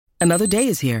Another day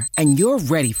is here, and you're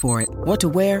ready for it. What to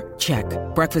wear? Check.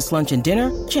 Breakfast, lunch, and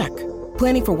dinner? Check.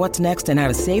 Planning for what's next and how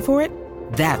to save for it?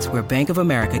 That's where Bank of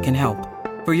America can help.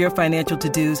 For your financial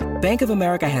to-dos, Bank of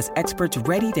America has experts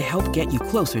ready to help get you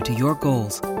closer to your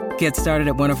goals. Get started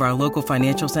at one of our local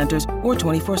financial centers or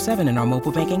 24/7 in our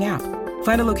mobile banking app.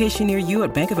 Find a location near you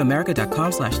at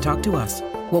bankofamerica.com/talktous.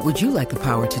 What would you like the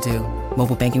power to do?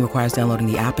 Mobile banking requires downloading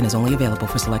the app and is only available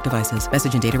for select devices.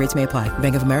 Message and data rates may apply.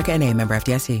 Bank of America NA, member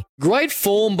FDIC. Great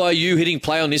form by you hitting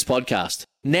play on this podcast.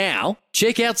 Now,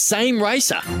 check out Same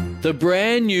Racer, the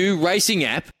brand new racing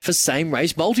app for same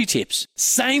race multi-tips.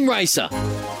 Same Racer.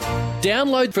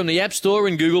 Download from the App Store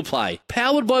and Google Play.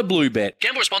 Powered by Bluebet.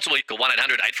 Gamble responsibly. Call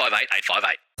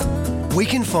 1-800-858-858. We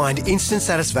can find instant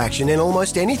satisfaction in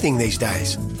almost anything these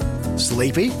days.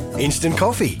 Sleepy? Instant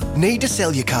coffee. Need to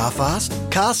sell your car fast?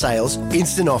 Car sales,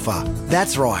 instant offer.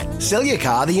 That's right. Sell your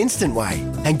car the instant way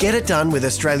and get it done with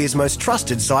Australia's most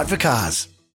trusted site for cars.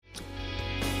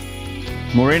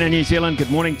 Morena, New Zealand, good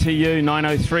morning to you.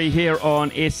 9:03 here on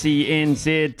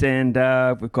SENZ, and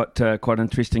we've got quite an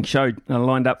interesting show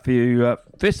lined up for you.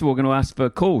 First of all, we're going to ask for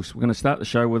calls. We're going to start the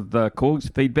show with calls,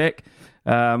 feedback.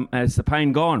 Has the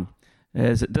pain gone?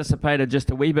 Has it dissipated just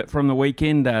a wee bit from the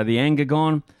weekend? The anger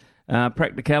gone?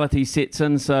 Practicality sets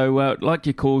in, so I'd like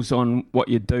your calls on what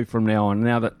you'd do from now on,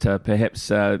 now that perhaps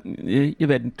you've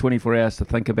had 24 hours to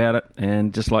think about it,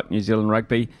 and just like New Zealand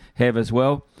Rugby have as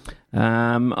well.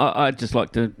 I'd just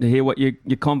like to hear what your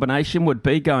combination would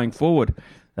be going forward.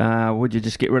 Would you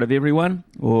just get rid of everyone,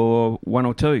 or one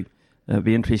or two? It'd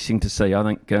be interesting to see. I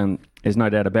think there's no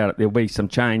doubt about it. There'll be some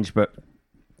change, but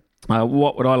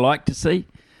what would I like to see?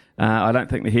 I don't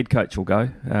think the head coach will go,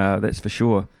 that's for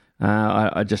sure.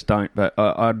 I just don't, but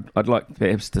I'd like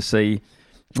perhaps to see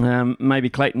maybe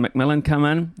Clayton McMillan come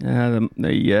in,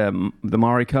 the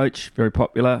Maori coach, very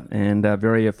popular and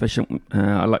very efficient.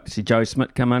 I'd like to see Joe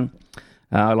Smith come in.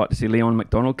 I'd like to see Leon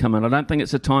McDonald come in. I don't think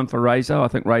it's a time for Razor. I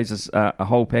think Razor's a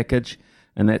whole package,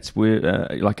 and that's where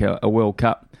like a World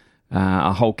Cup,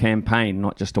 a whole campaign,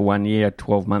 not just a 1 year,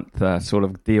 12-month sort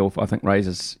of deal. I think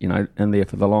Razor's in there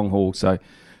for the long haul. So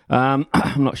I'm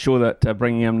not sure that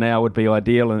bringing him now would be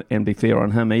ideal and be fair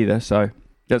on him either. So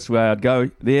that's where I'd go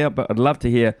there. But I'd love to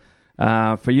hear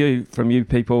from you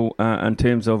people in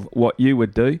terms of what you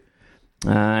would do.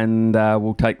 And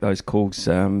we'll take those calls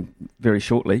very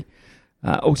shortly.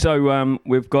 Also,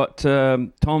 we've got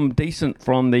Tom Decent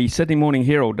from the Sydney Morning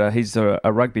Herald. He's a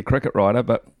rugby cricket writer,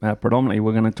 but predominantly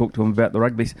we're going to talk to him about the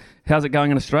rugby. How's it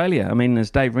going in Australia? I mean,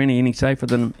 is Dave Rennie any safer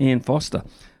than Ian Foster?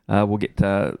 We'll get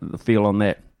the feel on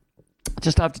that.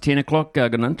 Just after 10 o'clock,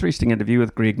 got an interesting interview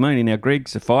with Greg Mooney. Now,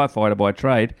 Greg's a firefighter by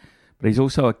trade, but he's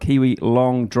also a Kiwi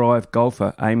long drive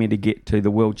golfer aiming to get to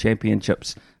the World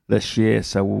Championships this year.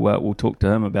 So we'll talk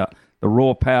to him about the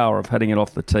raw power of hitting it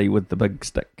off the tee with the big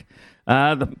stick.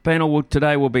 The panel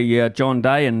today will be John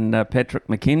Day and Patrick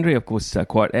McHenry. Of course,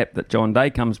 quite apt that John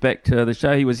Day comes back to the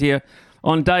show. He was here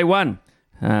on day one.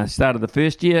 Started the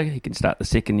first year. He can start the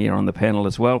second year on the panel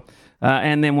as well.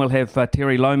 And then we'll have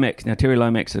Terry Lomax. Now, Terry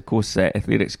Lomax, of course,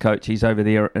 athletics coach. He's over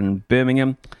there in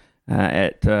Birmingham.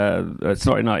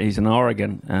 He's in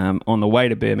Oregon, on the way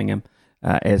to Birmingham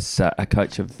as a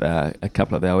coach of a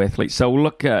couple of our athletes. So we'll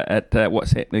look at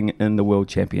what's happening in the World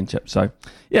Championship. So,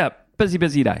 yeah,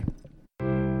 busy day.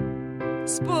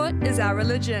 Sport is our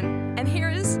religion, and here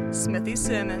is Smithy's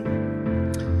sermon.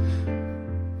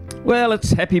 Well,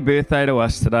 it's happy birthday to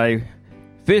us today.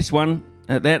 First one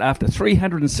at that after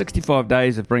 365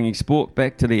 days of bringing sport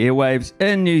back to the airwaves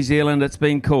in New Zealand. It's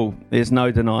been cool, there's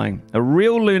no denying. A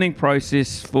real learning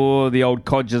process for the old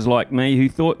codgers like me who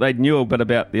thought they'd knew a bit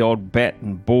about the old bat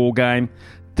and ball game,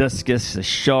 discus, a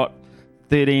shot,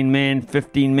 13 man,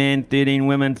 15 man, 13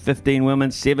 women, 15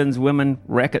 women, sevens women,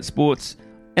 racket sports,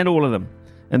 and all of them.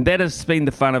 And that has been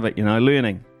the fun of it,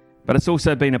 learning. But it's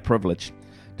also been a privilege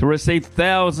to receive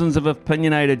thousands of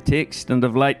opinionated texts and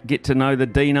of late get to know the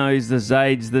Dinos, the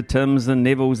Zaids, the Tims, the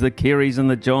Nevilles, the Kerrys and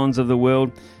the Johns of the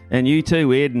world, and you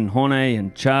too, Ed and Hone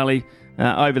and Charlie,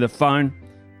 over the phone,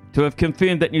 to have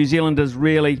confirmed that New Zealanders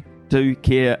really do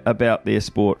care about their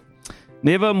sport.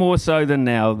 Never more so than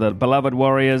now. The beloved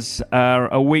Warriors are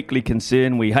a weekly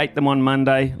concern. We hate them on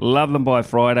Monday, love them by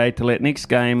Friday, till that next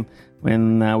game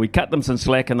when we cut them some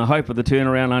slack in the hope of the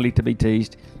turnaround, only to be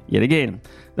teased yet again.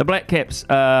 The Black Caps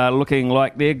are looking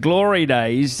like their glory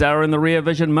days are in the rear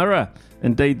vision mirror.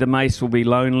 Indeed, the Mace will be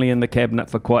lonely in the cabinet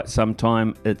for quite some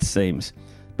time, it seems.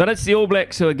 But it's the All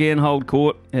Blacks who again hold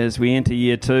court as we enter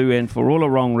year two, and for all the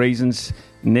wrong reasons.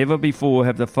 Never before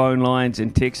have the phone lines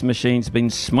and text machines been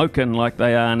smoking like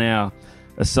they are now.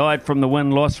 Aside from the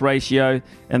win-loss ratio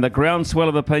and the groundswell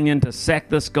of opinion to sack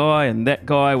this guy and that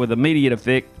guy with immediate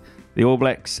effect, the All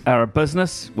Blacks are a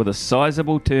business with a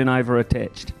sizable turnover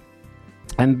attached.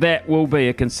 And that will be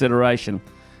a consideration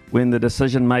when the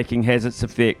decision-making has its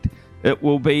effect. It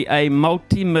will be a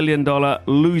multi-million-dollar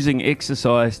losing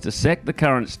exercise to sack the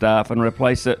current staff and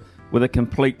replace it with a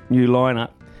complete new lineup,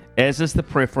 as is the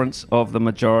preference of the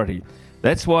majority.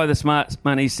 That's why the smart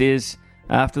money says,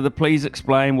 after the please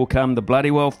explain will come the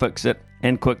bloody well fix it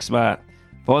and quick smart.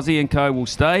 Fozzie and co will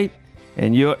stay,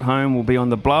 and you at home will be on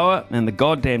the blower and the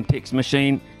goddamn text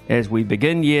machine as we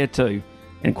begin year 2.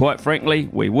 And quite frankly,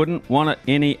 we wouldn't want it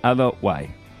any other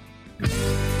way.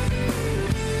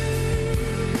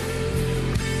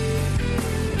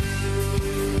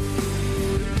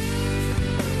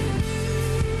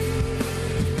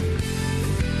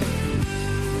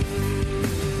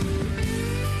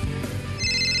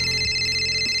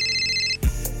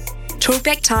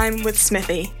 Talkback Time with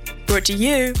Smithy. Brought to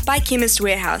you by Chemist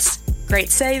Warehouse. Great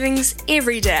savings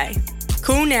every day.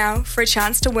 Call now for a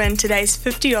chance to win today's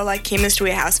 $50 Chemist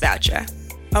Warehouse voucher.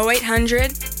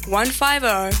 0800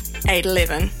 150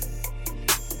 811.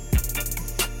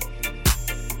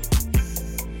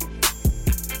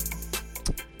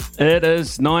 It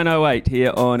is 9:08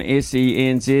 here on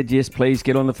SENZ. Yes, please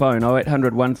get on the phone.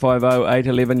 0800 150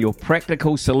 811. Your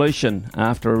practical solution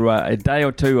after a day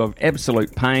or two of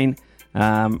absolute pain.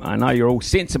 I know you're all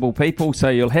sensible people, so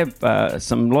you'll have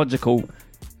some logical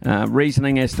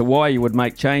reasoning as to why you would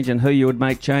make change and who you would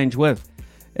make change with.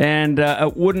 And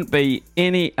it wouldn't be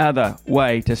any other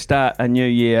way to start a new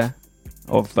year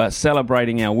of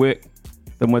celebrating our work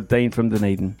than with Dean from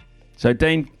Dunedin. So,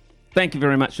 Dean, thank you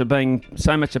very much for being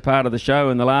so much a part of the show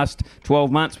in the last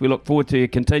 12 months. We look forward to you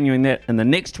continuing that in the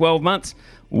next 12 months.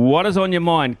 What is on your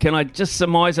mind? Can I just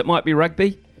surmise it might be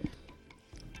rugby?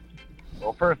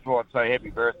 Well, first of all, I'd say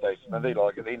happy birthday, Smithy.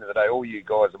 Like, at the end of the day, all you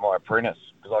guys are my apprentice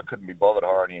because I couldn't be bothered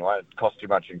hiring anyone. It cost too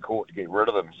much in court to get rid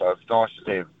of them. So it's nice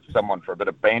to have someone for a bit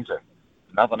of banter,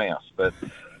 nothing else. But,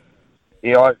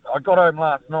 yeah, I got home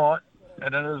last night,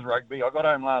 and it is rugby. I got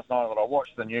home last night and I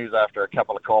watched the news after a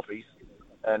couple of coffees.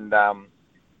 And I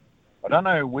don't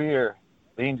know where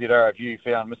the NZRFU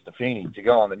found Mr. Feeney to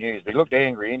go on the news. He looked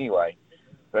angry anyway.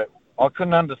 But I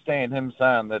couldn't understand him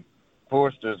saying that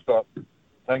Forster's got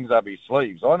things up his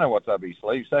sleeves. I know what's up his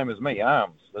sleeves, same as me,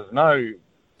 arms. There's no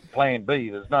plan B.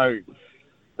 There's no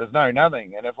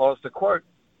nothing. And if I was to quote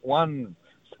one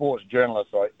sports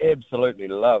journalist I absolutely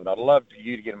love, and I'd love for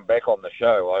you to get him back on the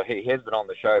show. He has been on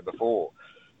the show before.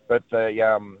 But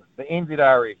the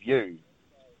NZRFU,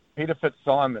 Peter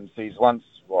Fitzsimons says once,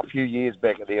 a few years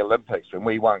back at the Olympics when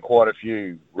we won quite a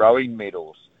few rowing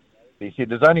medals, he said,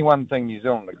 there's only one thing New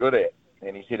Zealand are good at.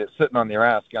 And he said, it's sitting on their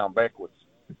ass going backwards.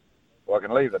 Well, I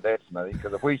can leave it at that, Smithy,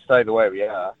 because if we stay the way we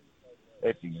are,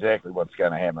 that's exactly what's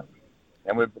going to happen.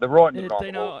 And they're writing it on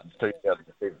the wall since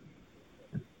 2007.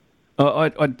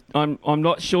 I'm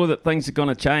not sure that things are going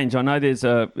to change. I know there's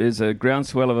a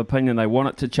groundswell of opinion they want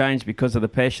it to change because of the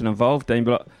passion involved, Dean,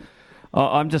 but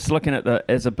I'm just looking at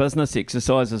as a business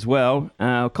exercise as well.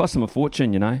 It'll cost them a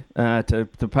fortune,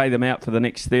 to pay them out for the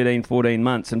next 13, 14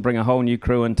 months and bring a whole new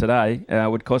crew in today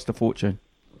would cost a fortune.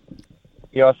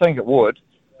 Yeah, I think it would.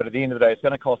 But at the end of the day, it's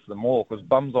going to cost them more because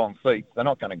bums on seats, they're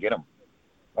not going to get them.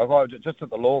 I was just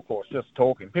at the law course, just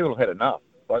talking. People have had enough.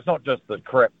 Like, it's not just the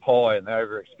crap pie and the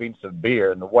over-expensive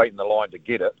beer and the wait in the line to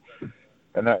get it.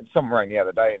 And someone rang the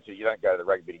other day and said, you don't go to the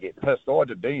rugby to get pissed. I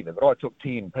didn't either, but I took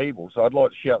 10 people, so I'd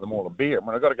like to shout them all a beer. And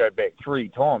when I've got to go back 3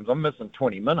 times, I'm missing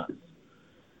 20 minutes.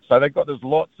 So there's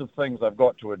lots of things they've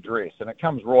got to address, and it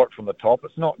comes right from the top.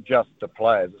 It's not just the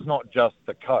players. It's not just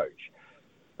the coach.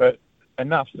 But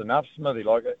enough's enough, Smithy.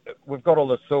 Like, we've got all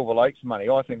the Silver Lakes money.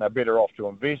 I think they're better off to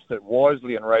invest it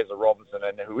wisely in Razor Robinson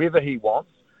and whoever he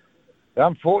wants. The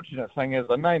unfortunate thing is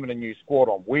they're naming a new squad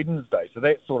on Wednesday, so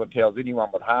that sort of tells anyone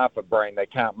with half a brain they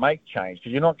can't make change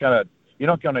because you're not going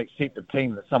to accept a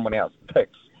team that someone else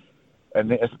picks,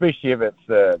 and especially if it's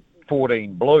the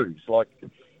 14 Blues. Like,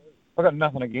 I've got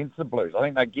nothing against the Blues. I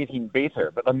think they're getting better,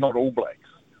 but they're not All Blacks.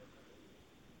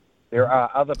 There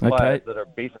are other players that are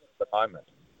better at the moment.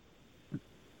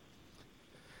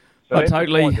 So I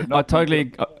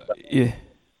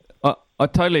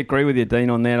totally agree with you, Dean,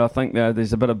 on that. I think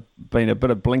there's been a bit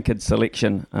of blinkered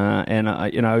selection,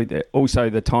 and also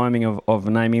the timing of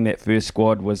naming that first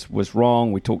squad was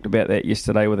wrong. We talked about that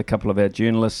yesterday with a couple of our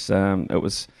journalists. It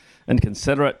was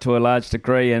inconsiderate to a large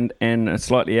degree and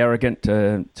slightly arrogant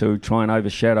to try and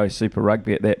overshadow Super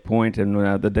Rugby at that point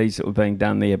and the deeds that were being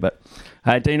done there. But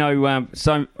hey, Dino, as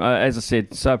I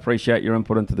said, so appreciate your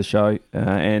input into the show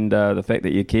and the fact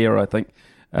that you care. I think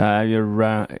You're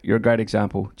a great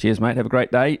example. Cheers, mate. Have a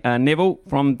great day. Neville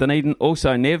from Dunedin,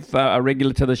 also Nev, a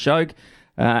regular to the show.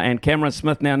 And Cameron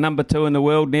Smith, now number 2 in the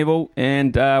world, Neville.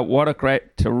 And what a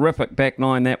great, terrific back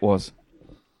nine that was.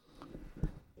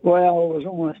 Well, it was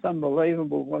almost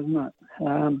unbelievable, wasn't it?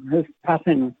 His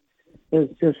putting is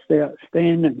just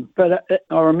outstanding. But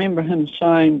I remember him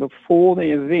saying before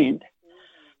the event,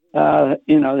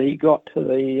 he got to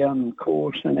the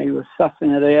course and he was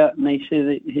sussing it out, and he said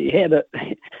that he had it.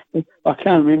 I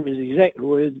can't remember his exact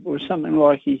words. It was something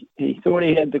like he thought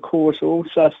he had the course all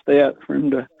sussed out for him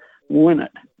to win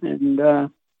it. And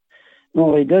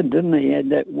well, he did, didn't he? He had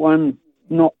that one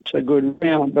not so good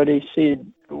round, but he said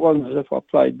it wasn't as if I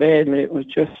played badly. It was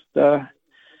just, the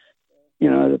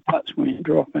putts went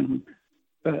dropping.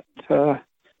 But,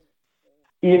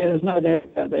 there's no doubt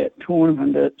about that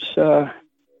tournament. It's,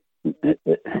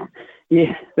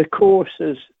 the course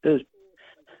is it's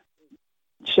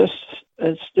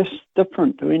just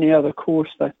different to any other course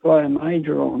they play a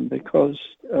major on because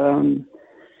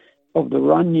of the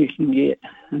run you can get,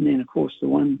 and then of course the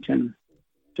one can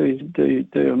do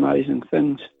amazing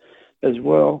things as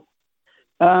well.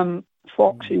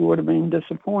 Foxy would have been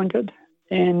disappointed,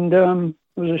 and it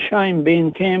was a shame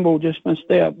Ben Campbell just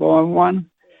missed out by one.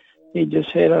 He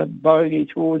just had a bogey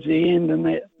towards the end, and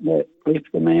that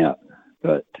left him out.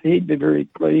 But he'd be very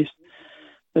pleased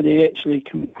that he actually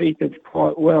competed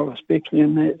quite well, especially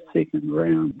in that second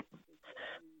round.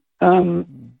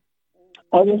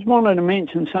 I just wanted to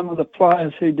mention some of the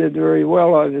players who did very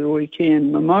well over the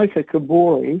weekend. Momoka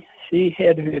Kabori, she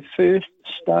had her first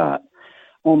start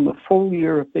on the full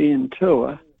European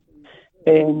tour,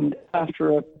 and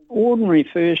after an ordinary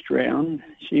first round,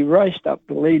 she raced up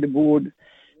the leaderboard,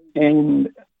 and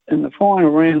in the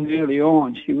final round early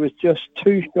on, she was just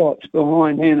 2 shots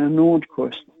behind Anna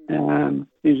Nordqvist,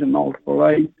 who's a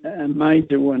multiple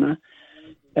major winner,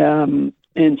 and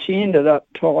she ended up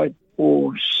tied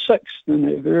for 6th in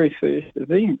her very first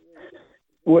event,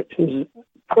 which is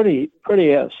pretty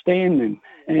outstanding.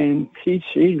 And she's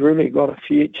really got a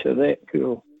future, that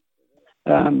girl.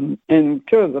 And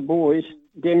 2 of the boys,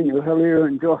 Daniel Hilaire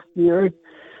and Josh Geary,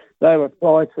 they were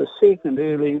tied for 2nd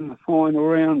early in the final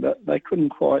round, but they couldn't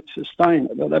quite sustain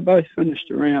it. But they both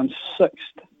finished around 6th.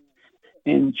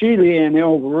 And Julianne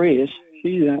Alvarez,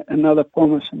 she's another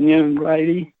promising young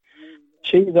lady.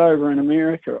 She's over in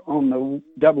America on the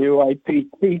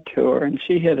WAPT tour, and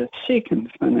she had a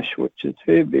 2nd finish, which is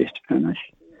her best finish.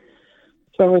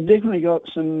 So we've definitely got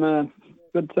some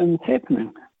good things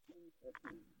happening.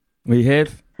 We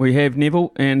have,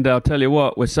 Neville, and I'll tell you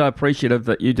what, we're so appreciative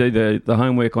that you do the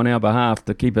homework on our behalf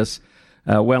to keep us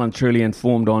well and truly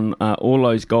informed on all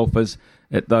those golfers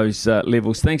at those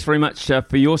levels. Thanks very much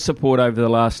for your support over the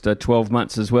last 12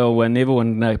 months as well, Neville,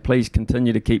 and please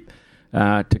continue to keep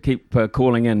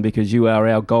calling in because you are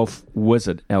our golf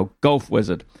wizard.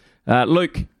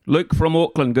 Luke from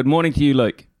Auckland. Good morning to you,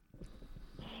 Luke.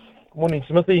 Good morning,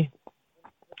 Smithy.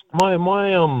 My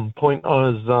point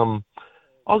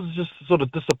I was just sort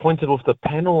of disappointed with the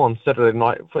panel on Saturday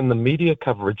night in the media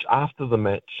coverage after the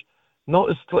match. No,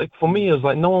 it's like for me, it's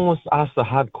like no one wants to ask a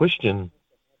hard question.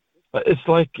 It's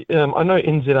like I know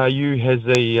NZRU has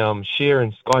a share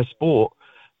in Sky Sport,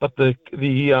 but the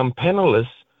panelists,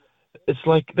 it's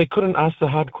like they couldn't ask the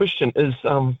hard question. Is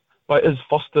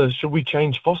Foster? Should we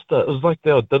change Foster? It was like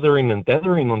they were dithering and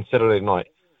dathering on Saturday night,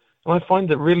 and I find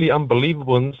it really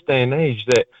unbelievable in this day and age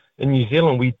that in New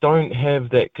Zealand we don't have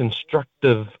that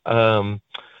constructive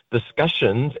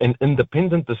discussions and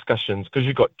independent discussions, because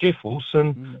you've got Jeff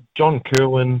Wilson, John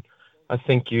Kerwin, I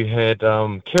think you had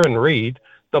Karen Reid.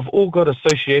 They've all got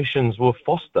associations with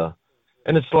Foster,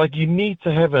 and it's like you need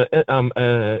to have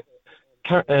a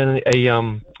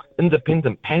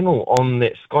independent panel on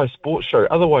that Sky Sports show.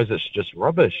 Otherwise, it's just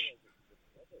rubbish,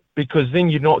 because then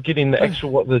you're not getting the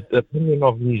actual the opinion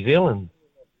of New Zealand.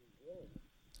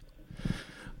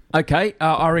 Okay,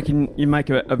 I reckon you make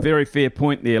a very fair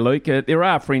point there, Luke. There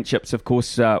are friendships, of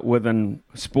course, within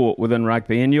sport, within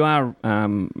rugby, and you are,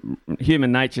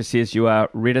 human nature says you are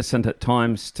reticent at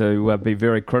times to be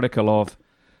very critical of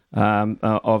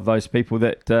those people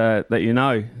that you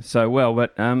know so well.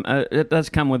 But it does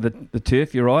come with the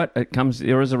turf, you're right.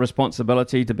 There is a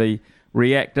responsibility to be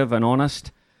reactive and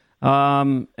honest.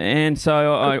 And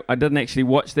so I didn't actually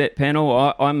watch that panel.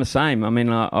 I'm the same. I mean,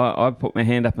 I put my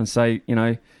hand up and say,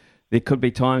 there could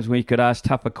be times where you could ask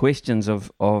tougher questions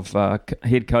of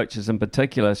head coaches in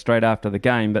particular straight after the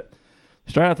game. But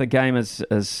straight after the game is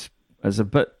a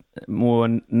bit more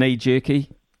knee-jerky.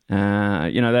 They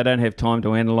don't have time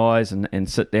to analyse and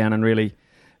sit down and really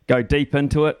go deep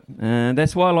into it. And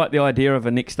that's why I like the idea of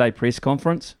a next-day press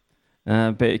conference.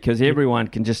 because everyone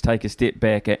can just take a step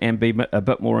back and be a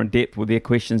bit more in depth with their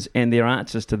questions and their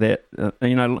answers to that.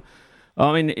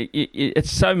 I mean,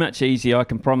 it's so much easier, I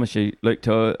can promise you, Luke,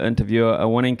 to interview a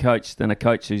winning coach than a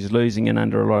coach who's losing and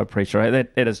under a lot of pressure.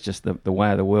 That is just the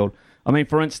way of the world. I mean,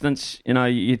 for instance,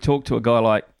 you talk to a guy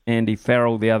like Andy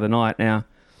Farrell the other night. Now,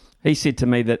 he said to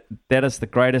me that is the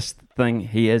greatest thing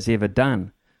he has ever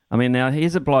done. I mean, now,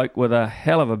 he's a bloke with a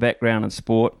hell of a background in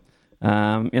sport,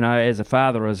 as a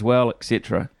father as well,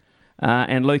 etc.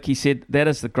 And Luke, he said, that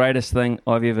is the greatest thing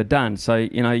I've ever done. So,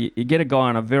 you get a guy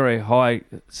in a very high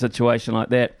situation like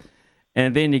that,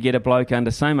 and then you get a bloke under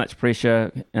so much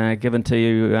pressure given to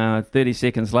you 30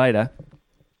 seconds later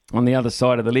on the other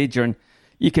side of the ledger, and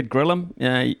you could grill him,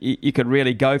 you could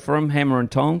really go for him, hammer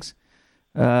and tongs.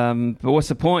 But what's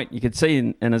the point? You could see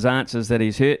in his answers that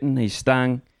he's hurting, he's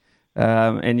stung,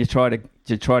 and you try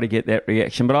to get that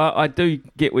reaction. But I do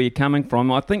get where you're coming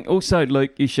from. I think also,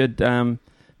 Luke, you should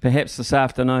perhaps this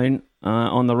afternoon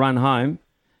on the run home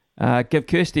give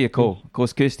Kirsty a call. Of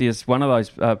course, Kirsty is one of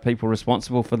those people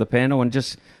responsible for the panel, and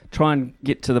just try and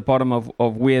get to the bottom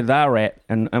of where they're at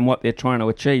and what they're trying to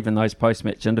achieve in those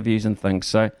post-match interviews and things.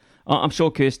 So I'm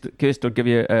sure Kirsty will give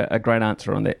you a great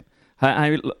answer on that.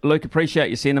 Hey, Luke, appreciate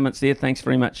your sentiments there. Thanks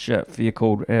very much for your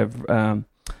call.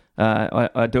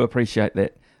 I do appreciate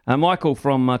that. Michael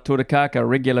from Turakaka,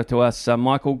 regular to us.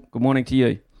 Michael, good morning to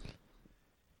you.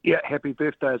 Yeah, happy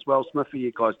birthday as well, Smithy.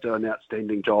 You guys do an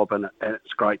outstanding job, and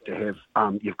it's great to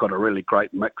have. You've got a really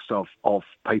great mix of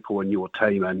people in your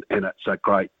team, and it's a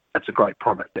great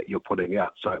product that you're putting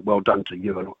out. So well done to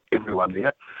you and everyone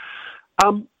there.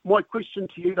 My question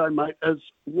to you, though, mate, is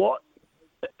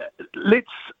let's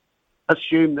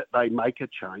assume that they make a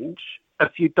change.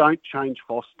 If you don't change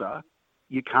Foster,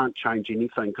 you can't change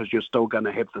anything because you're still going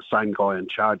to have the same guy in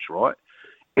charge, right?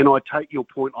 And I take your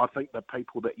point. I think the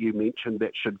people that you mentioned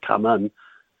that should come in,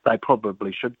 they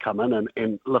probably should come in.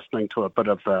 And listening to a bit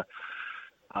of the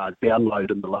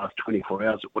download in the last 24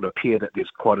 hours, it would appear that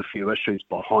there's quite a few issues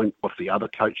behind with the other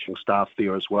coaching staff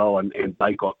there as well, and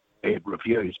they got bad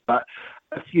reviews. But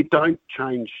if you don't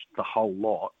change the whole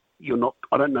lot,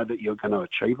 I don't know that you're going to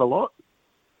achieve a lot.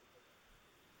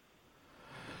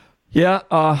 Yeah,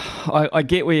 I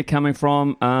get where you're coming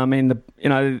from. I mean,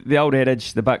 the old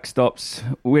adage, the buck stops.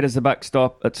 Where does the buck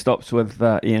stop? It stops with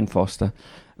Ian Foster.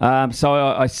 So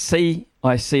I see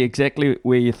exactly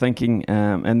where you're thinking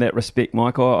in that respect,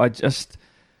 Michael.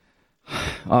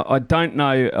 I don't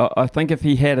know. I think if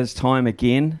he had his time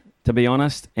again, to be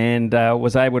honest, and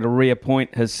was able to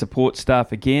reappoint his support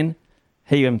staff again,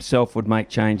 he himself would make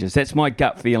changes. That's my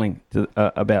gut feeling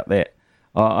about that.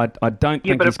 I don't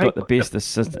think he's got the best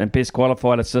assistant and best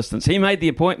qualified assistants. He made the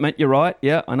appointment, you're right.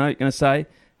 Yeah, I know what you're going to say,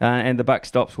 and the buck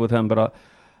stops with him. But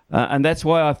and that's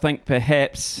why I think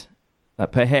perhaps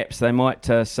they might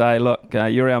say, look,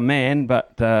 you're our man,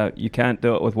 but you can't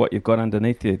do it with what you've got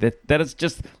underneath you. That is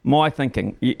just my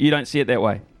thinking. You don't see it that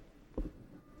way.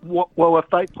 Well, if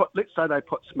let's say they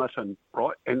put Smith in,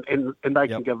 right, and they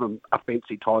can give him a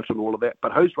fancy title and all of that,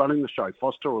 but who's running the show,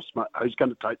 Foster or Smith? Who's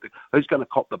going to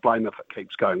cop the blame if it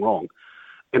keeps going wrong?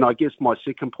 And I guess my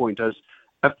second point is,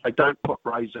 if they don't put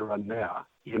Razor in now,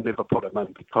 you never put him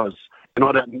in because, and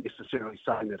I don't necessarily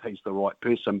saying that he's the right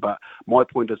person, but my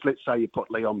point is, let's say you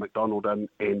put Leon McDonald in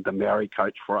and the Maori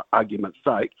coach for argument's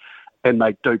sake, and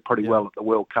they do pretty well at the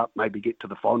World Cup, maybe get to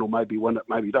the final, maybe win it,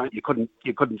 maybe don't. You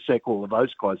couldn't sack all of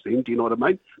those guys then, do you know what I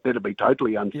mean? That'd be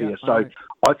totally unfair. Yeah, so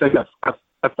I think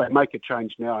if they make a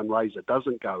change now and Razor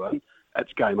doesn't go in,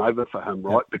 it's game over for him,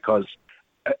 right? Because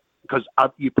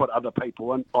you put other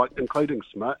people in, including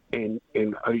Smith and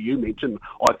who you mentioned,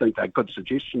 I think they're good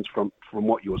suggestions from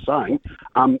what you're saying.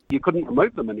 You couldn't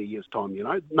remove them in a year's time,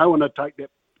 No one would take that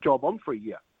job on for a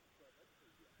year.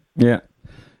 Yeah.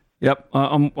 Yep,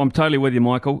 I'm totally with you,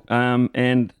 Michael.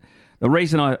 And the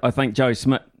reason I think Joe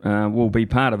Schmidt will be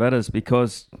part of it is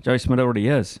because Joe Schmidt already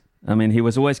is. I mean, he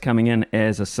was always coming in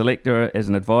as a selector, as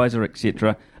an advisor,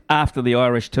 etc., after the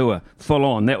Irish tour, full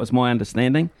on. That was my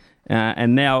understanding.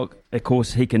 And now, of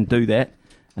course, he can do that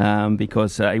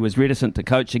because he was reticent to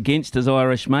coach against his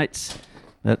Irish mates.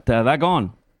 But they're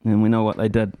gone. And we know what they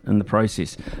did in the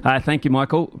process. Thank you,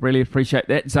 Michael. Really appreciate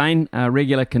that. Zane, a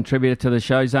regular contributor to the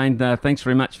show. Zane, thanks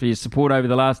very much for your support over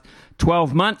the last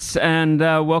 12 months, and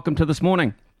welcome to this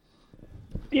morning.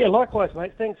 Yeah, likewise,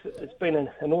 mate. Thanks. It's been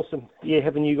an awesome year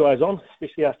having you guys on,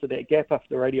 especially after that gap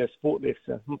after Radio Sport there,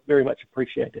 so very much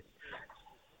appreciated.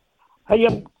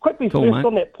 Hey, quickly, cool, first mate.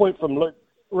 On that point from Luke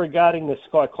regarding the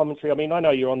Sky commentary, I mean, I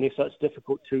know you're on there, so it's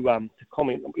difficult to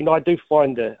comment. I do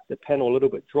find the panel a little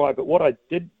bit dry, but what I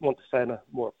did want to say on a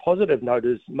more positive note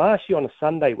is Marshy on a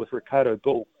Sunday with Ricardo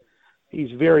Bull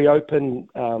he's very open,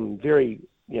 very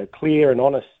clear and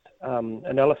honest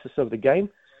analysis of the game.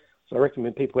 So I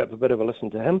recommend people have a bit of a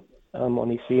listen to him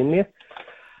on SEN there.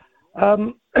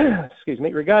 Excuse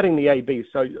me. Regarding the AB,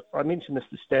 so I mentioned this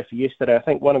to Staffy yesterday. I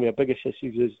think one of our biggest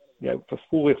issues is, for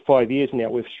 4 or 5 years now,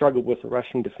 we've struggled with the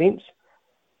rushing defence,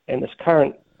 and this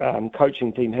current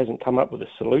coaching team hasn't come up with a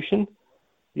solution.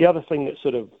 The other thing that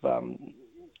sort of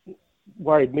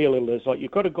worried me a little is, like,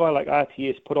 you've got a guy like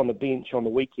RTS put on the bench on the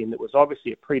weekend that was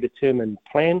obviously a predetermined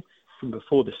plan from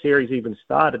before the series even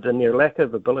started, and their lack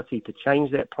of ability to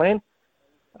change that plan.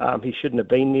 He shouldn't have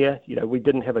been there. We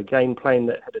didn't have a game plan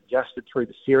that had adjusted through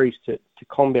the series to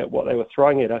combat what they were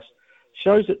throwing at us.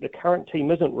 Shows that the current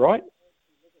team isn't right,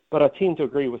 but I tend to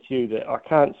agree with you that I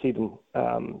can't see them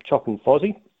chopping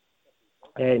Fozzie.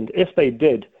 And if they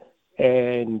did,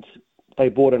 and they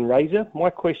brought in Razor, my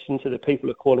question to the people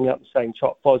who are calling up and saying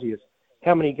chop Fozzie is,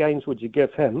 how many games would you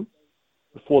give him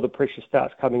before the pressure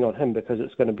starts coming on him? Because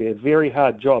it's going to be a very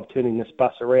hard job turning this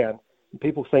bus around. And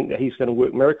people think that he's going to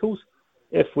work miracles.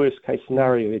 If worst case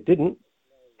scenario it didn't,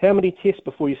 how many tests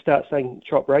before you start saying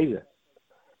chop Razor?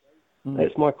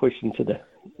 That's my question to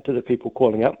the people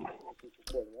calling up.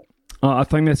 I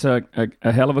think that's a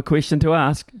hell of a question to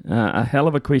ask.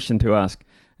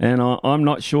 And I'm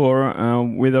not sure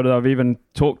whether I've even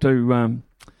talked to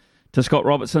Scott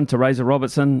Robertson, to Razor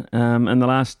Robertson, in the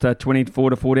last 24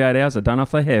 to 48 hours. I don't know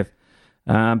if they have.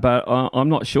 But I'm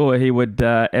not sure he would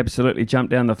absolutely jump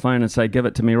down the phone and say, give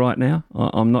it to me right now.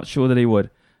 I'm not sure that he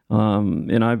would.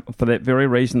 For that very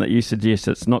reason that you suggest,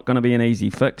 it's not going to be an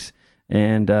easy fix.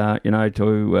 And,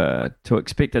 to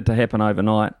expect it to happen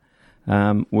overnight,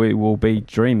 we will be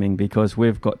dreaming, because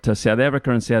we've got South Africa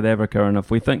and South Africa. And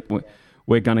if we think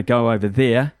we're going to go over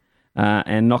there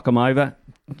and knock them over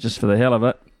just for the hell of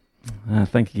it,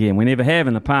 think again. We never have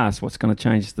in the past. What's going to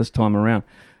change this time around?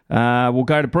 We'll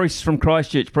go to Bruce from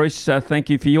Christchurch. Bruce, thank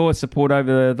you for your support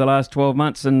over the last 12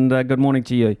 months, and good morning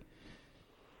to you.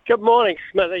 Good morning,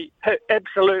 Smithy.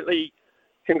 Absolutely,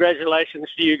 congratulations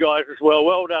to you guys as well.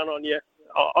 Well done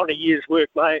on a year's work,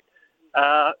 mate.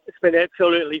 It's been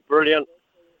absolutely brilliant.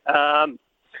 A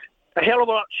hell of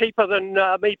a lot cheaper than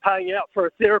me paying out for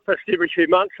a therapist every few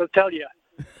months, I tell you.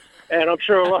 And I'm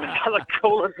sure a lot of other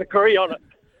callers agree on it.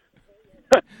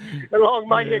 Long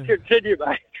may you continue,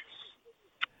 mate.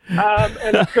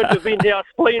 And it's good to vent our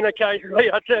spleen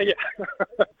occasionally, I tell you.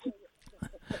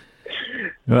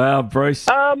 Well, Bruce,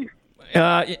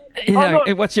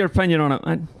 what's your opinion on it,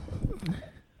 mate?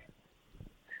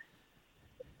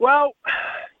 Well,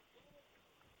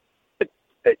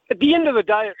 at the end of the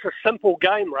day, it's a simple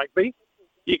game, rugby.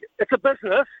 It's a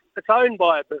business. It's owned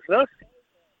by a business.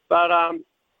 But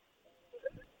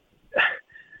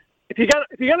if you're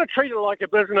going to treat it like a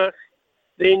business,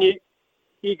 then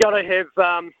you got to have,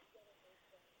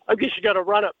 I guess you got to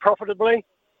run it profitably.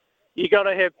 You got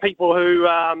to have people who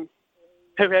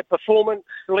have performance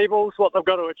levels, what they've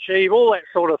got to achieve, all that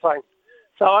sort of thing.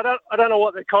 So I don't know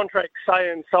what the contracts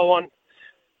say and so on.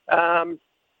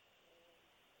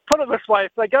 Put it this way: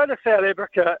 if they go to South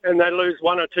Africa and they lose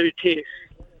 1 or 2 tests,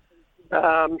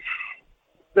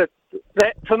 that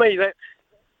for me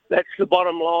that's the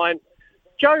bottom line.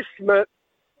 Joe Schmidt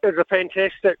is a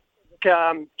fantastic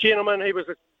gentleman.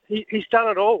 He's done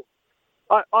it all.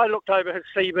 I looked over his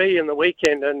CV in the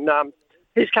weekend, and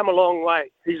he's come a long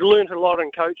way. He's learned a lot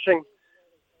in coaching,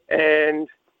 and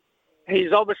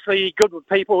he's obviously good with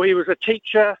people. He was a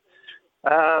teacher.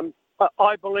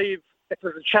 I believe if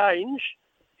there's a change,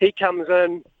 he comes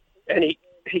in and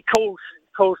he calls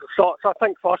the shots. I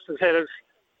think Foster's had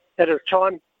his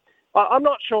time. I'm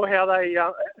not sure how they.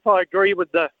 If I agree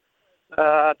with the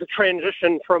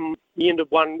transition from the end of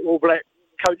one All Black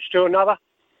coach to another.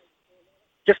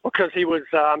 Just because he was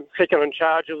second in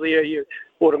charge of there, you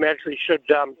automatically should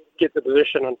get the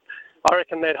position, and I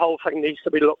reckon that whole thing needs to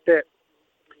be looked at.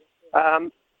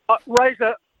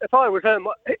 Razor, if I was him,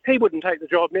 he wouldn't take the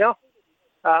job now.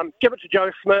 Give it to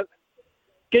Joe Schmidt,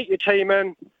 get your team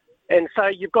in, and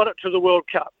say you've got it to the World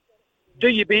Cup. Do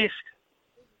your best.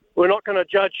 We're not going to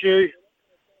judge you,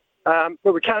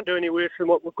 but we can't do any worse than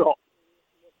what we've got.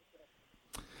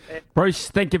 Bruce,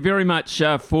 thank you very much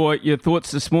for your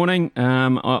thoughts this morning.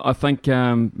 I think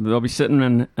they'll be sitting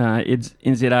in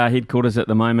NZR headquarters at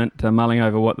the moment, mulling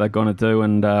over what they're going to do,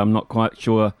 and I'm not quite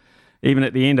sure, even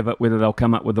at the end of it, whether they'll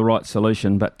come up with the right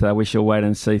solution, but we shall wait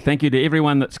and see. Thank you to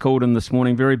everyone that's called in this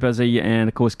morning. Very busy, and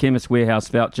of course, Chemist Warehouse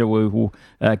voucher we will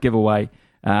give away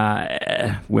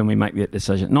when we make that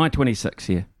decision. 9:26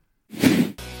 here.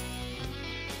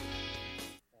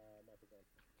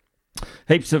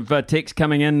 Heaps of texts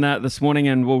coming in this morning,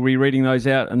 and we'll be reading those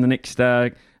out in the next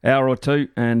hour or two,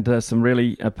 and some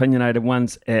really opinionated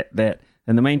ones at that.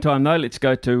 In the meantime, though, let's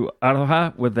go to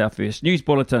Aroha with our first news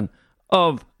bulletin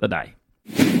of the day.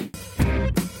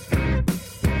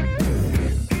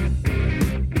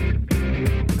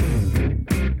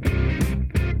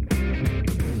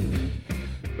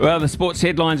 Well, the sports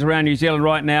headlines around New Zealand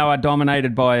right now are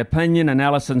dominated by opinion,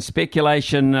 analysis,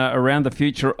 speculation around the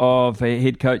future of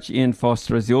head coach Ian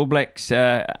Foster, as the All Blacks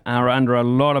are under a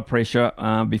lot of pressure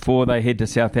before they head to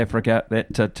South Africa.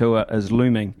 That tour is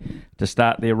looming to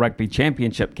start their Rugby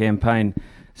Championship campaign.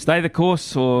 Stay the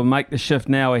course or make the shift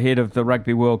now ahead of the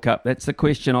Rugby World Cup? That's the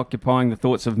question occupying the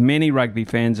thoughts of many rugby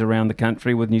fans around the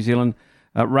country, with New Zealand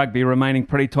rugby remaining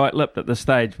pretty tight-lipped at this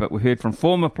stage. But we heard from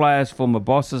former players, former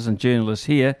bosses and journalists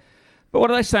here. But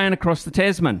what are they saying across the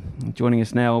Tasman? Joining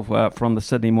us now from the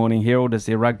Sydney Morning Herald is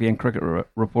their rugby and cricket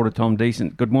reporter, Tom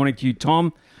Decent. Good morning to you,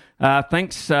 Tom.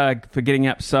 Thanks for getting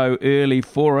up so early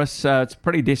for us. It's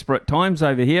pretty desperate times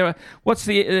over here.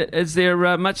 Is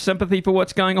there much sympathy for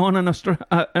what's going on in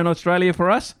Australia for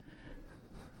us?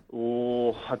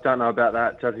 Oh, I don't know about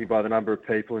that, judging by the number of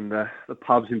people in the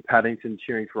pubs in Paddington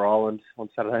cheering for Ireland on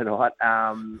Saturday night.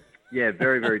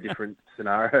 Very, very different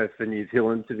scenario for New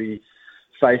Zealand to be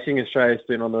facing. Australia's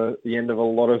been on the end of a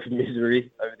lot of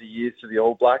misery over the years for the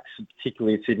All Blacks,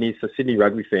 particularly in Sydney. So Sydney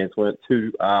rugby fans weren't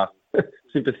too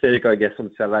sympathetic, I guess,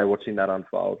 on Saturday watching that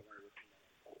unfold.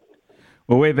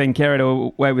 Well, we've been carried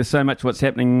away with so much what's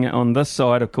happening on this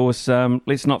side, of course.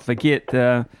 Let's not forget...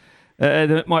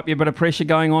 there might be a bit of pressure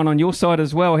going on your side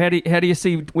as well. How do you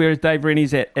see where Dave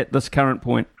Rennie's at this current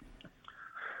point?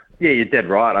 Yeah, you're dead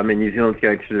right. I mean, New Zealand's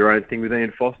going through their own thing with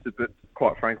Ian Foster, but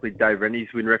quite frankly, Dave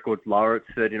Rennie's win record's lower at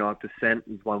 39%.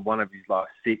 He's won one of his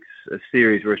last six, a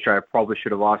series where Australia probably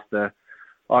should have iced the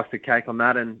cake on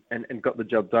that and got the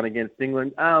job done against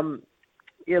England. An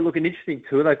interesting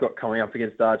tour they've got coming up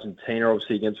against Argentina,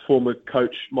 obviously against former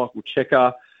coach Michael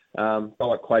Cheika.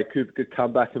 Like Quade Cooper could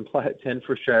come back and play at 10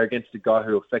 for Australia against a guy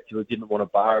who effectively didn't want a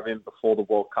bar of him before the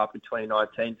World Cup in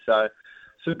 2019. So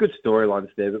some good storylines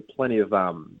there, but plenty of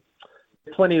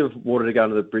water to go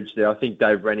under the bridge there. I think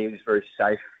Dave Rennie is very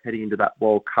safe heading into that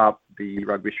World Cup. The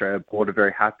Rugby Australia board are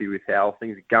very happy with how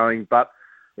things are going, but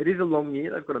it is a long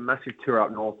year. They've got a massive tour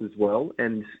up north as well,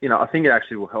 and I think it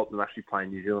actually will help them actually play in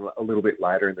New Zealand a little bit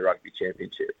later in the Rugby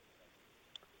Championship.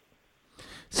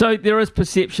 So there is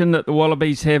perception that the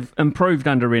Wallabies have improved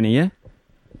under Rennie, yeah?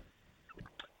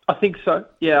 I think so.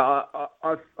 Yeah,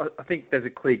 I think there's a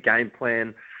clear game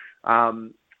plan.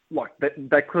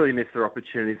 They clearly missed their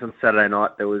opportunities on Saturday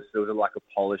night. There was a lack of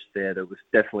polish there. There was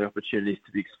definitely opportunities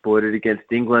to be exploited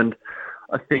against England.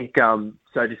 I think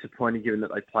so disappointing given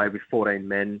that they played with 14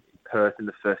 men in Perth in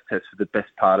the first test for the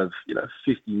best part of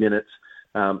 50 minutes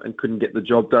and couldn't get the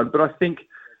job done. But I think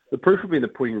the proof will be in the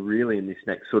pudding really in this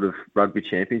next sort of rugby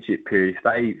championship period.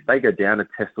 If they go down a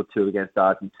test or two against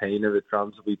Argentina, the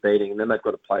Drums will be beating, and then they've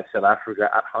got to play South Africa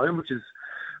at home, which is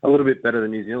a little bit better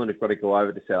than New Zealand. They've got to go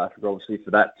over to South Africa, obviously,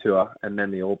 for that tour, and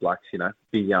then the All Blacks,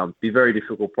 be very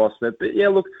difficult prospect. But yeah,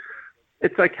 look,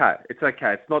 it's okay. It's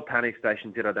okay. It's not panic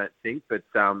stations yet, I don't think, but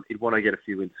you'd want to get a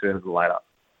few wins sooner than later.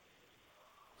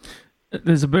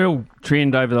 There's a real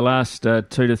trend over the last 2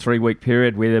 to 3 week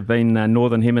period where there have been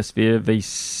Northern Hemisphere v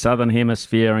Southern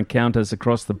Hemisphere encounters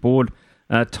across the board.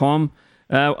 Tom,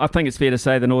 I think it's fair to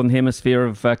say the Northern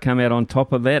Hemisphere have come out on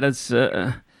top of that. Is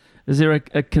there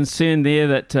a concern there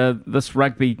that this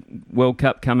Rugby World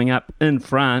Cup coming up in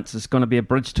France is going to be a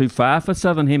bridge too far for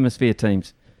Southern Hemisphere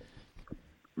teams?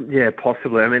 Yeah,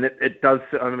 possibly. I mean, it does.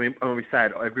 I mean, we say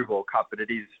it every World Cup, but it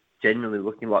is genuinely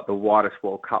looking like the widest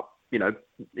World Cup,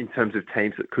 in terms of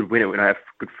teams that could win it. We know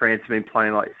good France have been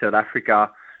playing like South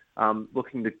Africa,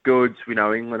 looking the goods. We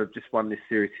know England have just won this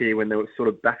series here when they were sort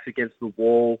of backs against the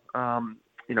wall.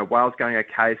 Wales going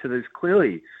okay. So there's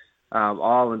clearly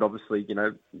Ireland, obviously,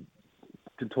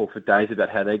 can talk for days about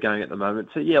how they're going at the moment.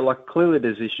 So yeah, clearly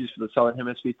there's issues for the Southern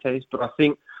Hemisphere teams, but I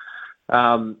think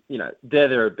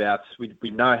thereabouts.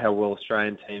 We know how well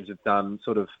Australian teams have done,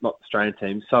 not Australian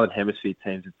teams, Southern Hemisphere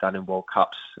teams have done in World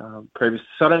Cups previously.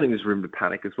 So I don't think there's room to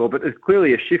panic as well. But there's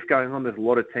clearly a shift going on. There's a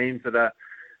lot of teams that are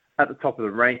at the top of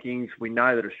the rankings. We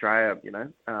know that Australia,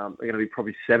 are going to be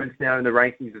probably 7th now in the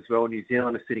rankings as well. New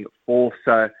Zealand is sitting at 4th.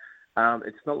 So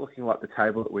it's not looking like the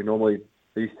table that we normally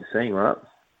used to seeing, right?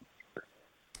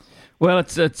 Well,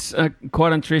 it's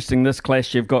quite interesting, this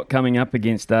clash you've got coming up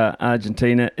against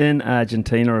Argentina, in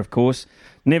Argentina, of course.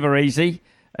 Never easy.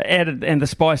 And the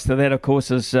spice to that, of course,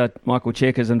 is Michael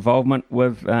Cheika's involvement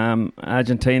with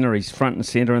Argentina. He's front and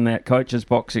centre in that coach's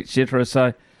box, etc.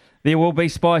 So there will be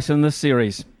spice in this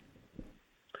series.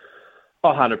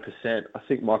 100%. I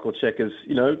think Michael Cheika's,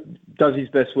 does his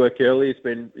best work early. It's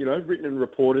been, written and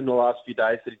reported in the last few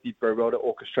days that he did very well to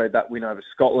orchestrate that win over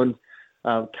Scotland,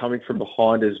 coming from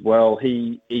behind as well.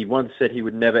 He once said he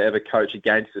would never, ever coach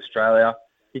against Australia.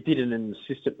 He did it in an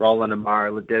assistant role under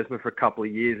Mario Ledesma for a couple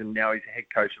of years, and now he's a head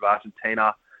coach of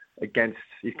Argentina against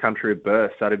his country of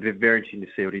birth. So it'd be very interesting to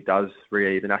see what he does,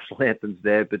 re the national anthems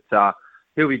there. But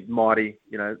he'll be mighty,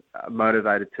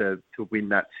 motivated to win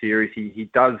that series. He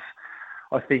does,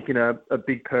 I think, in a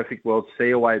big perfect world,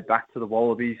 see a way back to the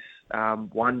Wallabies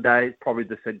one day. Probably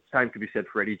the same could be said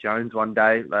for Eddie Jones one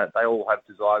day. They all have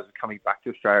desires of coming back to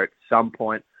Australia at some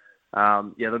point.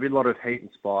 There'll be a lot of heat and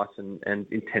spice and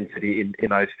intensity in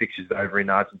those fixtures over in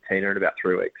Argentina in about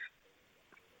 3 weeks.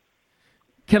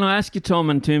 Can I ask you, Tom,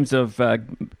 in terms of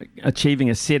achieving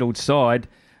a settled side,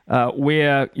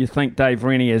 where you think Dave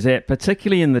Rennie is at,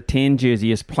 particularly in the 10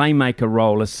 jersey, his playmaker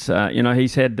role?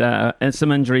 He's had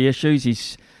some injury issues.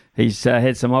 He's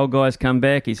had some old guys come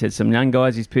back. He's had some young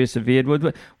guys he's persevered with.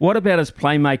 But what about his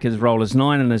playmaker's role, his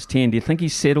 9 and his 10? Do you think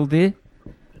he's settled there?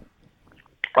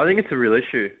 I think it's a real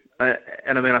issue. I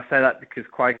say that because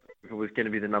Quake was going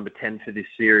to be the number 10 for this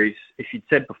series. If you'd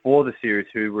said before the series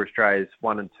who were Australia's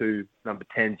 1 and 2 number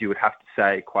 10s, you would have to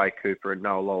say Quake Cooper and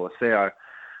Noah Lolesio.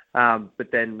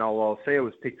 But then Noah Lolesio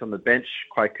was picked on the bench.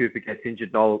 Quake Cooper gets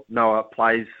injured. Noah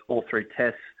plays all 3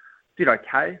 tests. Did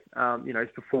okay. His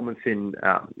performance in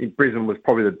Brisbane was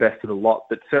probably the best of the lot,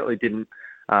 but certainly didn't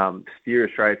steer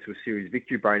Australia to a series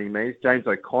victory by any means. James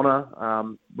O'Connor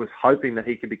was hoping that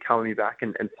he could be coming back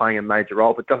and playing a major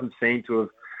role, but doesn't seem to have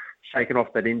shaken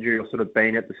off that injury or sort of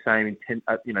been at the same intent,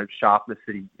 sharpness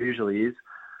that he usually is.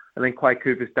 And then Quake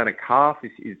Cooper's done a calf.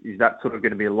 Is that sort of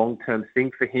going to be a long-term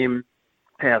thing for him?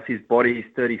 How's his body?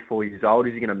 He's 34 years old.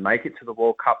 Is he going to make it to the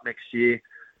World Cup next year?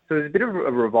 So there's a bit of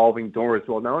a revolving door as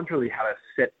well. No one's really had a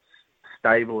set,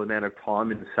 stable amount of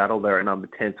time in the saddle there at number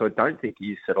 10, so I don't think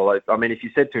he is settled. I mean, if you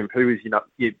said to him, who is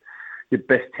your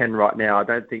best 10 right now, I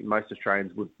don't think most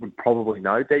Australians would probably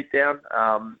know deep down,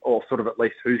 or sort of at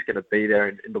least who's going to be there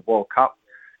in the World Cup.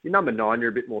 Your number 9, you're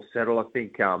a bit more settled. I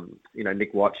think,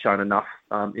 Nick White's shown enough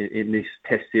in this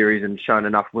test series and shown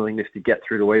enough willingness to get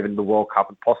through to even the World Cup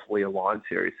and possibly a Lion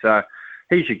series. So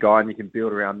he's your guy and you can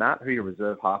build around that. Who your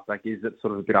reserve halfback is, that's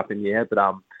sort of a bit up in the air.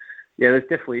 But, there's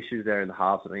definitely issues there in the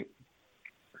halves, I think.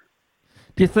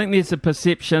 Do you think there's a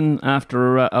perception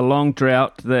after a long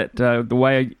drought that the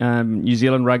way New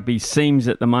Zealand rugby seems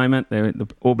at the moment, the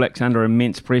All Blacks under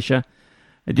immense pressure,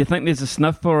 do you think there's a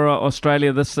sniff for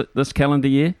Australia this calendar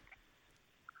year?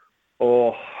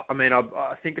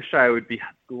 I think Australia would be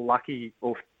lucky,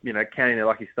 or counting their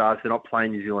lucky stars, they're not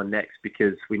playing New Zealand next,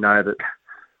 because we know that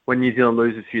when New Zealand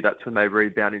loses a few, that's when they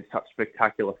rebound in such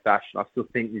spectacular fashion. I still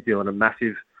think New Zealand are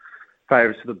massive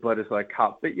favourites for the Bledisloe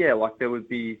Cup, but there would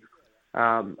be.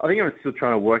 I think everyone's still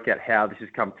trying to work out how this has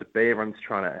come to be. Everyone's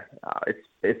trying to.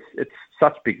 It's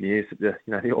such big news that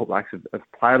the All Blacks have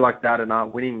played like that and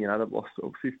aren't winning. They've lost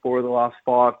obviously 4 of the last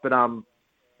 5, but it'll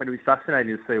be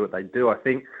fascinating to see what they do. I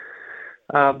think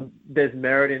there's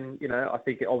merit in I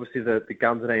think obviously the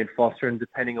guns and Ian Foster, and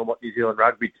depending on what New Zealand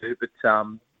rugby do, but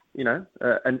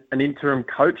an interim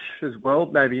coach as well,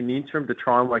 maybe in the interim to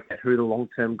try and work out who the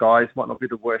long-term guys might not be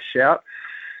the worst shout.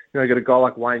 Got a guy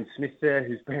like Wayne Smith there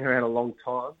who's been around a long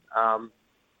time. I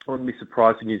wouldn't be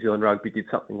surprised if New Zealand rugby did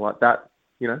something like that,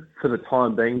 for the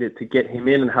time being, to get him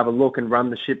in and have a look and run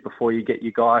the ship before you get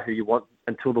your guy who you want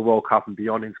until the World Cup and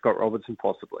beyond in Scott Robertson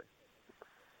possibly.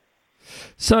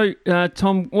 So,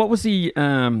 Tom, what was the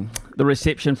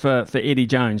reception for Eddie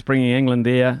Jones, bringing England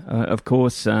there? Of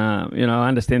course, I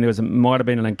understand there might have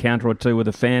been an encounter or two with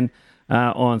a fan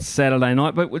on Saturday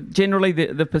night, but generally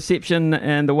the perception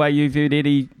and the way you viewed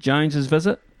Eddie Jones's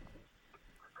visit?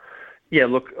 Yeah,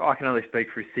 look, I can only speak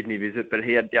for his Sydney visit, but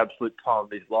he had the absolute time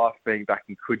of his life being back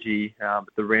in Coogee at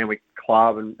the Randwick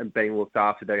Club and being looked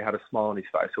after there. He had a smile on his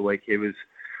face a week. He was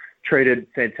treated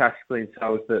fantastically, and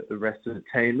so was the rest of the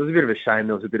team. There was a bit of a shame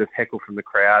there was a bit of heckle from the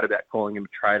crowd about calling him a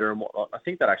traitor and whatnot. I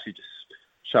think that actually just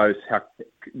shows how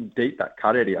deep that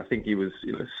cut Eddie. I think he was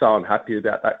so unhappy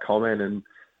about that comment, and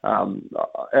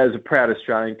as a proud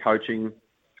Australian coaching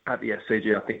at the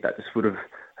SCG, I think that just would have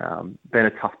been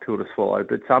a tough pill to swallow.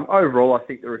 But overall, I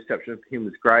think the reception of him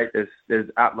was great. There's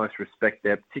utmost respect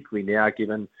there, particularly now,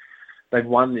 given they've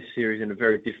won this series in a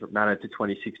very different manner to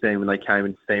 2016 when they came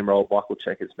and steamrolled Michael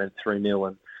Cheika's men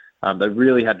 3-0, and they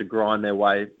really had to grind their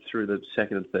way through the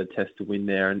second and third test to win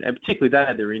there. And particularly they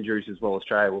had their injuries as well.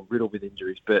 Australia were riddled with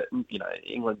injuries, but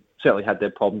England certainly had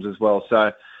their problems as well.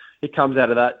 So it comes out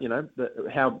of that,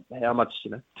 how much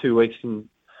 2 weeks can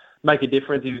make a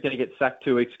difference. He was going to get sacked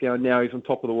 2 weeks ago, and now he's on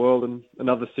top of the world and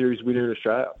another series winner in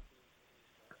Australia.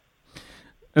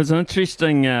 It was an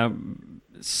interesting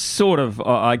sort of,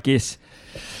 I guess,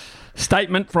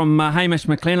 statement from Hamish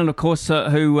McLennan, of course,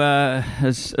 who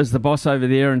is the boss over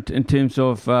there in terms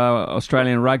of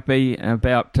Australian rugby,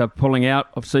 about pulling out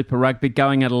of Super Rugby,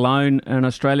 going it alone in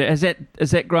Australia. Has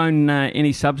that grown in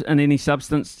any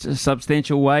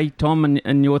substantial way, Tom,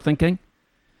 in your thinking?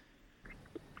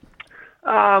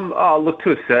 Look,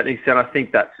 to a certain extent, I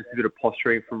think that's just a bit of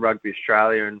posturing from Rugby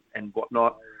Australia and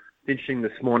whatnot. It's interesting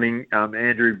this morning,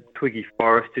 Andrew Twiggy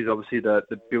Forrest, who's obviously the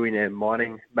billionaire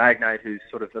mining magnate who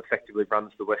sort of effectively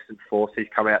runs the Western Force, he's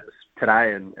come out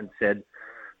today and said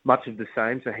much of the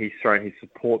same. So he's thrown his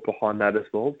support behind that as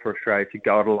well for Australia to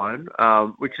go it alone,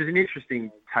 which is an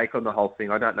interesting take on the whole thing.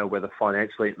 I don't know whether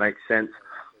financially it makes sense.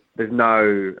 There's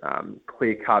no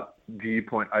clear-cut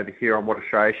viewpoint over here on what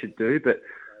Australia should do, but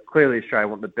clearly Australia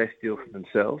want the best deal for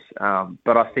themselves.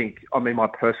 But I mean, my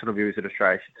personal view is that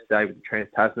Australia should stay with the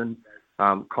Trans-Tasman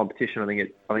competition. I think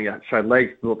it showed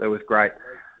legs, thought that was great.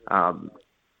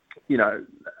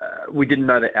 We didn't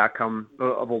know the outcome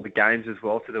of all the games as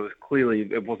well, so there was clearly,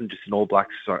 it wasn't just an All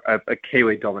Blacks, a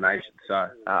Kiwi domination. So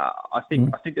I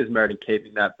think there's merit in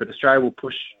keeping that, but Australia will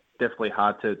push definitely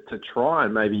hard to try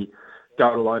and maybe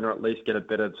go it alone or at least get a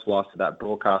better slice of that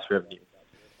broadcast revenue.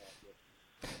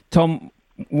 Tom,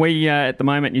 we, at the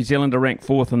moment, New Zealand are ranked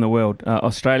 4th in the world.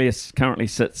 Australia currently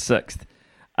sits 6th.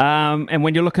 And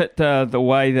when you look at the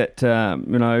way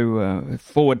that,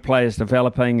 forward play is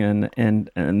developing and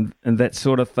that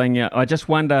sort of thing, I just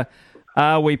wonder,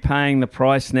 are we paying the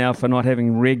price now for not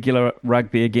having regular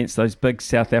rugby against those big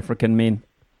South African men?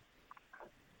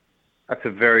 That's a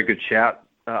very good shout.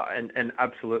 And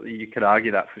absolutely, you could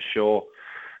argue that for sure.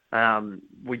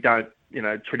 We don't,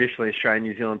 traditionally Australia and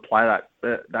New Zealand play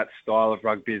that style of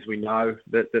rugby as we know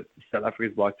that South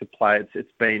Africans like to play.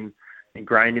 It's been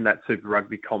ingrained in that Super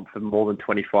Rugby comp for more than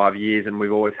 25 years, and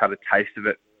we've always had a taste of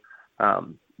it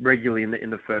regularly in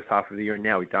the first half of the year, and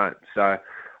now we don't. So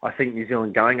I think New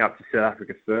Zealand going up to South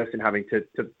Africa first and having to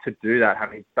do that,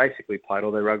 having basically played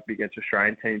all their rugby against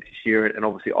Australian teams this year, and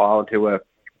obviously Ireland, who were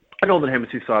a Northern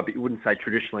Hemisphere side, but you wouldn't say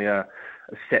traditionally a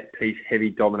set-piece,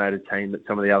 heavy-dominated team that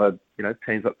some of the other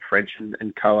teams like French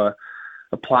and Co are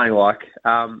playing like.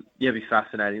 It'd be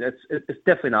fascinating. It's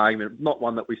definitely an argument, not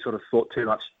one that we sort of thought too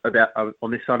much about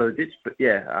on this side of the ditch, but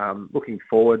looking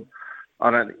forward, I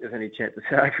don't think there's any chance of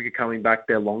South Africa coming back.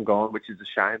 They're long gone, which is a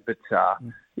shame, but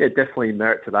definitely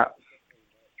merit to that.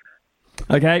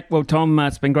 Okay, well, Tom,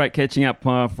 it's been great catching up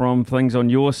from things on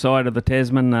your side of the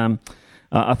Tasman.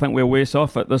 I think we're worse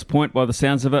off at this point by the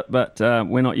sounds of it, but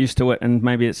we're not used to it, and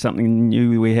maybe it's something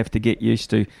new we have to get used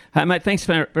to. Hey, mate, thanks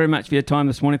very much for your time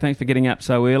this morning. Thanks for getting up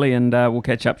so early, and we'll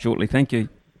catch up shortly. Thank you.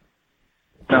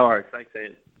 No worries. Thanks,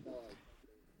 Ian.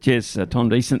 Cheers. Tom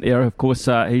Decent there. Of course,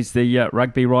 he's the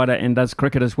rugby writer and does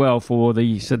cricket as well for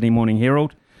the Sydney Morning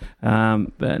Herald.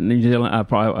 New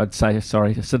Zealand,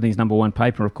 Sydney's number one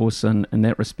paper, of course, in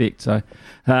that respect. So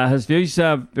his views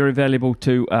are very valuable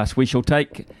to us. We shall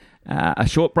take a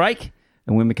short break,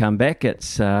 and when we come back,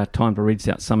 it's time to read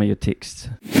out some of your texts.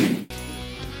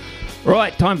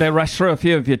 Right, time to rush through a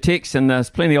few of your texts, and there's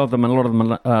plenty of them, and a lot of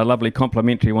them are lovely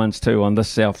complimentary ones too on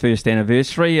this, our first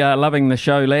anniversary. Loving the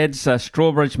show, lads.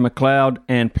 Strawbridge, McLeod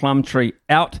and Plumtree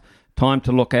out. Time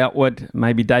to look outward.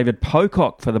 Maybe David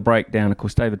Pocock for the breakdown. Of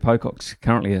course, David Pocock's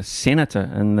currently a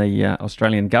senator in the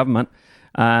Australian government.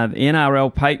 The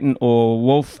NRL, Payton or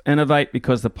Wolf, innovate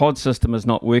because the pod system is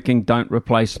not working. Don't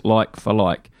replace like for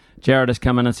like. Jared has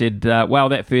come in and said, wow,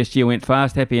 that first year went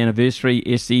fast. Happy anniversary,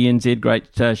 SENZ.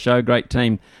 Great show, great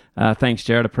team. Thanks,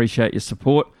 Jared. Appreciate your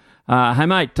support. Hey,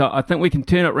 mate, I think we can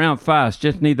turn it around fast.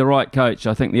 Just need the right coach.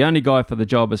 I think the only guy for the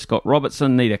job is Scott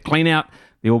Robertson. Need a clean-out.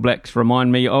 The All Blacks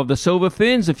remind me of the Silver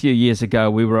Ferns a few years ago.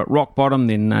 We were at rock bottom,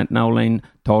 then Nolene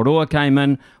Tauroa came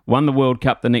in, won the World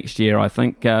Cup the next year. I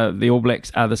think the All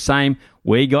Blacks are the same.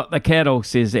 We got the cattle,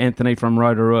 says Anthony from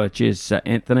Rotorua. Cheers,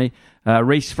 Anthony.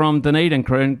 Reese from Dunedin,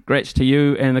 congrats to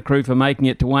you and the crew for making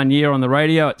it to 1 year on the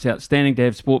radio. It's outstanding to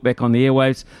have sport back on the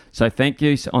airwaves, so thank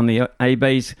you. On the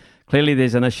ABs, clearly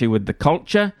there's an issue with the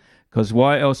culture, because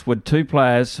why else would two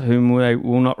players who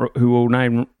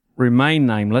will remain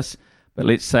nameless, but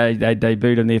let's say they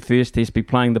debuted in their first test, be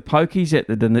playing the pokies at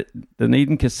the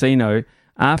Dunedin Casino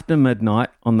after midnight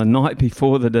on the night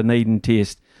before the Dunedin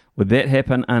test? Would that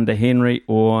happen under Henry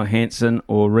or Hansen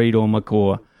or Reid or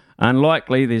McCaw?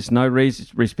 Unlikely. There's no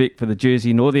respect for the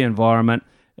jersey nor the environment,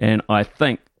 and I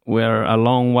think we're a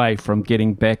long way from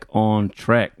getting back on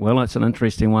track. Well, it's an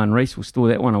interesting one, Reese. We'll store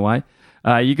that one away.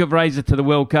 You give Razor to the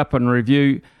World Cup and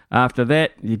review after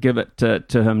that. You give it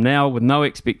to him now with no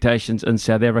expectations in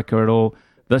South Africa at all.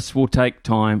 This will take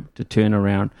time to turn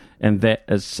around, and that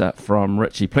is from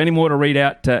Richie. Plenty more to read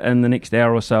out in the next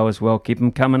hour or so as well. Keep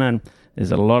them coming in.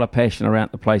 There's a lot of passion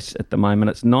around the place at the moment.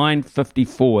 It's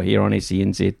 9:54 here on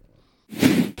SENZ.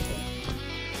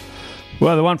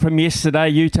 Well, the one from yesterday,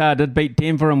 Utah did beat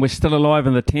Denver, and we're still alive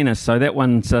in the tennis, so that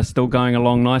one's still going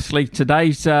along nicely.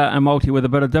 Today's a multi with a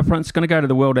bit of difference. Going to go to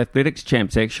the World Athletics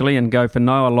Champs, actually, and go for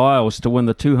Noah Lyles to win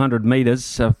the 200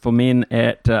 metres for men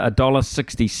at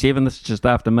 $1.67. This is just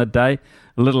after midday.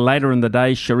 A little later in the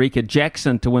day, Sharika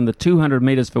Jackson to win the 200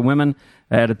 metres for women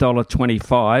at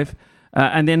 $1.25.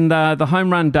 And then the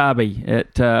Home Run Derby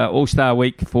at All-Star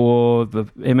Week for the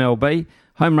MLB.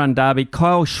 Home Run Derby,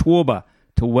 Kyle Schwarber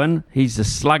to win. He's the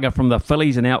slugger from the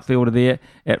Phillies, an outfielder there,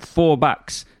 at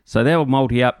 $4. So they'll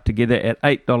multi up together at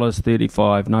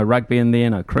 $8.35. No rugby in there,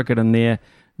 no cricket in there,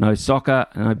 no soccer,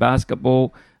 no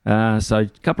basketball. So a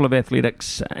couple of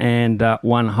athletics and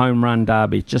one home run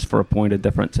derby, just for a point of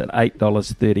difference at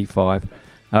 $8.35.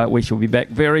 We shall be back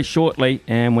very shortly,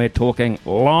 and we're talking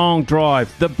long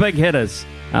drive, the big hitters,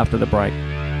 after the break.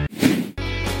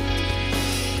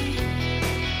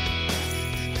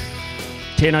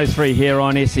 .03 here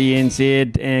on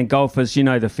SENZ, and golfers, you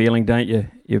know the feeling, don't you?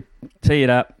 You tee it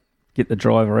up, get the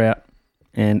driver out,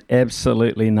 and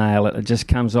absolutely nail it. It just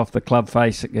comes off the club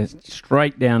face, it goes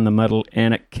straight down the middle,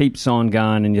 and it keeps on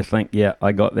going, and you think, yeah,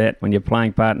 I got that. When your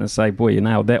playing partners say, boy, you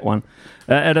nailed that one.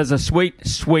 It is a sweet,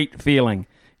 sweet feeling.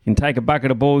 You can take a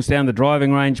bucket of balls down the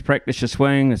driving range, practice your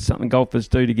swing. It's something golfers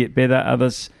do to get better.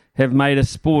 Others have made a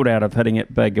sport out of hitting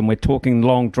it big, and we're talking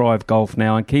long drive golf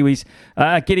now, and Kiwis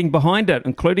are getting behind it,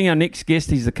 including our next guest.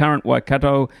 He's the current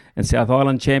Waikato and South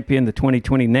Island champion, the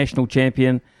 2020 national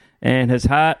champion, and his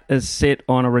heart is set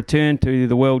on a return to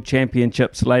the World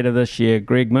Championships later this year.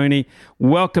 Greg Mooney,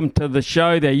 welcome to the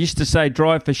show. They used to say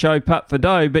drive for show, putt for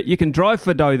dough, but you can drive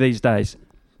for dough these days.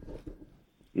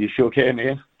 You sure can,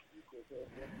 Ian.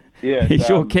 Yeah, you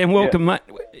sure can. Welcome, mate.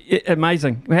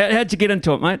 Amazing. How'd you get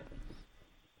into it, mate?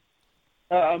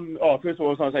 First of all, I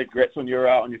was going to say congrats on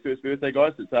your first birthday,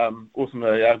 guys. It's awesome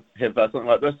to have something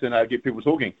like this and get people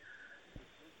talking.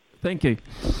 Thank you.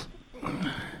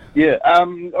 Yeah,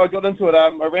 I got into it. I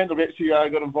randomly actually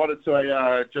got invited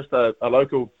to just a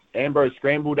local Ambrose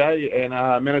Scramble Day and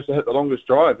managed to hit the longest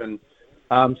drive. And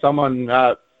someone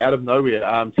out of nowhere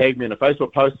tagged me in a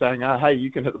Facebook post saying, hey,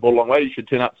 you can hit the ball a long way. You should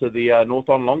turn up to the North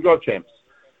Island Long Drive Champs.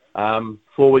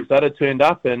 4 weeks later, turned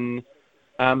up and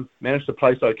managed to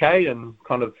place okay and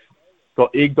kind of got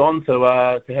egged on to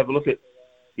have a look at,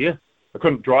 I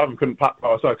couldn't drive and couldn't putt,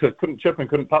 couldn't chip and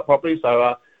couldn't putt properly,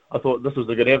 so I thought this was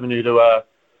a good avenue to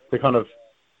kind of,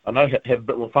 have a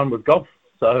bit more fun with golf.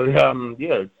 So,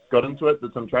 got into it,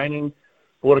 did some training,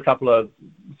 bought a couple of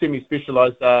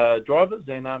semi-specialised drivers,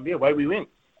 and, away we went.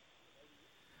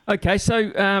 Okay,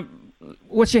 so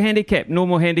what's your handicap,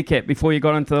 normal handicap, before you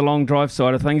got into the long drive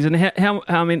side of things? And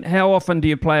how often do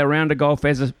you play a round of golf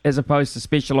as opposed to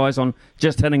specialise on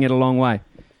just hitting it a long way?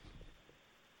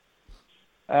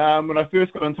 When I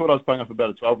first got into it, I was playing up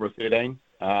about a 12 or a 13,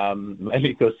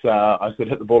 mainly because I could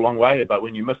hit the ball a long way, but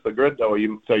when you miss the grid, or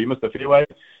you miss the fairway,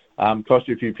 cost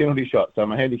you a few penalty shots, so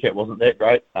my handicap wasn't that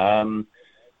great.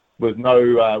 With no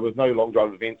long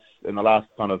drive events in the last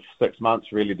kind of 6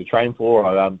 months really to train for,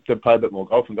 I did play a bit more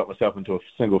golf and got myself into a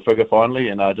single figure finally,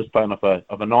 and just playing off a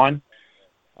 9.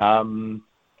 So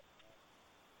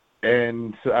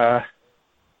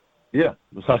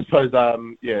I suppose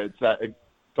it's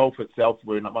golf itself.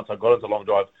 Once I got into long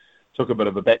drive, took a bit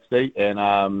of a backseat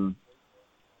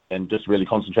and just really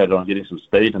concentrated on getting some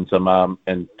speed and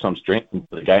some strength into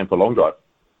the game for long drive.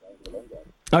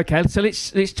 Okay, so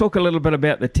let's talk a little bit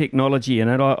about the technology in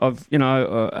it.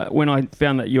 When I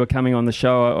found that you were coming on the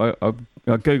show, I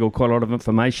googled quite a lot of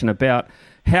information about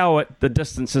how the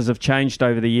distances have changed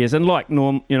over the years, and like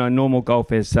normal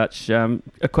golf as such,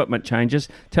 equipment changes.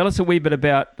 Tell us a wee bit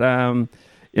about the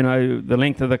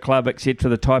length of the club, etc.,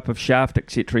 the type of shaft,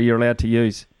 etc., you're allowed to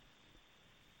use.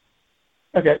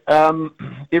 Okay,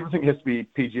 everything has to be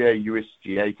PGA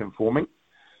USGA conforming.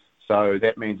 So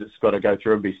that means it's got to go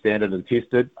through and be standard and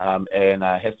tested, and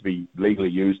has to be legally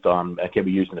used it can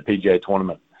be used in a PGA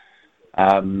tournament.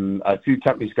 A few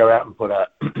companies go out and put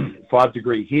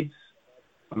 5-degree heads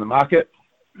on the market.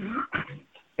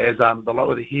 As the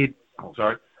lower the head,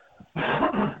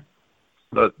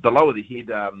 the lower the head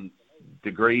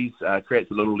degrees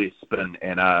creates a little less spin,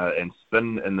 and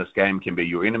spin in this game can be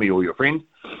your enemy or your friend.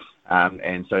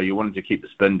 And so you wanted to keep the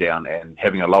spin down, and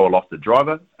having a lower lofted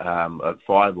driver at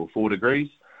 5 or 4 degrees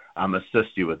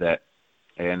assist you with that.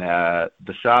 And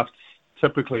the shaft's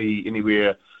typically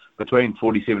anywhere between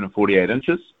 47 and 48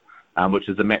 inches. which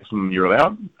is the maximum you're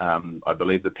allowed. I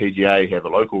believe the PGA have a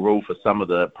local rule for some of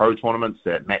the pro tournaments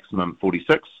at maximum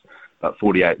 46, but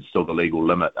 48 is still the legal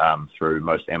limit through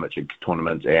most amateur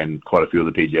tournaments and quite a few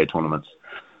of the PGA tournaments.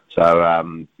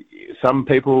 So some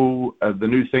people, the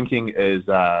new thinking is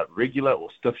regular or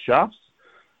stiff shafts,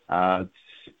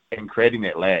 and creating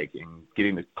that lag and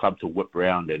getting the club to whip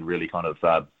round and really kind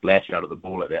of lash out at the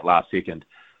ball at that last second.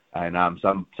 And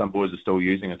some boys are still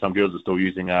using, and some girls are still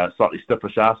using slightly stiffer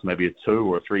shafts, maybe a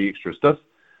 2 or a 3 extra stiff.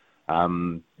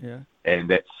 And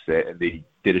that's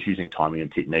they're just using timing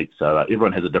and technique. So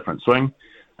everyone has a different swing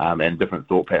and different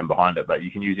thought pattern behind it, but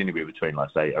you can use anywhere between,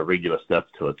 like, say, a regular stiff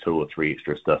to a 2 or 3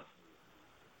 extra stiff.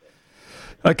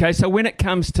 Okay, so when it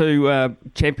comes to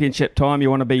championship time, you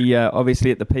want to be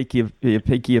obviously at the peak of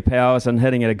your powers and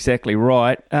hitting it exactly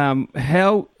right.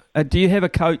 How do you have a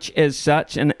coach as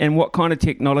such, and what kind of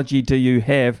technology do you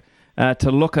have to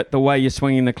look at the way you're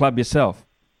swinging the club yourself?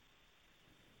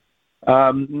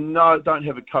 No, I don't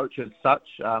have a coach as such.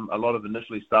 A lot of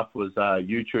initially stuff was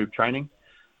YouTube training,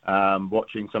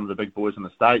 watching some of the big boys in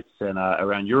the States and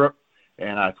around Europe,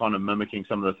 and kind of mimicking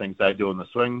some of the things they do in the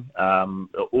swing.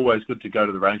 Always good to go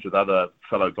to the range with other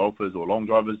fellow golfers or long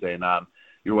drivers, and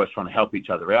you're always trying to help each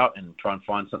other out and try and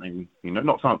find something,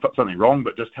 not something wrong,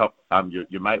 but just help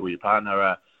your mate or your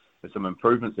partner with some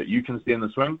improvements that you can see in the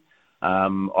swing.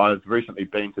 I've recently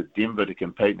been to Denver to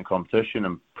compete in a competition,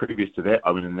 and previous to that, I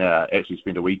went in there, actually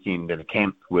spent a weekend in a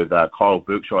camp with Kyle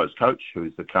Berkshire's coach,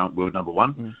 who's the current world number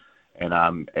one,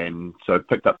 and so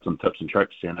picked up some tips and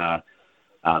tricks.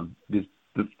 And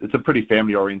it's a pretty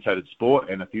family-orientated sport,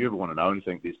 and if you ever want to know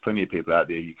anything, there's plenty of people out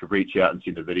there. You could reach out and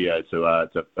send a video to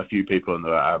a few people in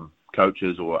the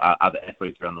coaches or other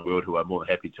athletes around the world who are more than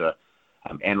happy to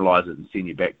analyse it and send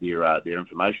you back their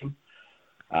information.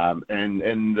 And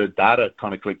in the data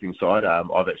kind of collecting side,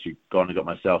 I've actually gone and got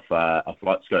myself a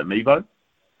FlightScope Mevo.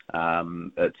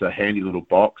 It's a handy little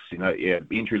box,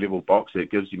 entry-level box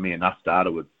that gives me enough data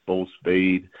with ball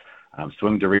speed,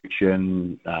 swing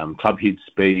direction, club head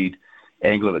speed,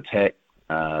 angle of attack,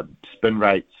 spin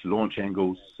rates, launch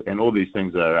angles, and all these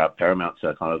things are paramount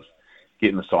to kind of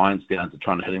getting the science down to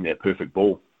trying to hitting that perfect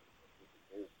ball.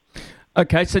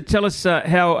 Okay, so tell us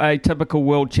how a typical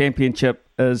World Championship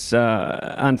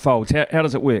unfolds. How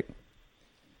does it work?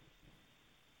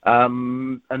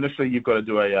 Initially, you've got to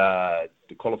do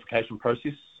the qualification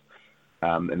process,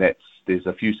 and there's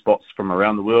a few spots from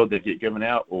around the world that get given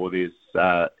out, or there's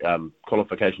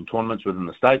qualification tournaments within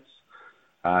the States.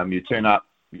 You turn up,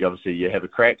 you have a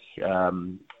crack.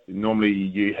 Normally,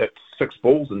 you hit 6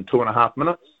 balls in 2.5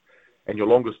 minutes, and your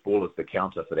longest ball is the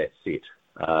counter for that set.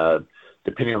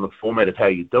 Depending on the format of how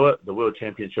you do it, the World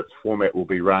Championships format will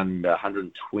be run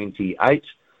 128,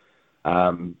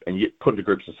 and you put into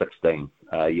groups of 16.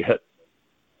 You hit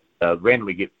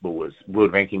randomly get world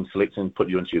ranking selection, put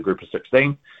you into your group of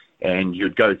 16, and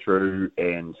you'd go through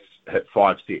and hit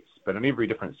 5 sets. But in every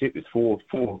different set, there's four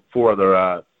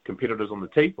other competitors on the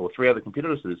tee, or 3 other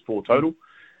competitors, so there's 4 total.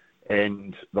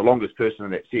 And the longest person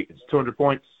in that set is 200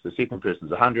 points. The second person's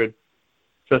 100.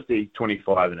 50,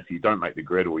 25, and if you don't make the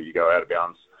grid or you go out of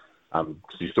bounds,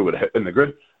 because you still got to hit in the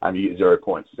grid, you get 0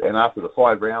 points. And after the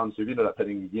 5 rounds, you've ended up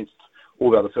hitting against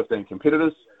all the other 15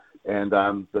 competitors, and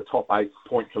the top 8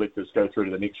 point collectors go through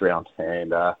to the next round.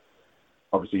 And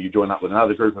obviously, you join up with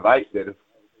another group of 8 that have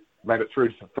made it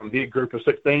through from their group of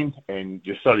 16, and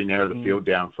you slowly narrow the field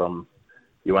down from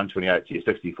your 128 to your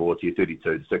 64 to your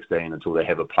 32 to 16 until they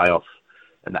have a playoff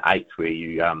in the 8th where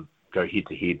you go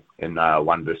head-to-head in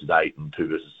 1 versus 8 and 2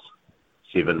 versus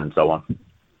 7 and so on.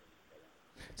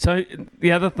 So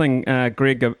the other thing,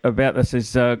 Greg, about this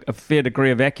is a fair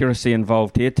degree of accuracy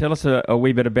involved here. Tell us a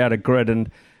wee bit about a grid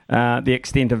and the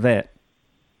extent of that.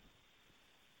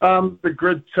 The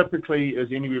grid typically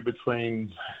is anywhere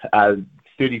between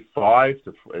 35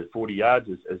 to 40 yards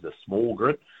is a small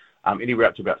grid, anywhere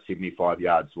up to about 75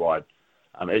 yards wide.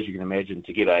 As you can imagine,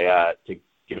 to get a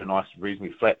nice,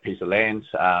 reasonably flat piece of land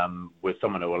with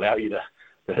someone who will allow you to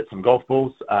hit some golf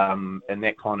balls, and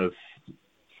that kind of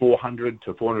 400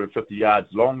 to 450 yards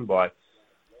long by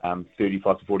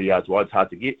 35 to 40 yards wide is hard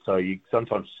to get, so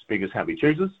sometimes beggars can't be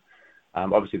choosers.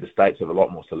 Obviously, the States have a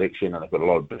lot more selection, and they've got a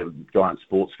lot of big, giant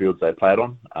sports fields they play it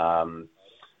on.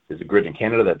 There's a grid in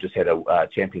Canada. They've just had a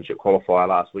championship qualifier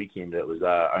last weekend. It was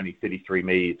only 33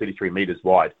 metres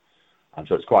wide,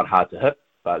 so it's quite hard to hit,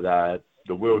 but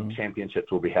the World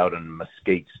Championships will be held in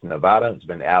Mesquite, Nevada. It's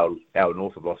been an hour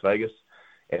north of Las Vegas,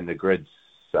 and the grid's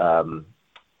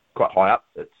quite high up.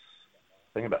 It's,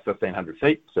 I think, about 1,500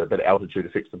 feet, so a bit of altitude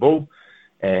affects the ball,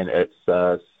 and it's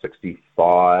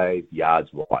 65 yards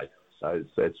wide. So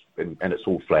it's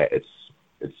all flat. It's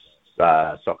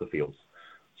soccer fields.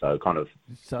 So kind of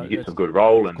So you get it's some good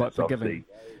roll, and quite it's forgiving.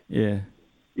 obviously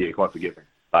Yeah. quite forgiving.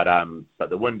 But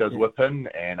the wind does whip in,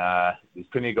 and there's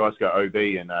plenty of guys go OB,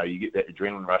 and you get that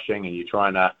adrenaline rushing, and you try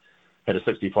and hit a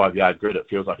 65-yard grid. It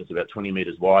feels like it's about 20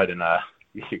 metres wide, and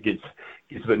it gets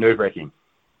a bit nerve-wracking.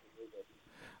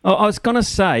 Oh, I was going to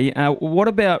say, what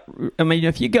about, I mean,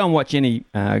 if you go and watch any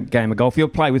game of golf, you'll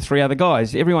play with 3 other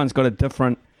guys. Everyone's got a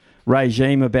different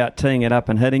regime about teeing it up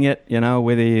and hitting it,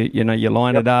 whether you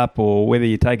line it up or whether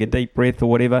you take a deep breath or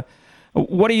whatever.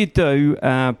 What do you do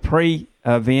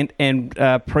pre-event and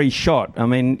pre-shot? I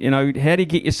mean, how do you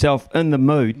get yourself in the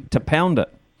mood to pound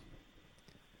it?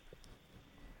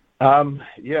 Normally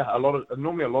a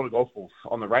lot of golf balls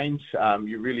on the range.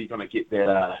 You're really going to get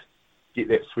that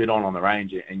sweat on the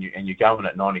range, and you're going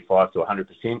at 95 to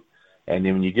 100%. And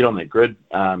then when you get on that grid,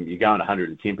 you're going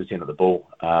 110% of the ball.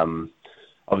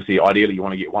 Obviously, ideally, you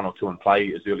want to get 1 or 2 in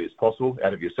play as early as possible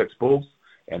out of your 6 balls,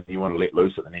 and you want to let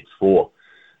loose at the next 4.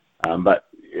 But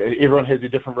everyone has a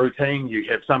different routine. You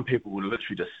have some people who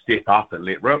literally just step up and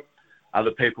let rip.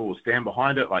 Other people will stand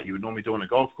behind it like you would normally do on a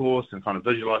golf course and kind of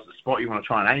visualize the spot you want to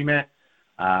try and aim at.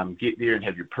 Get there and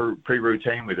have your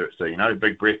pre-routine, whether it's a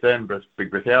big breath in,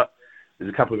 big breath out. There's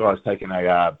a couple of guys taking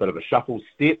a bit of a shuffle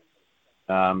step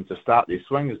to start their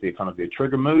swing as their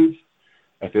trigger move,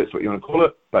 if that's what you want to call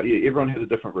it. But yeah, everyone has a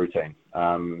different routine,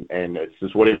 and it's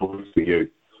just whatever works for you.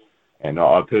 And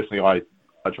I personally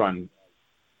try and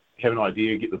have an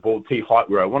idea, get the ball tee height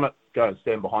where I want it, go and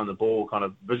stand behind the ball, kind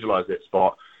of visualize that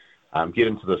spot, get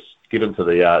into the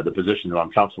position that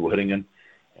I'm comfortable hitting in,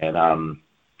 and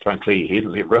try and clear your head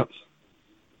and let rip.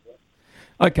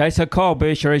 Okay, so Kyle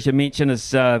Buescher, as you mentioned,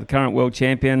 is the current world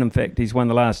champion. In fact, he's won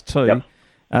the last 2.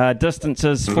 Yep.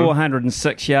 Distances,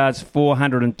 406 yards,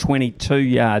 422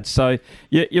 yards. So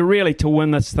you're really, to win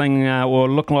this thing, or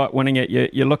look like winning it,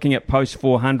 you're looking at post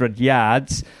 400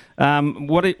 yards.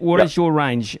 What is your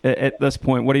range at this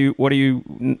point? What are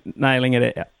you nailing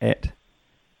it at?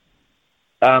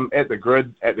 At the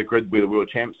grid where the world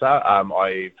champs are,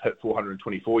 I've hit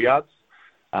 424 yards.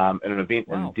 In an event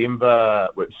in Denver,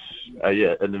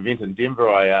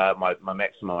 my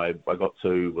maximum I got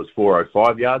to was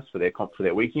 405 yards for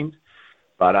that weekend.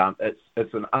 But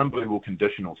it's an unbelievable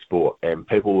conditional sport, and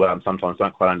people sometimes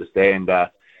don't quite understand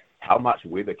how much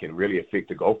weather can really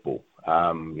affect a golf ball.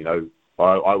 I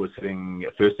was hitting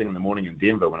first thing in the morning in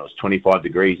Denver when it was 25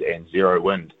 degrees and 0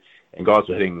 wind, and guys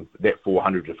were hitting that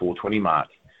 400 to 420 mark.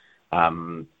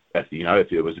 If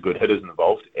there was good hitters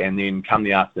involved. And then come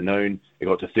the afternoon, it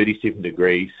got to 37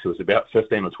 degrees. So it was about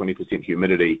 15 or 20%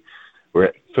 humidity. We're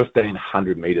at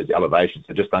 1,500 metres elevation,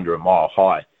 so just under a mile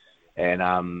high. And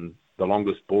the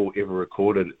longest ball ever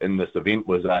recorded in this event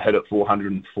was hit at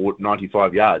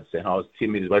 495 yards. And I was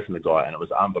 10 metres away from the guy, and it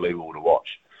was unbelievable to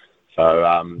watch. So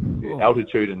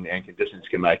altitude and conditions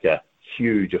can make a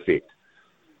huge effect.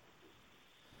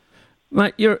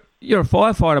 Mate, you're a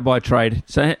firefighter by trade.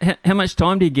 So how much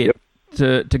time do you get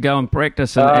to go and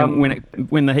practice and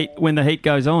when the heat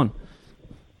goes on?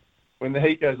 When the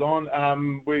heat goes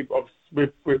on, we're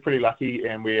pretty lucky,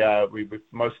 and we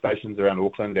most stations around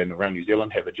Auckland and around New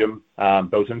Zealand have a gym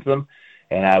built into them,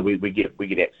 and we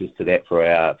get access to that for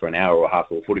an hour or a half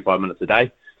or 45 minutes a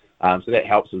day. So that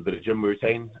helps with a bit of gym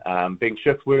routine. Being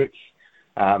shift work,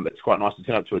 it's quite nice to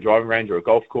turn up to a driving range or a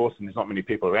golf course, and there's not many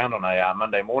people around on a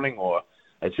Monday morning or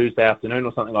a Tuesday afternoon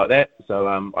or something like that.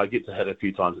 So I get to hit a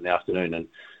few times in the afternoon, and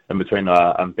in between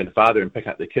being a father and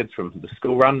picking up the kids from the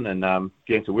school run and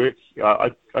getting to work,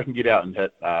 I can get out and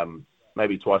hit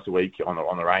maybe twice a week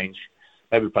on the range.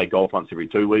 Maybe play golf once every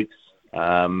 2 weeks,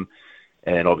 and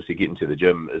obviously getting to the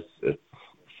gym is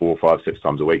 4, 5, 6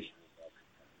 times a week.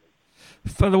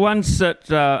 For the ones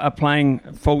that are playing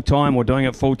full-time or doing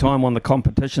it full-time on the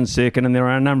competition circuit, and there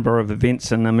are a number of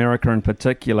events in America in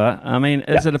particular, I mean,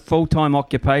 is it a full-time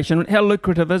occupation? How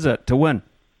lucrative is it to win?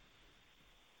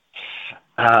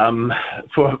 For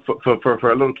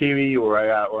a little Kiwi or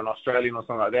an Australian or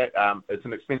something like that, it's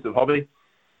an expensive hobby,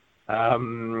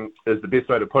 is the best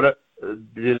way to put it.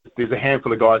 There's a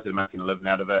handful of guys that are making a living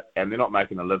out of it, and they're not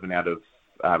making a living out of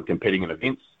competing in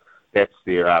events. That's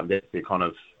their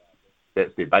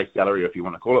base salary, if you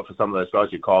want to call it, for some of those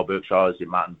guys, your Kyle Berkshires, your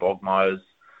Martin Bogmeyers.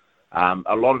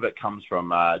 A lot of it comes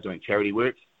from doing charity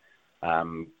work.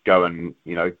 Go and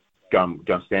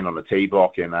stand on a tee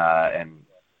block and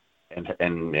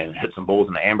hit some balls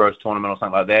in the Ambrose tournament or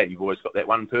something like that. You've always got that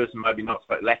one person maybe not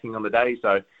lacking on the day,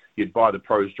 so you'd buy the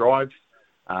pros drive,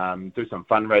 do some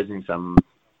fundraising, some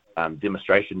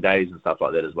demonstration days and stuff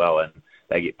like that as well, and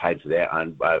they get paid for that.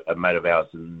 And a mate of ours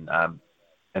in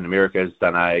America has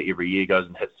done every year goes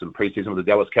and hits some preseason with the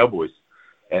Dallas Cowboys,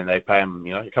 and they pay them,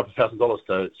 you know, a couple of $1,000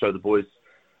 to show the boys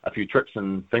a few tricks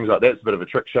and things like that. It's a bit of a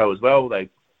trick show as well. They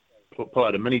pull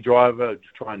out a mini driver,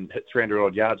 try and hit 300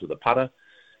 odd yards with a putter,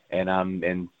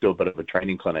 and do a bit of a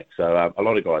training clinic. So a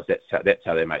lot of guys, that's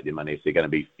how they make their money if they're going to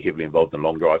be heavily involved in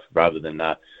long drive rather than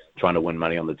trying to win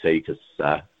money on the tee.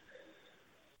 Because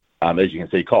as you can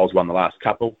see, Kyle's won the last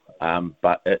couple,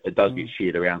 but it does get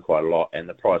shared around quite a lot, and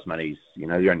the prize money's, you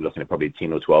know, you're only looking at probably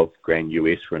 10 or 12 grand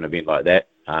US for an event like that,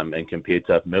 and compared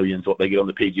to millions what they get on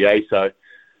the PGA. So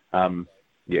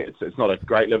yeah, it's not a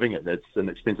great living. It's an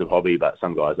expensive hobby, but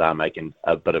some guys are making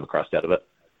a bit of a crust out of it.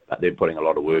 But they're putting a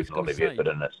lot of work and a lot of effort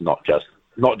in. It's not just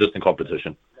in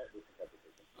competition.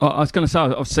 I was going to say,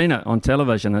 I've seen it on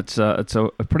television. It's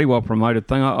a pretty well promoted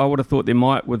thing. I would have thought there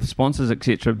might, with sponsors,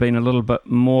 etc., been a little bit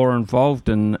more involved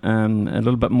and a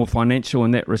little bit more financial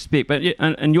in that respect. But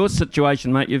in your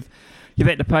situation, mate, you've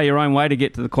had to pay your own way to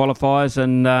get to the qualifiers,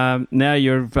 and now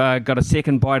you've got a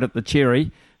second bite at the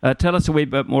cherry. Tell us a wee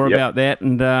bit more about that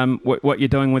and what you're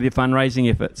doing with your fundraising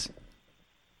efforts.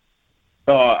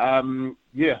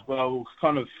 Well,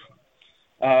 kind of.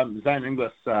 Zane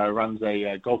Inglis runs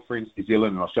a Golf Friends New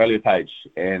Zealand and Australia page,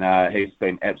 and he's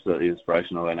been absolutely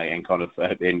inspirational and kind of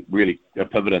been really a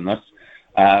pivot in this.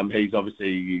 He's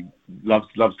obviously loves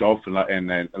golf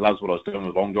and loves what I was doing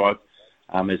with long drive.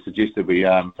 He suggested we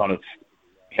kind of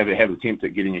have an attempt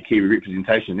at getting a Kiwi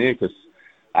representation there, because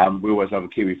we always have a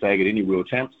Kiwi flag at any World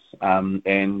Champs,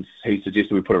 and he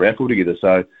suggested we put a raffle together.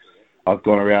 So I've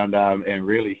gone around and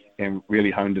really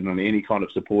honed in on any kind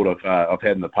of support I've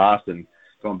had in the past, and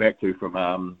gone back to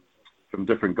from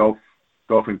different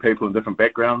golfing people in different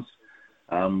backgrounds.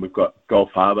 We've got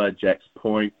Golf Harbour, Jacks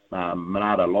Point,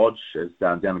 Monada Lodge is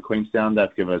down in Queenstown.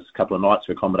 They've given us a couple of nights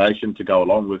for accommodation to go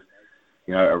along with,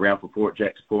 you know, a round for four at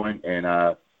Jacks Point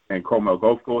and Cromwell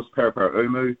Golf Course, Parapara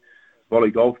Umu,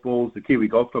 Volley Golf Balls, the Kiwi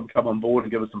Golf Club come on board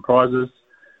and give us some prizes.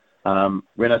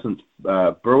 Renaissance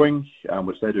Brewing,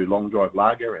 which they do long drive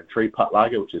lager and tree putt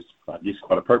lager, which is, I guess,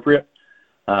 quite appropriate.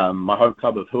 My home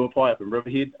club of Huapai up in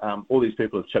Riverhead. All these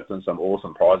people have chipped in some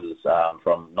awesome prizes,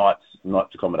 from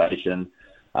nights accommodation,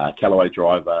 Callaway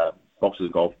driver, boxes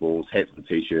of golf balls, hats and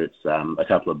t-shirts, a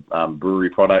couple of brewery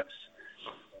products,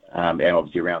 and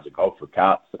obviously rounds of golf with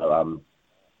carts. So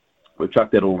we've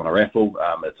chucked that all in a raffle.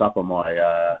 It's up on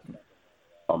my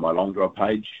long drive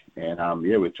page, and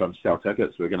we're trying to sell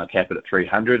tickets. We're going to cap it at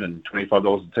 $325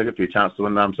 a ticket for your chance to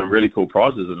win some really cool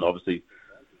prizes, and obviously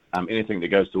anything that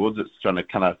goes towards it's trying to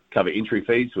kind of cover entry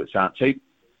fees, which aren't cheap,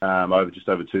 over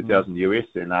 $2,000 US,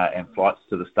 and flights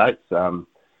to the States. To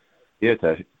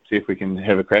see if we can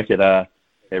have a crack at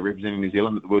representing New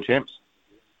Zealand at the World Champs.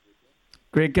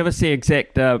 Greg, give us the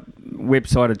exact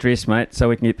website address, mate, so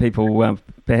we can get people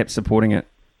perhaps supporting it.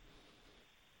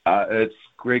 It's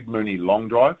Greg Mooney Long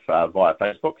Drive via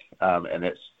Facebook, and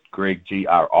that's Greg,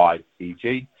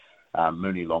 G-R-I-E-G,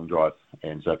 Mooney Long Drive.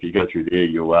 And so if you go through there,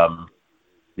 you'll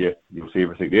see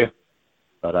everything there.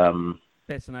 But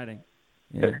fascinating.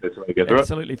 Yeah. That's the way to get through it.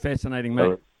 Absolutely fascinating,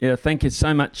 mate. Yeah, thank you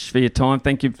so much for your time.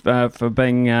 Thank you for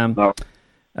being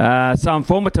so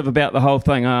informative about the whole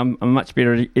thing. I'm much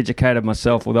better educated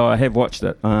myself, although I have watched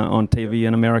it on TV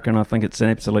in America, and I think it's an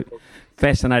absolute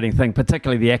fascinating thing,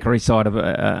 particularly the Ackery side of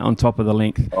it, on top of the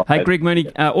length. Hey, Greg Mooney,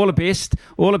 all the best.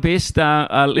 All the best.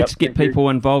 Let's get people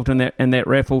involved in that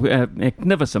raffle.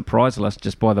 Magnificent prize list,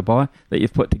 just by the by, that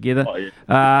you've put together.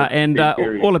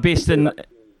 All the best and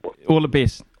all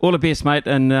the best, mate,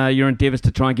 and your endeavours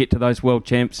to try and get to those World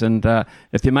Champs. And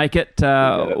if you make it,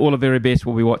 all the very best.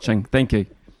 We'll be watching. Thank you.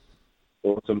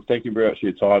 Awesome. Thank you very much for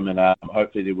your time, and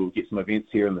hopefully we'll get some events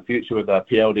here in the future with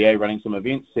PLDA running some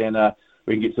events, and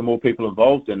we can get some more people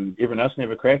involved, and everyone else can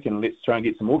have a crack, and let's try and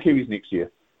get some more Kiwis next year.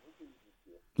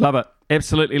 Love it.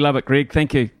 Absolutely love it, Greg.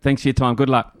 Thank you. Thanks for your time. Good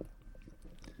luck.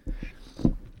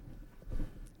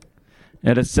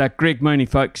 It is Greg Mooney,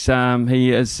 folks.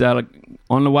 He is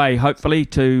on the way, hopefully,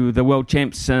 to the World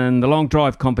Champs in the long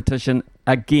drive competition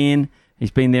again. He's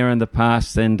been there in the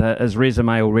past, and his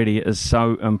resume already is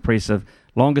so impressive.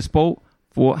 Longest ball,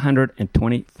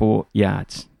 424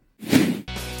 yards.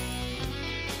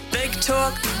 Big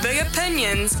talk, big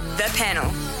opinions, the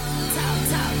panel.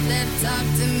 Talk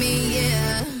to me,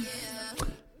 yeah.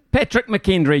 Patrick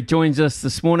McKendry joins us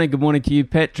this morning. Good morning to you,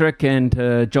 Patrick, and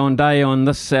John Day on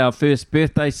this, our first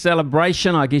birthday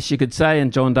celebration, I guess you could say,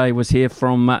 and John Day was here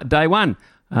from day one.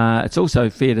 It's also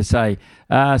fair to say.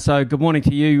 So good morning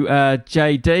to you,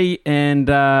 JD, and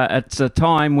it's a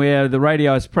time where the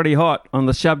radio is pretty hot on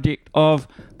the subject of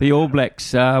the All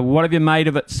Blacks. What have you made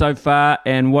of it so far,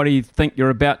 and what do you think you're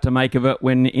about to make of it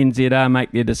when NZR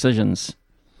make their decisions?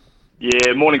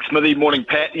 Yeah, morning Smithy, morning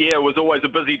Pat. Yeah, it was always a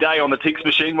busy day on the text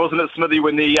machine, wasn't it, Smithy,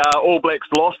 when the All Blacks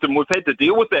lost? And we've had to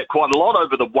deal with that quite a lot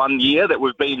over the 1 year that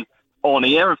we've been on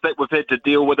air. In fact, we've had to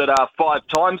deal with it 5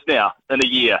 times now in a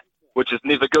year, which is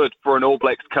never good for an All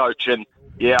Blacks coach. And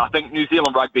yeah, I think New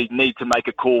Zealand Rugby need to make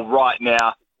a call right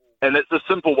now. And it's a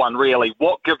simple one, really.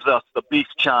 What gives us the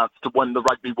best chance to win the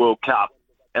Rugby World Cup?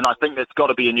 And I think that's got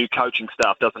to be a new coaching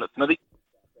staff, doesn't it, Smithy?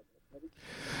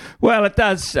 Well, it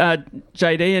does,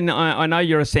 JD, and I know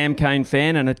you're a Sam Cane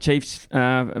fan and a Chiefs,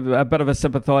 a bit of a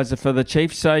sympathiser for the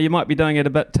Chiefs, so you might be doing it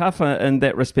a bit tougher in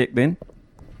that respect then.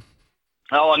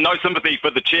 Oh, no sympathy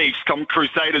for the Chiefs. Come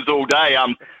Crusaders all day.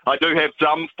 I do have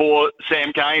some for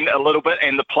Sam Cane a little bit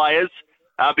and the players,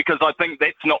 because I think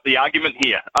that's not the argument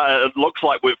here. It looks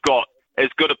like we've got as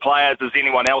good a players as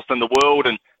anyone else in the world,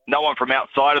 and no one from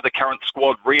outside of the current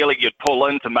squad really you'd pull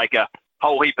in to make a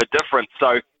whole heap of difference.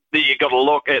 So there you've got to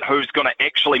look at who's going to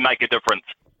actually make a difference.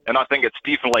 And I think it's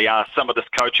definitely some of this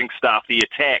coaching staff. The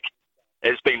attack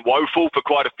has been woeful for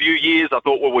quite a few years. I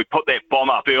thought when we put that bomb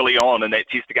up early on in that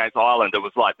test against Ireland, it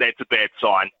was like, that's a bad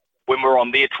sign. When we're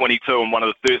on their 22 and one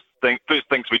of the first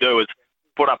things we do is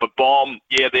put up a bomb,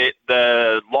 yeah,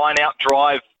 the line-out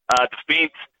drive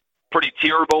defence, pretty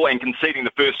terrible, and conceding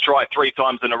the first try 3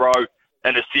 times in a row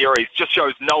in a series just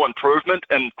shows no improvement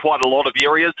in quite a lot of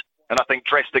areas, and I think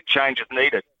drastic change is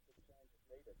needed.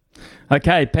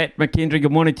 Okay, Pat McKendry,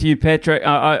 good morning to you, Patrick.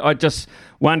 I just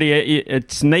wonder,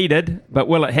 it's needed, but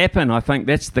will it happen? I think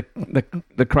that's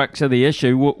the crux of the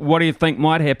issue. What do you think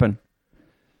might happen?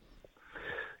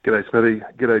 G'day, Smithy.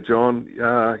 G'day, John.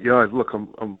 Yeah, look,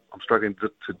 I'm struggling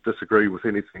to disagree with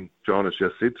anything John has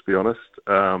just said, to be honest.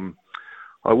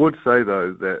 I would say,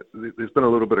 though, that there's been a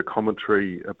little bit of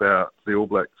commentary about the All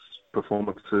Blacks'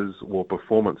 performances, or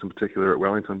performance in particular at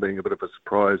Wellington, being a bit of a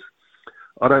surprise.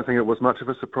 I don't think it was much of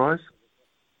a surprise.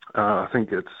 I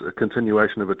think it's a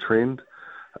continuation of a trend.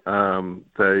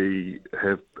 They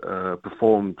have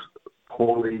performed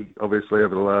poorly, obviously,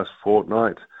 over the last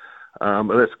fortnight.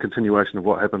 But that's a continuation of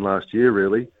what happened last year,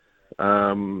 really.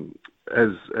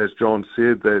 As John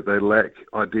said, they lack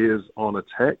ideas on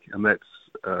attack, and that's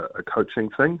a coaching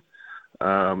thing.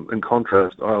 In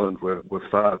contrast, Ireland were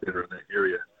far better in that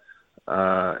area.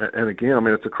 And again, I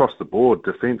mean, it's across the board.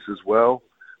 Defence as well.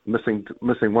 Missing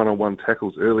one-on-one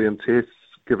tackles early in tests,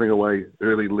 giving away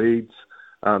early leads,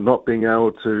 not being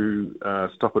able to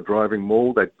stop a driving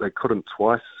maul. They couldn't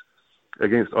twice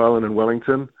against Ireland and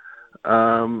Wellington.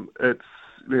 Change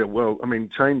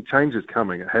is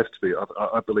coming. It has to be.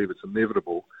 I believe it's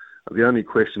inevitable. The only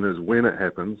question is when it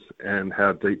happens and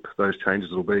how deep those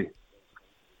changes will be.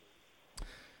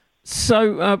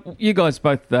 So you guys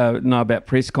both know about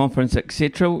press conference,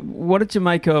 etc. What did you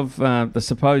make of the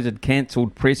supposed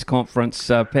cancelled press conference,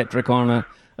 Patrick, on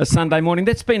a Sunday morning?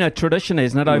 That's been a tradition,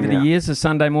 hasn't it, over the years, a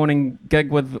Sunday morning gig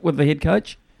with the head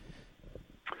coach?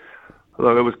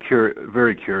 Look, it was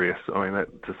very curious, I mean,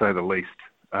 to say the least.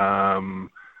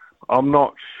 I'm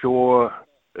not sure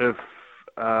if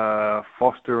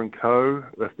Foster and co,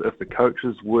 if the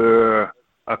coaches were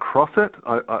across it.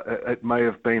 It may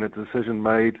have been a decision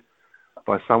made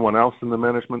by someone else in the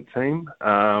management team,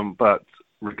 but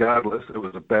regardless, it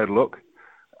was a bad look.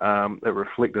 It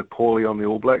reflected poorly on the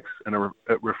All Blacks, and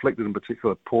it reflected in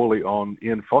particular poorly on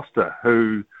Ian Foster,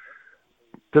 who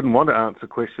didn't want to answer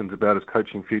questions about his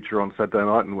coaching future on Saturday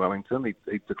night in Wellington.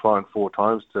 He declined 4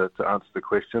 times to answer the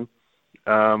question.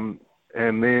 And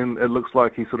then it looks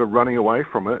like he's sort of running away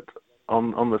from it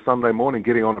on the Sunday morning,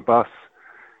 getting on a bus,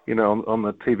 on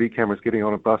the TV cameras, getting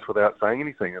on a bus without saying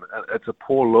anything. And it's a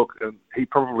poor look, and he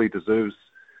probably deserves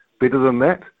better than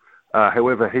that.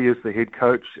 However, he is the head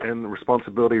coach, and the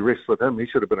responsibility rests with him. He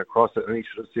should have been across it, and he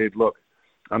should have said, look,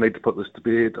 I need to put this to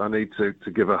bed. I need to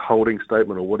give a holding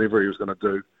statement or whatever he was going to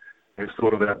do, and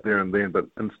sort it out there and then. But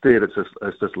instead,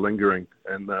 it's just lingering,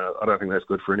 and I don't think that's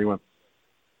good for anyone.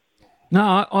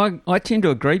 No, I tend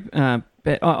to agree.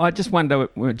 I just wonder,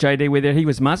 JD, whether he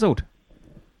was muzzled.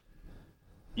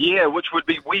 Yeah, which would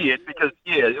be weird because,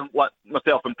 like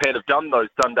myself and Pat have done those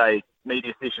Sunday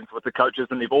media sessions with the coaches,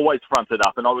 and they've always fronted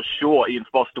up, and I was sure Ian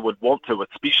Foster would want to,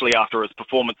 especially after his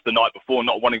performance the night before,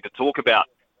 not wanting to talk about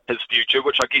his future,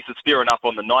 which I guess is fair enough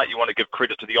on the night. You want to give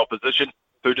credit to the opposition,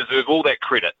 who deserve all that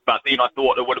credit. But then I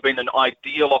thought it would have been an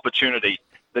ideal opportunity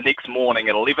the next morning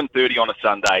at 11:30 on a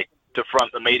Sunday to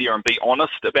front the media and be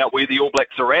honest about where the All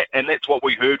Blacks are at, and that's what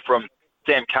we heard from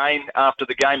Sam Cane after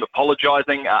the game,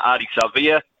 apologising, Ardie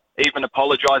Savea even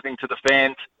apologising to the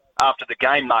fans after the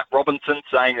game, Mark Robinson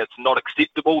saying it's not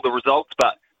acceptable, the results,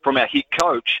 but from our head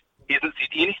coach, he hasn't said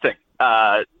anything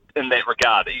in that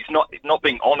regard. He's not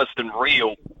being honest and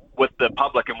real with the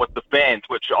public and with the fans,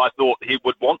 which I thought he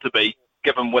would want to be,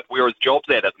 given with where his job's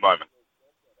at the moment.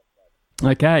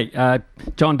 Okay,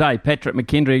 John Day, Patrick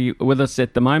McKendry with us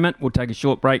at the moment. We'll take a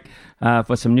short break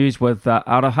for some news with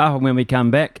Aroha. When we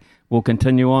come back, we'll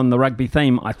continue on the rugby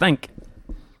theme, I think.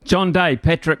 John Day,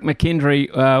 Patrick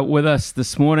McKendry with us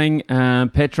this morning.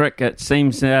 Patrick, it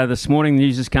seems this morning the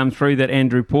news has come through that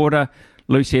Andrew Porter,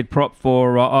 loosehead prop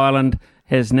for Ireland,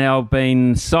 has now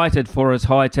been cited for his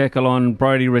high tackle on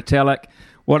Brodie Retallick.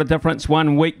 What a difference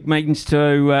 1 week means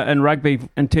to in rugby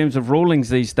in terms of rulings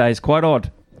these days. Quite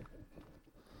odd.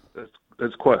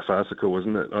 It's quite farcical,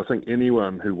 isn't it? I think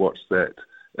anyone who watched that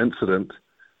incident,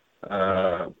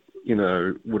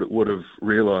 would have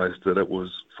realised that it was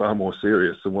far more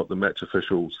serious than what the match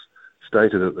officials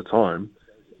stated at the time.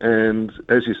 And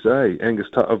as you say, Angus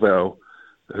Ta'avao,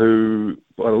 who,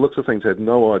 by the looks of things, had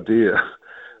no idea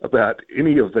about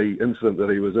any of the incident that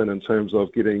he was in terms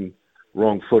of getting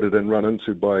wrong-footed and run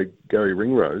into by Gary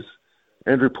Ringrose.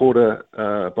 Andrew Porter,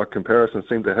 by comparison,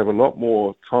 seemed to have a lot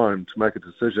more time to make a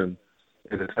decision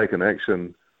and to take an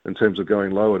action in terms of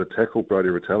going lower to tackle Brodie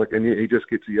Retallick, and yet he just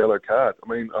gets a yellow card. I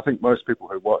mean, I think most people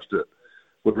who watched it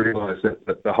would realise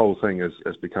that the whole thing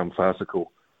has become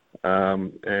farcical.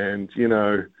 And,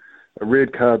 a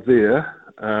red card there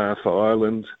for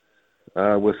Ireland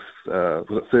with was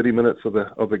it 30 minutes of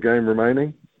the game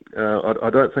remaining. I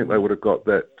don't think they would have got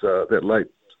that late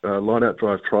line-out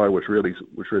drive try, which really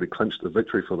clinched the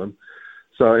victory for them.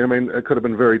 So, I mean, it could have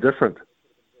been very different.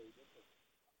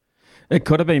 It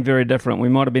could have been very different. We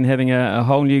might have been having a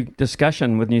whole new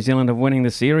discussion with New Zealand of winning the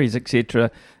series,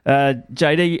 etc.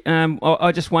 JD,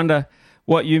 I just wonder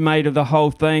what you made of the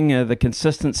whole thing, the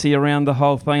consistency around the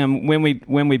whole thing. And when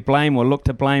we blame or look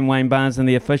to blame Wayne Barnes and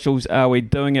the officials, are we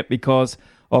doing it because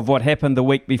of what happened the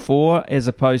week before as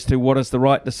opposed to what is the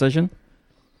right decision?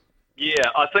 Yeah,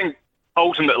 I think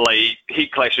ultimately,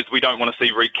 head clashes, we don't want to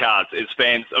see red cards as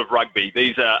fans of rugby.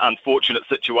 These are unfortunate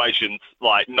situations,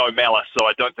 like no malice, so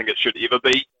I don't think it should ever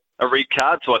be a red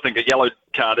card. So I think a yellow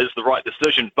card is the right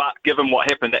decision. But given what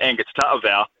happened to Angus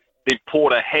Ta'avao, then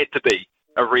Porter had to be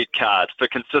a red card for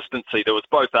consistency. There was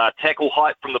both tackle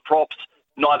height from the props.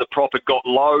 Neither prop had got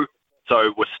low,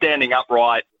 so we're standing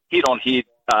upright, head-on-head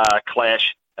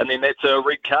clash, and then that's a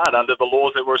red card under the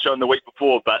laws that were shown the week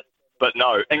before. But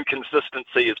no,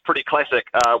 inconsistency is pretty classic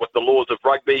with the laws of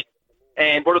rugby.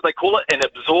 And what do they call it? An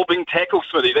absorbing tackle,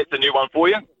 Smithy. That's a new one for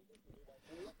you.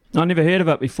 I never heard of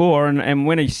it before, and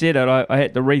when he said it, I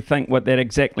had to rethink what that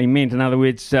exactly meant. In other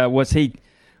words, was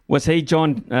he,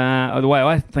 John, the way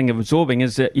I think of absorbing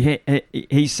is that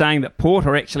he's saying that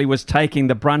Porter actually was taking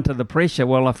the brunt of the pressure.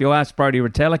 Well, if you ask Brodie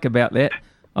Retallick about that,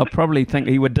 I probably think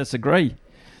he would disagree.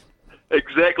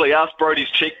 Exactly. Ask Brodie's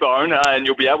cheekbone, and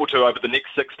you'll be able to over the next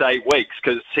 6 to 8 weeks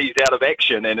because he's out of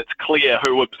action, and it's clear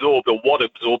who absorbed or what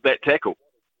absorbed that tackle.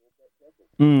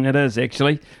 It is,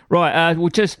 actually. Right, we'll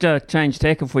just change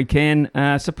tack if we can.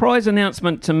 Surprise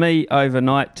announcement to me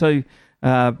overnight too,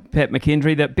 Pat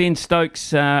McKendry, that Ben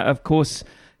Stokes, of course,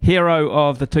 hero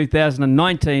of the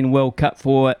 2019 World Cup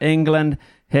for England,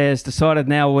 has decided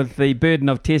now with the burden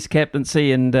of Test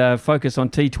captaincy and focus on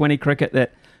T20 cricket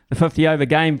that the 50-over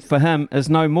game for him is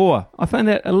no more. I find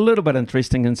that a little bit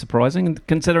interesting and surprising,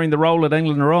 considering the role that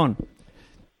England are on.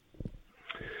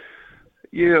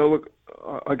 Yeah, look,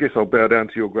 I guess I'll bow down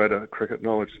to your greater cricket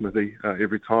knowledge, Smithy,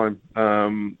 every time.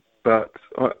 But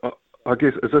I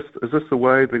guess, is this the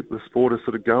way the sport is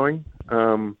sort of going?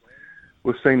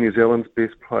 We've seen New Zealand's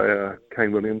best player,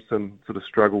 Kane Williamson, sort of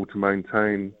struggle to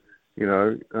maintain,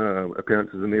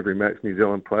 appearances in every match New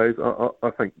Zealand plays.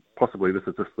 I think possibly this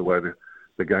is just the way the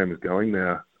game is going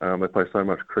now. They play so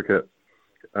much cricket,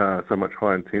 so much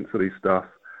high-intensity stuff.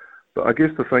 But I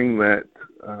guess the thing that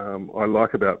I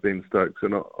like about Ben Stokes,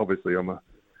 and obviously I'm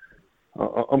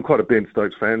quite a Ben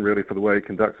Stokes fan, really, for the way he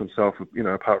conducts himself,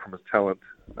 apart from his talent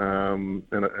and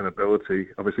ability.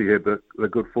 Obviously, he had the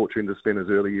good fortune to spend his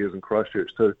early years in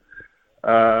Christchurch too.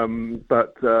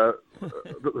 But the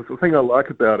thing I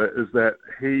like about it is that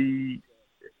he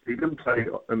didn't play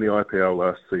in the IPL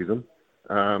last season.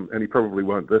 And he probably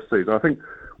won't this season. I think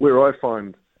where I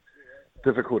find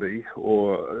difficulty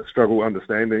or struggle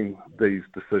understanding these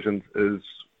decisions is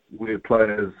where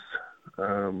players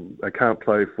they can't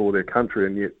play for their country,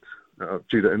 and yet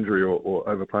due to injury or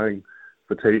overplaying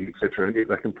fatigue, etc., and yet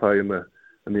they can play in the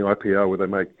IPL where they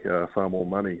make far more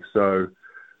money. So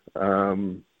I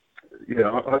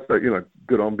think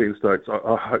good on Ben Stokes.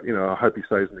 I hope he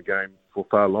stays in the game for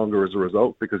far longer as a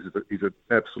result, because he's an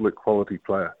absolute quality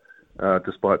player.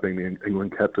 Despite being the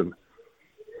England captain.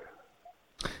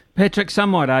 Patrick, some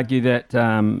might argue that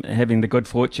having the good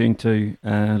fortune to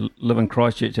live in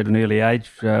Christchurch at an early age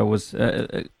was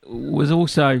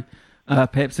also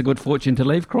perhaps a good fortune to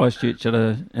leave Christchurch at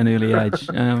an early age.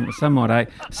 Some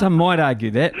might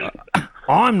argue that.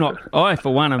 I,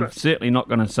 for one, am certainly not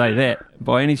going to say that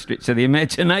by any stretch of the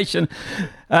imagination.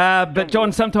 But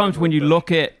John, sometimes when you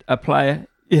look at a player,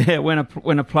 when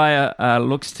a player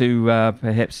looks to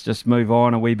perhaps just move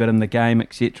on a wee bit in the game,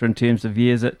 etc., in terms of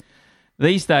years,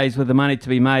 these days with the money to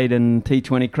be made in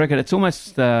T20 cricket, it's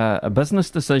almost a business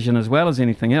decision as well as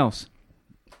anything else.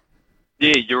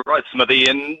 Yeah, you're right, Smithy.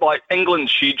 And like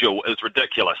England's schedule is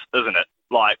ridiculous, isn't it?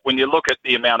 Like when you look at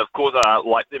the amount of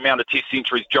the amount of Test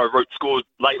centuries Joe Root scored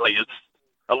lately,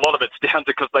 a lot of it's down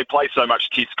to because they play so much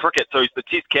Test cricket. So he's the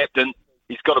Test captain.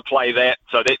 He's got to play that.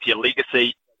 So that's your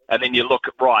legacy. And then you look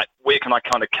at, right, where can I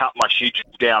kind of cut my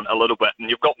schedule down a little bit? And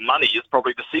you've got money is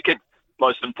probably the second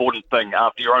most important thing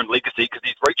after your own legacy, because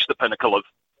he's reached the pinnacle of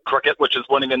cricket, which is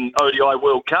winning an ODI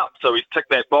World Cup. So he's ticked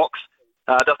that box.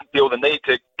 Doesn't feel the need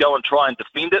to go and try and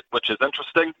defend it, which is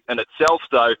interesting in itself.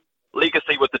 So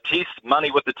legacy with the Test,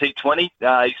 money with the T20.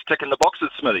 He's ticking the boxes,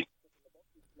 Smithy.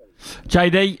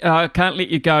 JD, I can't let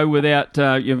you go without,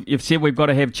 you've said we've got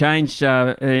to have change.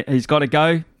 He's got to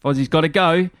go. Fozzie's got to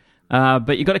go.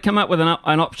 But you've got to come up with an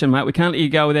option, mate. We can't let you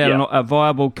go without a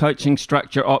viable coaching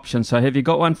structure option. So have you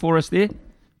got one for us there?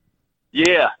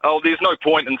 Yeah. Oh, there's no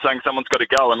point in saying someone's got to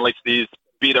go unless there's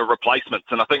better replacements,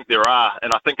 and I think there are,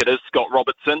 and I think it is Scott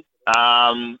Robertson,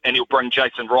 and he'll bring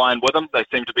Jason Ryan with him. They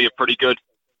seem to be a pretty good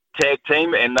tag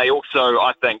team, and they also,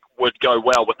 I think, would go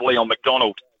well with Leon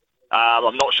McDonald.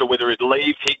 I'm not sure whether he'd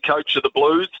leave head coach of the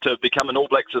Blues to become an All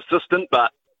Blacks assistant,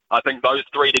 but I think those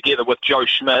three together with Joe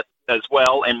Schmidt as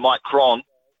well and Mike Cron,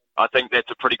 I think that's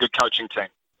a pretty good coaching team.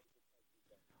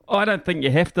 I don't think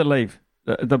you have to leave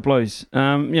the Blues,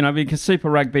 because Super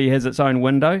Rugby has its own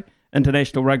window.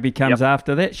 International rugby comes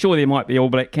after that. Sure, there might be All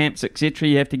Black camps, etc.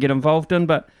 you have to get involved in,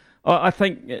 but I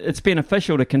think it's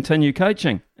beneficial to continue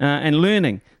coaching and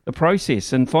learning the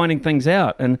process and finding things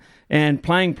out and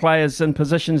playing players in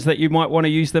positions that you might want to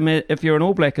use them if you're an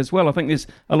All Black as well. I think there's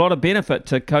a lot of benefit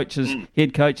to coaches,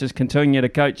 head coaches continuing to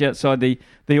coach outside the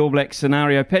All Black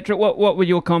scenario. Patrick, what would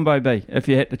your combo be if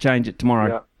you had to change it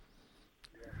tomorrow?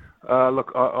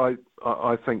 Look,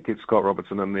 I think get Scott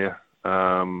Robertson in there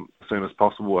as soon as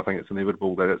possible. I think it's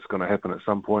inevitable that it's going to happen at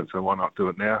some point, so why not do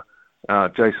it now?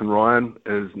 Jason Ryan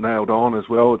is nailed on as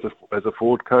well as a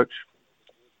forward coach,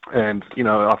 and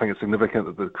I think it's significant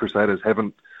that the Crusaders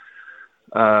haven't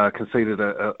conceded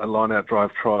a line-out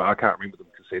drive try. I can't remember them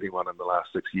conceding one in the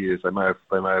last 6 years. They may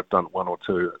have done one or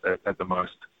two at the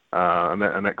most, and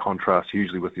that contrasts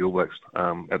hugely with the All Blacks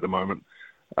at the moment.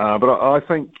 But I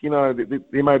think,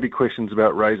 there may be questions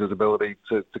about Razor's ability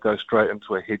to go straight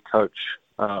into a head coach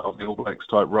of the All Blacks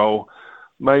type role.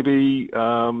 Maybe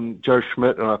Joe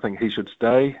Schmidt, and I think he should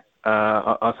stay.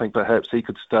 I think perhaps he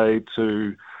could stay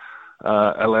to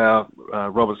allow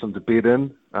Robertson to bed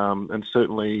in, and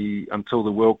certainly until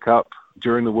the World Cup,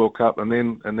 during the World Cup, and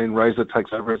then Razor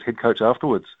takes over as head coach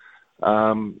afterwards.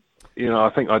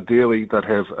 I think ideally they'd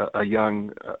have a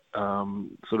young,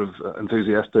 sort of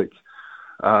enthusiastic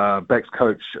backs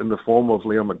coach in the form of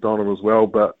Leon McDonald as well,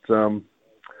 but I'm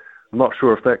not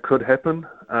sure if that could happen.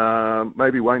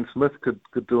 Maybe Wayne Smith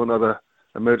could do another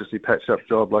emergency patch-up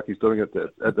job like he's doing at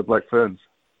the Black Ferns.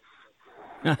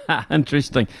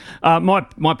 Interesting.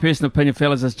 My personal opinion,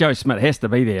 fellas, is Joe Schmidt has to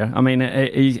be there. I mean,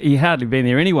 he hardly been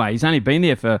there anyway. He's only been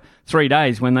there for 3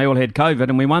 days when they all had COVID,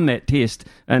 and we won that test.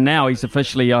 And now he's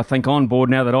officially, I think, on board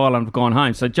now that Ireland have gone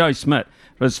home. So Joe Schmidt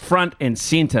is front and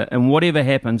centre, and whatever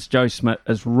happens, Joe Schmidt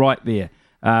is right there,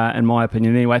 in my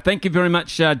opinion anyway. Thank you very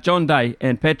much, John Day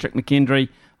and Patrick McKendry,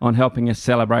 on helping us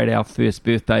celebrate our first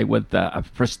birthday with a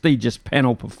prestigious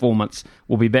panel performance.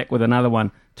 We'll be back with another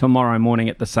one tomorrow morning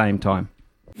at the same time.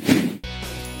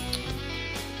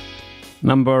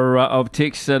 Number of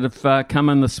texts that have come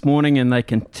in this morning, and they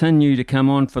continue to come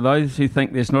on. For those who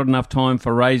think there's not enough time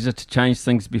for Razor to change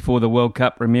things before the World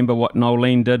Cup, remember what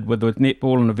Nolene did with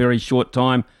netball in a very short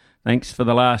time. Thanks for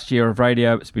the last year of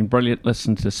radio. It's been brilliant.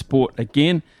 Listen to sport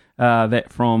again.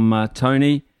 That from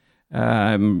Tony.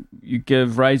 You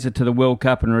give Razor to the World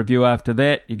Cup and review after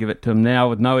that. You give it to him now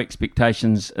with no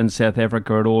expectations in South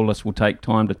Africa at all. This will take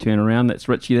time to turn around. That's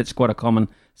Richie. That's quite a common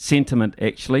sentiment,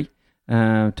 actually,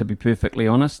 to be perfectly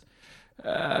honest.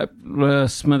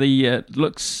 Smithy,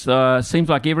 seems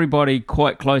like everybody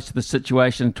quite close to the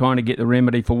situation trying to get the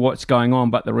remedy for what's going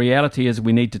on, but the reality is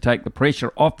we need to take the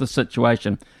pressure off the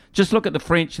situation. Just look at the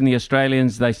French and the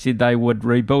Australians. They said they would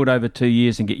rebuild over 2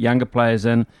 years and get younger players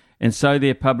in, and so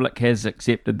their public has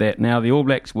accepted that. Now, the All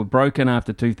Blacks were broken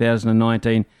after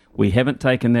 2019 We haven't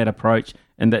taken that approach,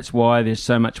 and that's why there's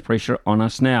so much pressure on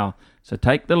us now. So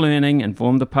take the learning,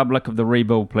 inform the public of the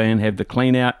rebuild plan, have the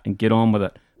clean out, and get on with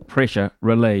it. Pressure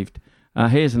relieved.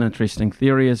 Here's an interesting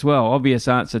theory as well. Obvious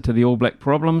answer to the All Black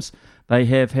problems. They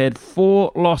have had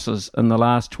 4 losses in the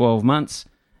last 12 months,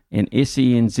 and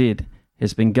SENZ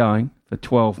has been going for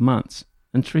 12 months.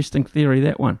 Interesting theory,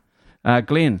 that one.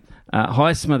 Glenn,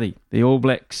 hi Smithy. The All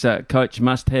Blacks coach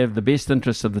must have the best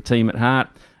interests of the team at heart.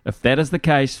 If that is the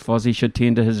case, Fozzie should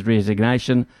tender his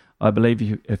resignation. I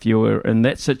believe if you were in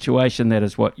that situation, that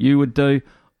is what you would do.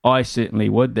 I certainly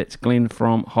would. That's Glenn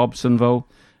from Hobsonville.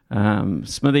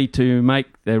 Smithy, to make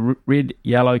the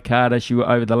red-yellow card issue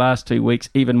over the last 2 weeks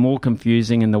even more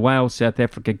confusing in the Wales-South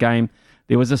Africa game,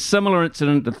 there was a similar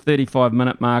incident at the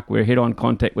 35-minute mark where head-on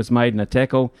contact was made in a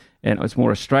tackle, and it was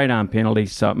more a straight-arm penalty,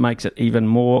 so it makes it even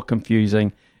more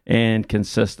confusing and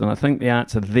consistent. I think the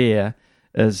answer there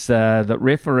is that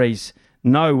referees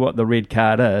know what the red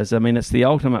card is. I mean, it's the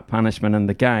ultimate punishment in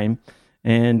the game.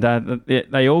 And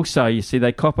they also, you see,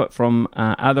 they cop it from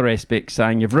other aspects,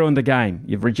 saying you've ruined the game.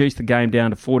 You've reduced the game down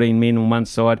to 14 men on one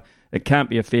side. It can't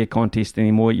be a fair contest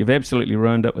anymore. You've absolutely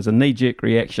ruined it. It was a knee-jerk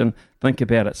reaction. Think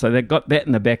about it. So they've got that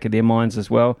in the back of their minds as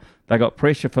well. They got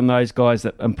pressure from those guys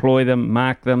that employ them,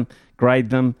 mark them, grade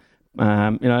them,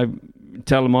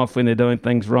 tell them off when they're doing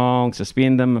things wrong,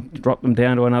 suspend them, drop them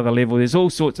down to another level. There's all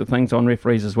sorts of things on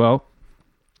referees as well.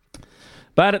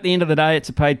 But at the end of the day, it's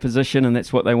a paid position, and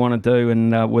that's what they want to do.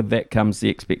 And with that comes the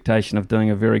expectation of doing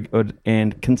a very good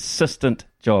and consistent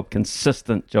job.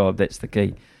 Consistent job, that's the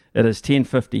key. It is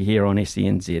 10:50 here on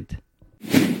SENZ.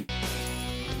 The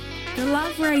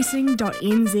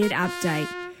loveracing.nz update.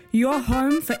 Your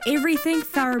home for everything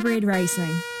thoroughbred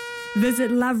racing.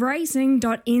 Visit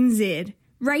loveracing.nz.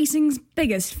 Racing's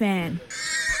biggest fan.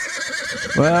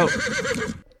 Well,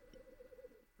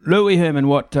 Louis Herman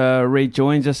Watt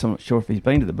rejoins us. I'm not sure if he's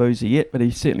been to the boozer yet, but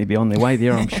he'll certainly be on their way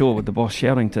there, I'm sure, with the boss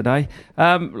shouting today.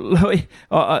 Louis,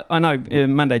 I know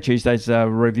Monday, Tuesday's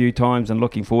review times and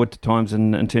looking forward to times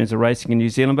in terms of racing in New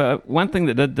Zealand, but one thing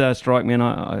that did strike me, and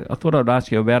I thought I'd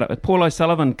ask you about it, Paul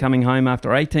O'Sullivan coming home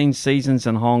after 18 seasons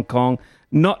in Hong Kong,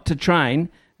 not to train,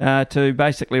 to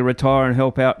basically retire and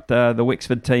help out the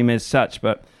Wexford team as such,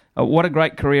 but what a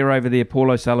great career over there,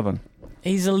 Paul O'Sullivan.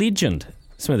 He's a legend,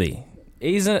 Smithy.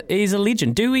 He's a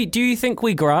legend. Do you think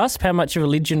we grasp how much of a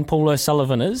legend Paul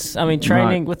O'Sullivan is? I mean,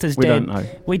 training with his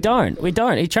dad. We don't.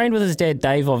 He trained with his dad,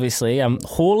 Dave, obviously.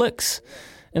 Horlicks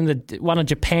won a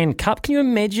Japan Cup. Can you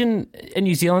imagine a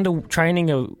New Zealander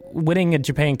winning a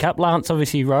Japan Cup? Lance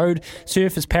obviously rode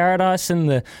Surfers Paradise in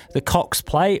the Cox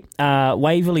Plate.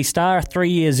 Waverley Star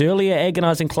 3 years earlier,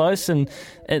 agonising close, and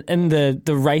in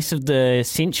the race of the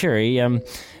century,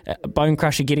 Bone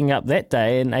Crusher getting up that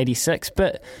day in '86.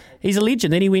 But he's a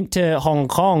legend. Then he went to Hong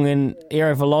Kong and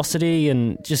Aero Velocity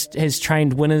and just has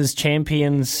trained winners,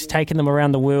 champions, taken them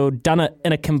around the world, done it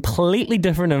in a completely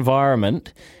different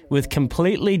environment with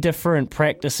completely different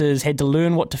practices, had to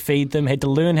learn what to feed them, had to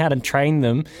learn how to train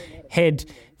them, had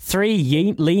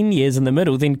 3 lean years in the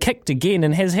middle, then kicked again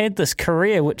and has had this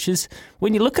career which is,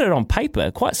 when you look at it on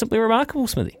paper, quite simply remarkable,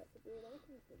 Smithy.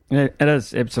 Yeah, it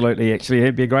is, absolutely. Actually,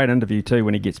 it'd be a great interview too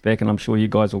when he gets back, and I'm sure you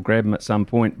guys will grab him at some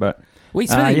point, but... We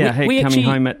actually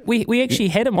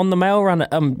had him on the mail run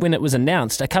when it was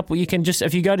announced. You can just,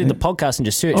 if you go to the podcast and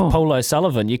just search Paul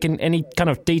O'Sullivan, and he kind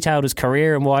of detailed his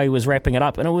career and why he was wrapping it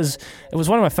up, and it was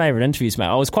one of my favourite interviews, mate.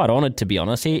 I was quite honoured, to be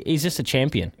honest. He's just a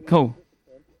champion. Cool.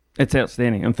 It's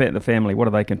outstanding. In fact, the family, what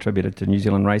have they contributed to New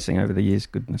Zealand racing over the years?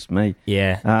 Goodness me.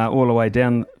 Yeah. All the way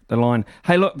down the line.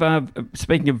 Hey, look,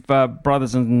 speaking of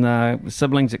brothers and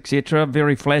siblings, etc.,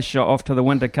 Very Flash off to the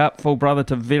Winter Cup, full brother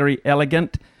to Very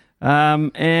Elegant.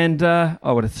 And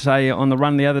I would say on the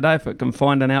run the other day, if it can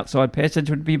find an outside passage,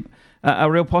 would be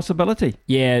a real possibility.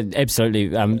 Yeah, absolutely.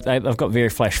 They've got Very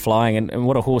Flash flying, and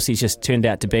what a horse he's just turned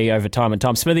out to be over time and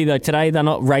time. Smithy, though, today they're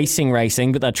not racing,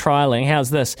 but they're trialling. How's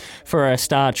this for a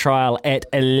star trial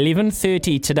at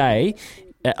 11:30 today?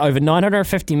 Over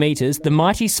 950 metres, the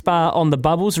Mighty Spa on the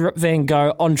Bubbles, Rip Van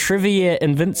Gogh, on Trivia,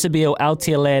 Invincible,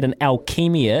 Altea Lad and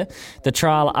Alchemia. The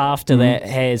trial after that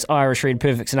has Irish Red,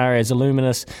 Perfect Scenarios,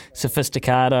 Illuminous,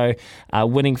 Sophisticado,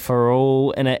 Winning for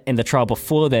All, and the trial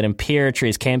before that,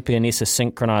 Imperatriz, Campionessa,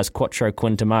 Synchronised, Quattro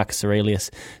Quinta, Marcus Aurelius.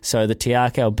 So the Te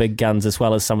Akau big guns, as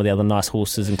well as some of the other nice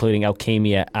horses, including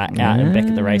Alchemia, are out and back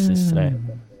at the races today.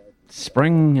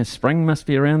 Spring must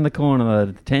be around the corner.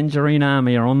 The Tangerine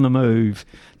Army are on the move.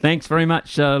 Thanks very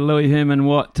much, Louis Herman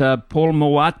Watt. Paul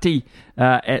Mawati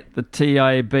at the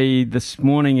TAB this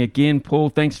morning again. Paul,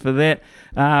 thanks for that.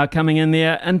 Coming in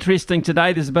there. Interesting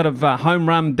today, there's a bit of home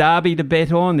run derby to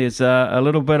bet on. There's a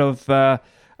little bit of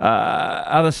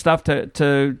other stuff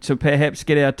to perhaps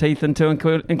get our teeth into,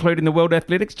 including the World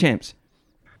Athletics Champs.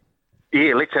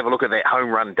 Yeah, let's have a look at that home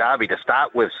run derby to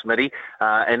start with, Smitty.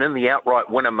 And in the outright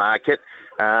winner market,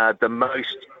 the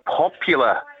most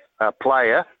popular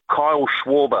player, Kyle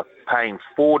Schwarber, paying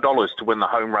 $4 to win the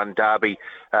home run derby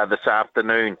this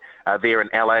afternoon there in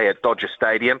LA at Dodger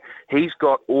Stadium. He's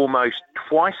got almost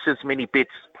twice as many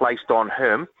bets placed on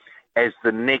him as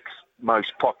the next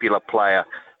most popular player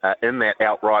in that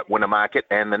outright winner market.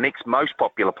 And the next most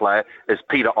popular player is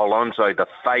Peter Alonso, the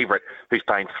favourite, who's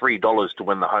paying $3 to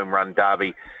win the home run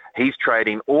derby. He's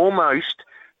trading almost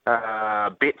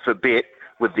bet for bet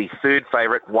with the third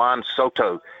favourite, Juan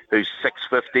Soto, who's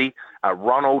 $6.50.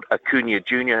 Ronald Acuna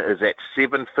Jr. is at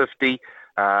 $7.50.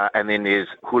 And then there's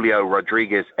Julio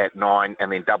Rodriguez at $9,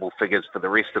 and then double figures for the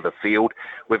rest of the field.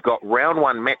 We've got round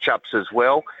one matchups as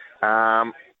well.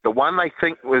 The one they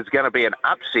think was going to be an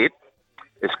upset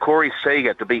is Corey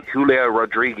Seager to beat Julio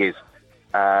Rodriguez.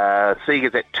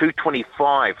 Seager's at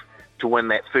 $2.25 to win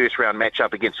that first round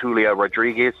matchup against Julio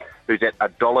Rodriguez, who's at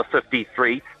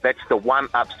 $1.53. That's the one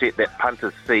upset that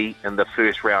punters see in the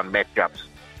first round matchups.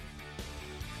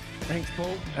 Thanks,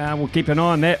 Paul. We'll keep an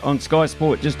eye on that on Sky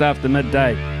Sport just after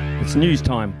midday. It's news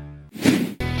time.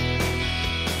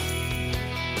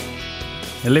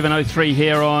 11:03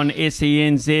 here on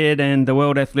SENZ, and the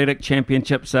World Athletic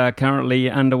Championships are currently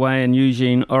underway in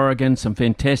Eugene, Oregon. Some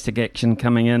fantastic action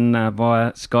coming in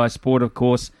via Sky Sport, of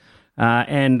course,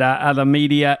 and other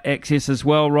media access as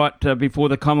well, right before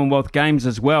the Commonwealth Games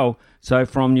as well. So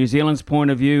from New Zealand's point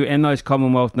of view and those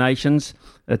Commonwealth nations,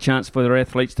 a chance for their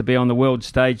athletes to be on the world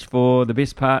stage for the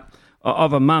best part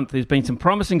of a month. There's been some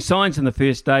promising signs in the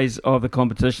first days of the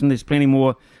competition. There's plenty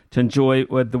more to enjoy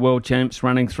with the World Champs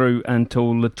running through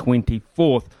until the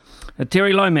 24th.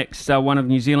 Terry Lomax, one of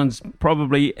New Zealand's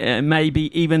probably,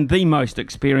 maybe even the most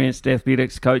experienced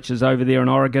athletics coaches over there in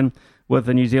Oregon with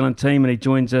the New Zealand team, and he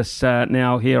joins us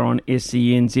now here on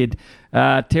SENZ.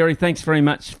 Terry, thanks very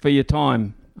much for your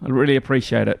time. I really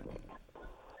appreciate it.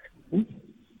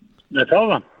 No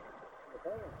problem.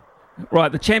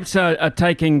 Right, the champs are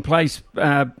taking place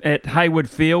at Hayward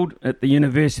Field at the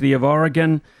University of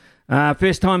Oregon.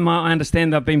 First time I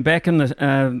understand they've been back in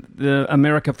the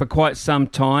America for quite some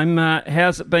time.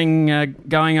 How's it been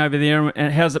going over there,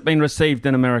 and how's it been received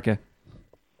in America?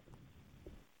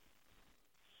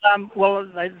 Well,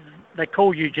 they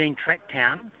call Eugene Track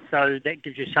Town, so that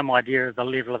gives you some idea of the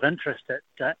level of interest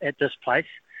at this place.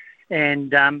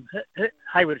 And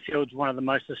Hayward Field's one of the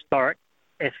most historic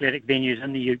athletic venues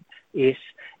in the US,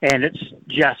 and it's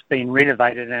just been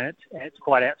renovated, and it's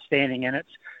quite outstanding. And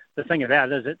the thing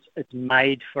about it is it's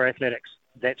made for athletics.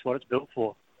 That's what it's built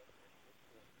for.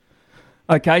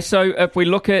 Okay, so if we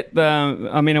look at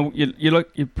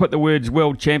you put the words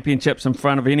World Championships in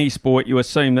front of any sport, you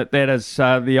assume that is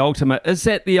the ultimate. Is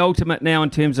that the ultimate now in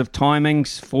terms of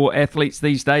timings for athletes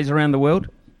these days around the world?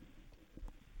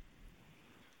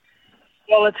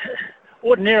 Well,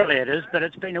 ordinarily it is, but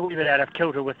it's been a wee bit out of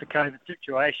kilter with the COVID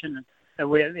situation, and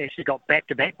we actually got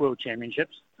back-to-back World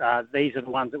Championships. These are the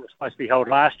ones that were supposed to be held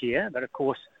last year, but of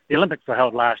course the Olympics were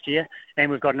held last year,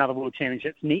 and we've got another World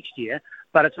Championships next year.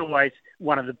 But it's always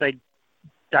one of the big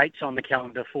dates on the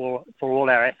calendar for all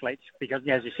our athletes, because,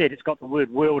 as you said, it's got the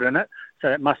word world in it, so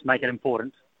that must make it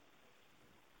important.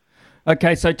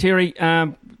 Okay, so Terry,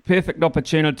 perfect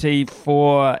opportunity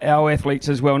for our athletes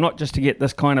as well, not just to get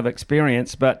this kind of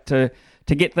experience, but to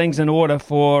get things in order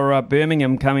for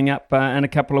Birmingham coming up in a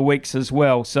couple of weeks as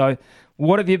well. So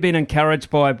what have you been encouraged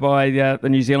by the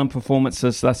New Zealand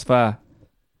performances thus far?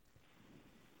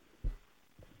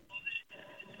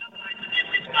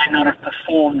 May not have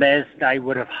performed as they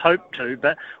would have hoped to,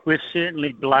 but we've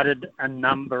certainly blooded a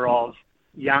number of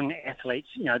young athletes,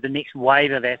 the next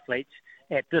wave of athletes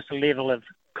at this level of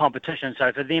competition.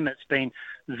 So for them, it's been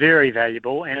very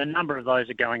valuable, and a number of those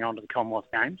are going on to the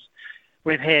Commonwealth Games.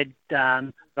 We've had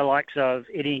the likes of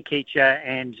Eddie Nketiah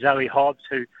and Zoe Hobbs,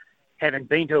 who, having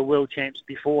been to a World Champs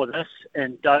before this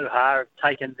in Doha, have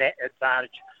taken that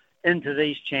advantage into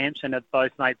these champs and have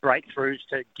both made breakthroughs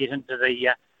to get into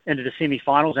the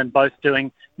semi-finals, and both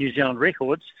doing New Zealand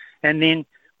records. And then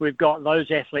we've got those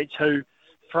athletes who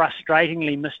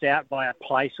frustratingly missed out by a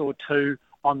place or two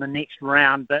on the next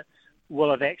round, but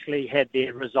will have actually had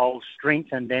their resolve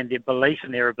strengthened and their belief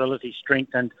in their ability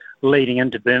strengthened leading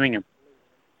into Birmingham.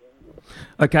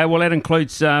 Okay, well, that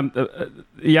includes the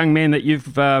young man that you've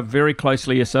very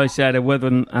closely associated with,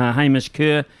 Hamish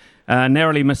Kerr,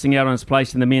 narrowly missing out on his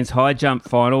place in the men's high jump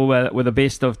final with a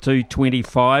best of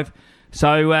 2:25.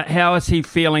 So how is he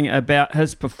feeling about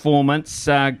his performance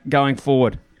going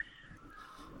forward?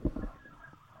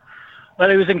 Well,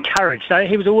 he was encouraged. So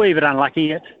he was a wee bit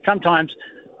unlucky. Sometimes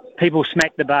people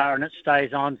smack the bar and it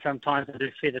stays on. Sometimes they do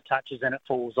feather touches and it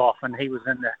falls off, and he was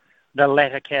in the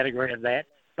latter category of that.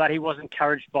 But he was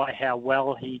encouraged by how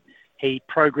well he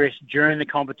progressed during the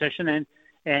competition,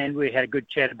 and we had a good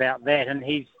chat about that. And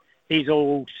he's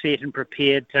all set and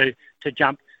prepared to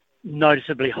jump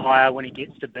noticeably higher when he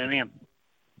gets to Birmingham.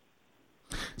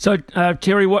 So,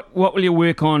 Terry, what will you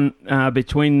work on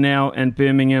between now and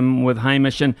Birmingham with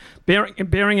Hamish? And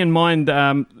bearing in mind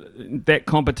that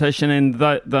competition and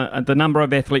the number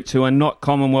of athletes who are not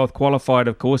Commonwealth qualified,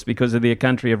 of course, because of their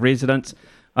country of residence,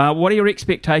 what are your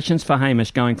expectations for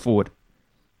Hamish going forward?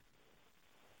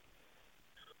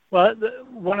 Well,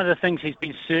 one of the things he's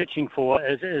been searching for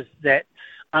is that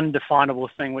undefinable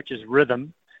thing, which is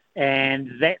rhythm.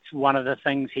 And that's one of the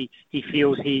things he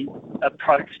feels he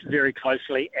approached very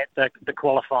closely at the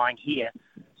qualifying here.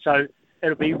 So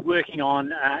it'll be working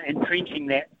on entrenching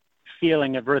that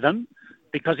feeling of rhythm,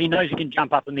 because he knows he can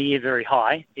jump up in the air very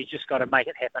high. He's just got to make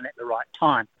it happen at the right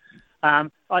time.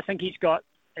 I think he's got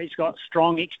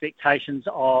strong expectations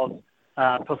of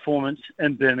performance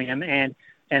in Birmingham, and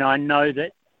I know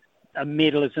that a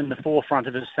medal is in the forefront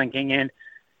of his thinking. And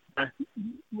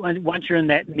once you're in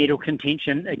that medal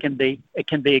contention, it can be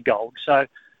a gold. So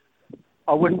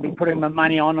I wouldn't be putting my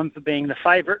money on him for being the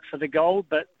favourite for the gold,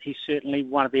 but he's certainly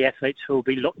one of the athletes who will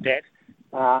be looked at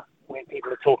when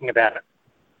people are talking about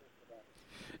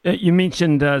it. You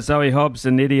mentioned Zoe Hobbs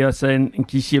and Edios and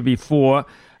Nkisia before.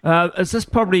 Is this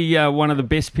probably one of the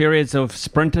best periods of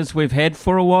sprinters we've had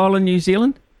for a while in New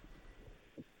Zealand?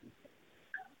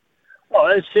 Well,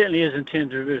 it certainly is in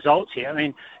terms of results here. I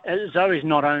mean, Zoe's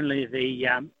not only the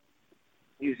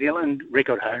New Zealand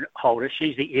record holder,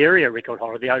 she's the area record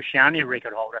holder, the Oceania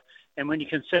record holder. And when you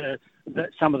consider that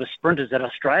some of the sprinters that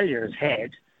Australia has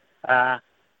had,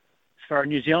 for a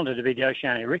New Zealander to be the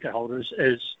Oceania record holder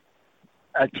is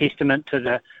a testament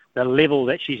to the level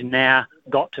that she's now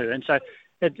got to. And so,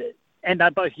 and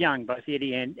they're both young, both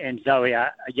Eddie and Zoe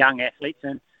are young athletes.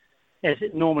 And as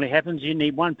it normally happens, you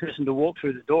need one person to walk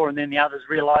through the door, and then the others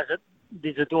realise that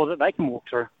there's a door that they can walk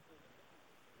through.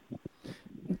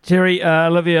 Terry,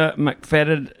 Olivia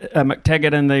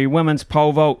McTaggart in the women's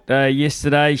pole vault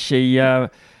yesterday, she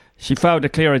failed to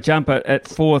clear a jump at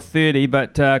 4:30,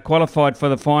 but qualified for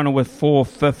the final with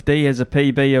 4:50 as a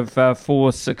PB of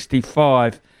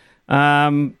 4:65.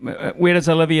 Where does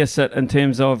Olivia sit in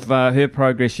terms of her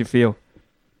progress, you feel?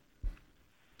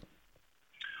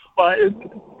 Well,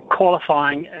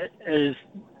 qualifying is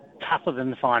tougher than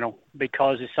the final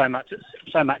because there's so much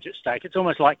at stake. It's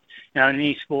almost like, in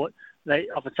any sport, they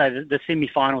often say that the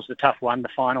semi-final's the tough one. The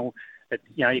final,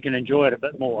 you can enjoy it a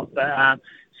bit more. But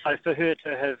so for her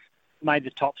to have made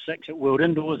the top 6 at World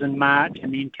Indoors in March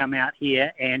and then come out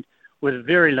here and with a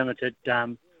very limited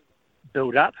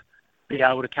build-up, be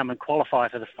able to come and qualify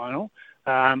for the final.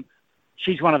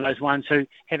 She's one of those ones who,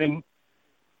 having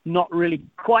not really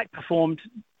quite performed,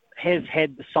 has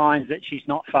had the signs that she's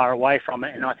not far away from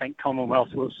it, and I think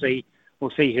Commonwealth will see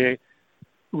her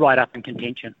right up in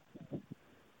contention.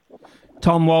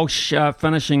 Tom Walsh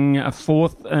finishing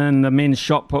 4th in the men's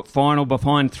shot put final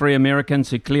behind 3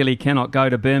 Americans who clearly cannot go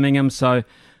to Birmingham, so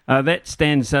that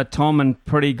stands Tom in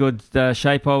pretty good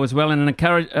shape as well, and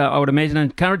I would imagine an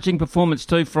encouraging performance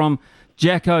too from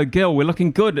Jack O'Gill. We're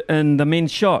looking good in the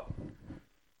men's shot.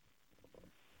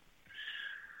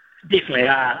 Definitely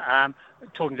are.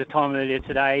 Talking to Tom earlier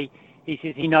today, he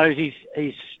says he knows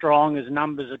he's strong, his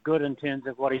numbers are good in terms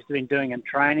of what he's been doing in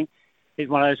training. He's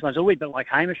one of those ones, a wee bit like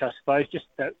Hamish, I suppose, just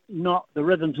the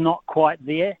rhythm's not quite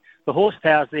there. The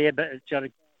horsepower's there, but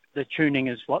the tuning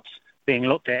is what's being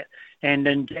looked at. And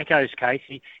in Jacko's case,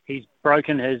 he's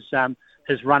broken his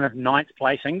run of 9th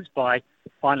placings by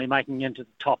finally making it into the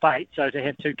top 8. So to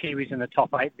have 2 Kiwis in the top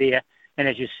 8 there, and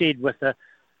as you said,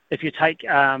 if you take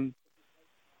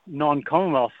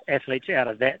non-Commonwealth athletes out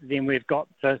of that, then we've got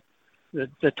the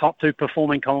top 2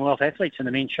 performing Commonwealth athletes in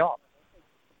the men's shot.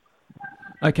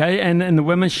 Okay, and in the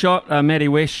women's shot, Maddie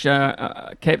Wesh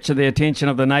captured the attention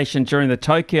of the nation during the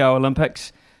Tokyo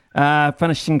Olympics,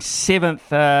 finishing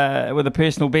 7th with a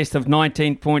personal best of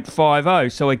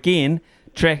 19.50. So again,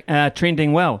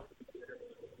 trending well.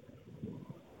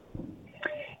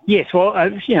 Yes, well,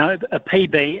 a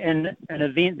PB in an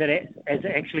event that is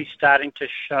actually starting to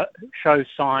show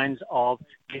signs of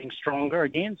getting stronger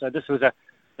again. So this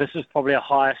is probably a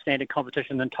higher standard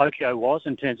competition than Tokyo was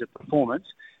in terms of performance,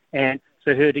 and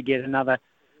for her to get another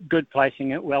good placing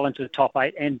it well into the top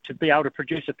 8 and to be able to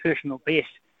produce a personal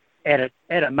best at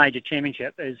a major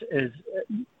championship is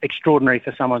extraordinary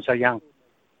for someone so young.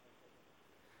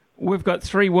 We've got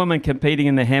 3 women competing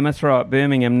in the hammer throw at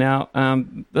Birmingham now.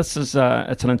 This is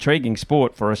it's an intriguing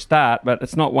sport for a start, but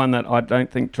it's not one that I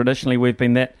don't think traditionally we've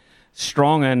been that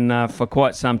strong in for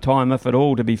quite some time, if at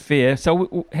all, to be fair.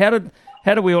 So how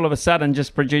did we all of a sudden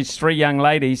just produce 3 young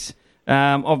ladies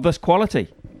of this quality?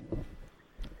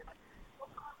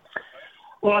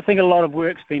 Well, I think a lot of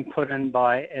work's been put in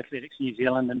by Athletics New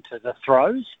Zealand into the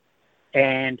throws,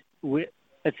 and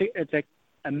it's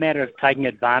a matter of taking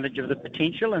advantage of the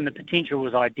potential, and the potential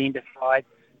was identified.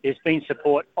 There's been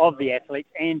support of the athletes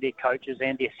and their coaches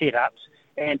and their setups,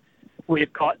 and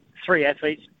we've got 3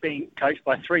 athletes being coached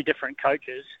by 3 different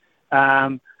coaches,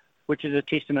 which is a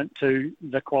testament to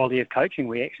the quality of coaching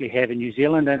we actually have in New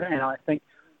Zealand, and I think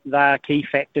they are key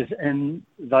factors in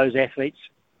those athletes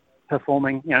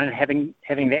performing, and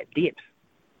having that depth.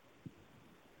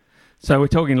 So we're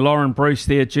talking Lauren Bruce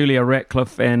there, Julia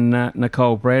Ratcliffe and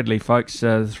Nicole Bradley, folks,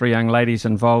 the 3 young ladies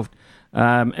involved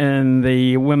in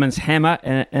the women's hammer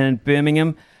in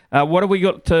Birmingham. What have we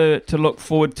got to look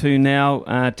forward to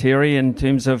now, Terry, in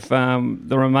terms of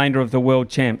the remainder of the world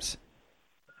champs?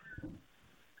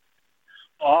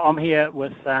 I'm here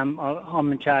with,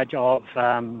 I'm in charge of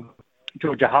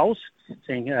Georgia Hulls,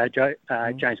 seeing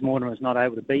James Mortimer was not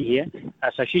able to be here.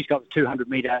 So she's got the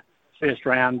 200-metre first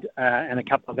round in a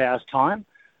couple of hours' time.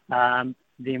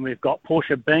 Then we've got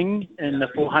Portia Bing in the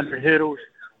 400 hurdles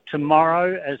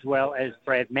tomorrow, as well as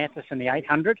Brad Mathis in the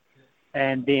 800.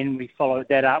 And then we followed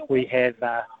that up. We have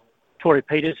Tori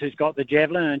Peters, who's got the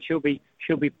javelin, and she'll be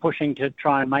pushing to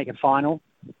try and make a final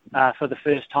for the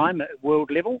first time at world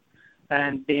level.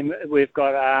 And then we've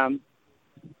got a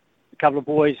couple of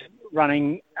boys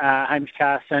running, Hamish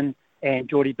Carson and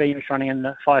Geordie Beamish running in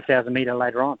the 5,000 metre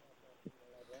later on.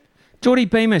 Geordie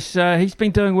Beamish, he's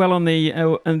been doing well on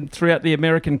throughout the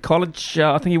American college.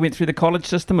 I think he went through the college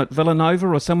system at Villanova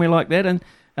or somewhere like that, and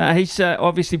he's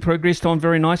obviously progressed on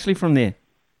very nicely from there.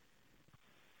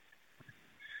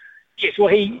 Yes, well,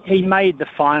 he made the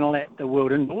final at the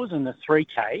World Indoors in the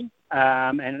 3K,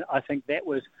 and I think that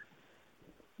was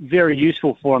very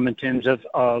useful for him in terms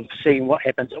of seeing what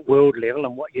happens at world level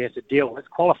and what you have to deal with.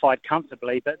 Qualified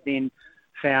comfortably, but then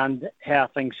found how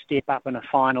things step up in a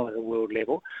final at a world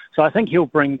level. So I think he'll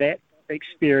bring that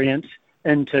experience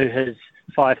into his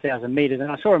 5,000 metres.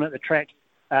 And I saw him at the track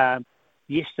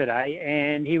yesterday,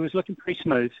 and he was looking pretty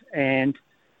smooth. And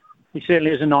he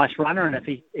certainly is a nice runner. And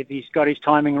if he's got his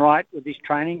timing right with his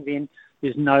training, then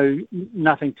there's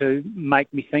nothing to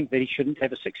make me think that he shouldn't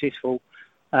have a successful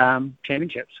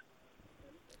championships.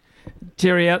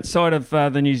 Terry, outside of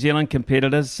the New Zealand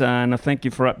competitors, and I thank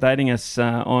you for updating us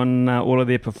on all of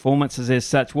their performances as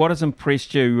such, what has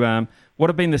impressed you? What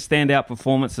have been the standout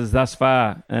performances thus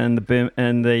far in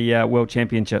the World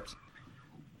Championships?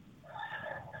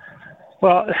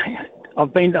 Well, I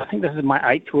think this is my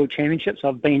 8th World Championships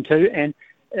I've been to, and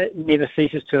it never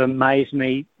ceases to amaze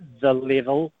me the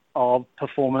level of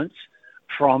performance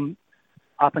from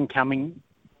up-and-coming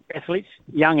athletes,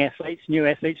 young athletes, new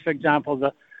athletes. For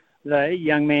example, the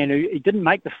young man who didn't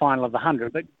make the final of the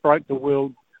 100 but broke the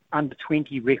world under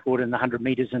 20 record in the 100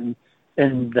 metres in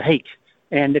the heat.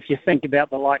 And if you think about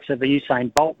the likes of the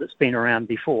Usain Bolt that's been around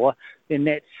before, then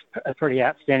that's a pretty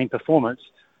outstanding performance.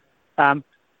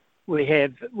 We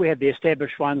have the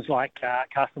established ones like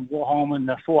Karsten Warholm in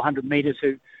the 400 metres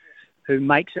who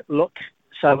makes it look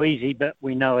so easy, but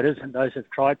we know it isn't. Those who've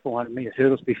tried 400 metre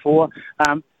hurdles before.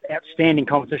 Outstanding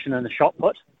competition in the shot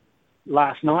put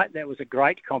last night. That was a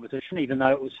great competition, even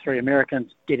though it was 3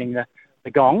 Americans getting the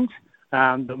gongs.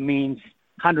 The men's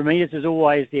 100 metres is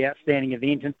always the outstanding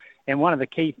event, and one of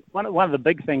the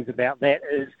big things about that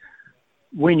is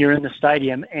when you're in the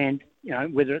stadium, and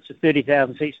whether it's a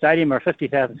 30,000 seat stadium or a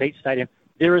 50,000 seat stadium,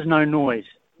 there is no noise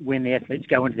when the athletes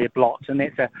go into their blocks, and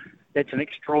that's an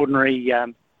extraordinary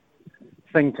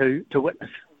thing to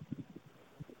witness.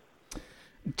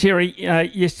 Terry,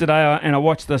 yesterday, and I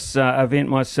watched this event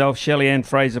myself, Shelly-Ann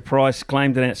Fraser-Price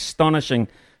claimed an astonishing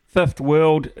 5th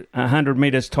world 100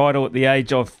 metres title at the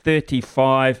age of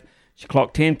 35. She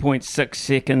clocked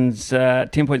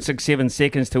 10.67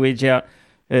 seconds to edge out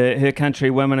her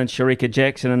countrywomen and Sharika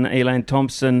Jackson and Elaine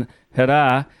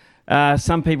Thompson-Herah.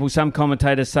 Some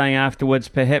commentators saying afterwards,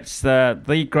 perhaps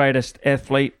the greatest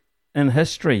athlete in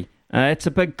history. It's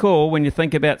a big call when you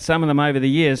think about some of them over the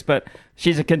years, but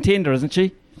she's a contender, isn't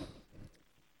she?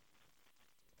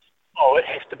 Oh, it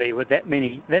has to be with that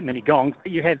many gongs.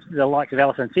 You have the likes of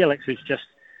Alison Felix, who's just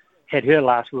had her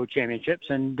last World Championships,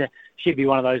 and she'd be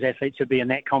one of those athletes who'd be in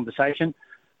that conversation.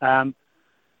 The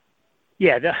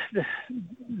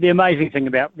amazing thing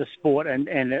about the sport and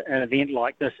an event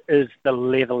like this is the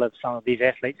level of some of these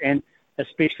athletes, and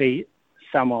especially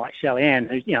someone like Shelly Ann,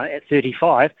 who's, at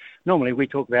 35, normally we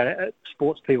talk about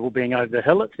sports people being over the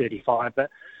hill at 35,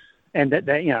 and that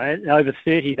they, at over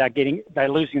 30 they're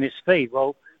losing their speed.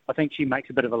 Well, I think she makes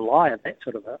a bit of a lie of that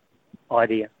sort of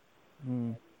idea.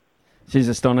 Mm. She's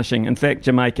astonishing. In fact,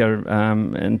 Jamaica,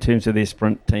 in terms of their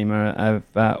sprint team, have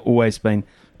always been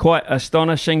quite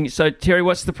astonishing. So, Terry,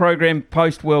 what's the program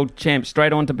post World Champ?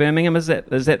 Straight on to Birmingham? Is that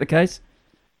the case?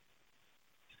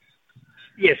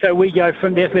 Yeah, so we go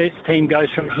from the first team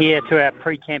goes from here to our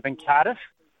pre-camp in Cardiff.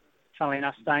 Funnily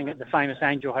enough, staying at the famous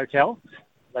Angel Hotel.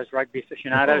 Those rugby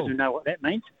aficionados who know what that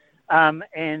means. And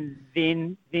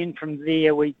then from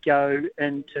there we go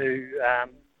into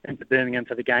Birmingham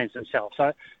for the games themselves. So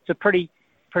it's a pretty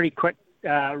quick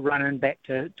run-in back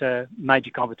to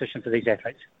major competition for these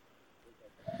athletes.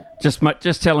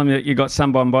 Just tell them that you got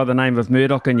someone by the name of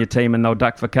Murdoch in your team and they'll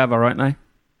duck for cover, won't they?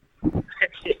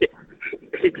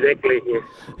 Exactly, yes.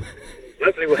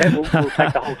 Hopefully we'll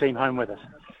take the whole team home with us.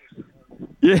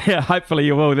 Yeah, hopefully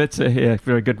you will. That's a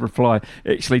very good reply,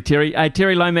 actually, Terry.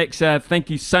 Terry Lomax, thank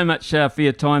you so much for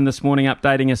your time this morning,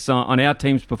 updating us on our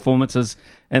team's performances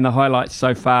and the highlights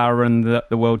so far in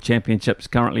the World Championships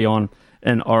currently on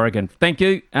in Oregon. Thank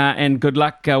you, and good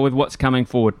luck with what's coming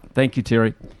forward. Thank you,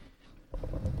 Terry.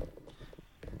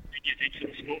 Thanks for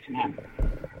the support from home.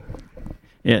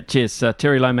 Yeah, cheers.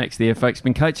 Terry Lomax there, folks.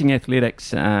 Been coaching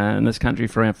athletics in this country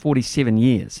for around 47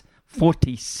 years.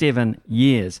 47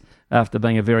 years after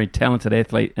being a very talented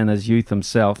athlete in his youth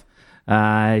himself.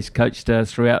 He's coached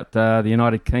throughout the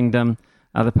United Kingdom,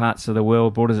 other parts of the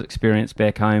world, brought his experience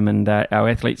back home, and our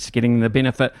athletes getting the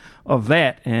benefit of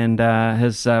that. And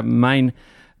his main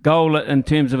goal in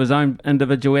terms of his own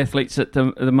individual athletes at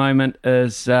the moment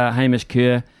is Hamish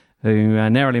Kerr, who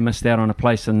narrowly missed out on a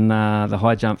place in the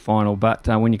high jump final. But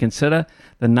when you consider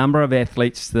the number of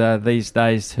athletes these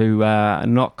days who are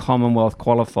not Commonwealth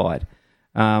qualified,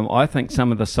 I think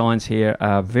some of the signs here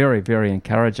are very, very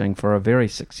encouraging for a very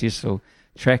successful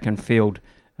track and field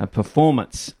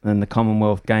performance in the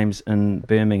Commonwealth Games in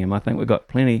Birmingham. I think we've got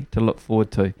plenty to look forward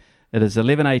to. It is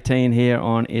 11:18 here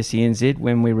on SENZ.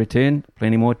 When we return,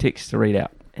 plenty more text to read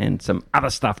out and some other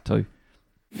stuff too.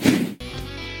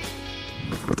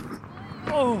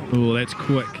 Oh, that's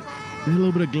quick. A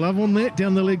little bit of glove on that,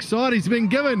 down the leg side. He's been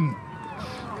given.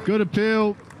 Good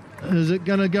appeal. Is it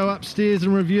going to go upstairs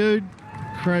and reviewed?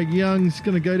 Craig Young's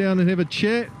going to go down and have a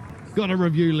chat. Got a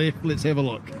review left. Let's have a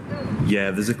look.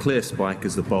 Yeah, there's a clear spike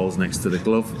as the ball's next to the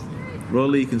glove.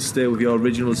 Rowley, you can stay with your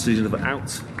original decision of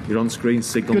out. Your on-screen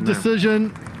signal Good now.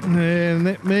 decision. And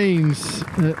that means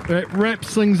it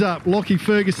wraps things up. Lockie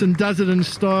Ferguson does it in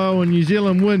style, and New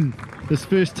Zealand win this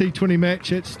first T20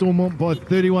 match at Stormont by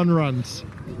 31 runs.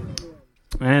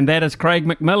 And that is Craig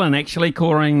McMillan actually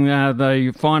calling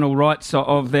the final rights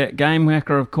of that game.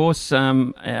 Wacker, of course,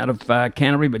 out of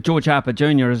Canterbury, but George Harper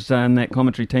Jr. is in that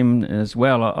commentary team as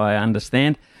well, I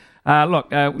understand.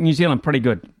 Look, New Zealand, pretty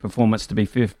good performance, to be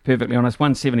perfectly honest.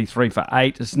 173 for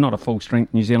 8. It's not a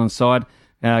full-strength New Zealand side.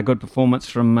 Good performance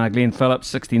from Glenn Phillips,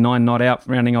 69 not out,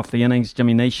 rounding off the innings.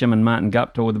 Jimmy Neesham and Martin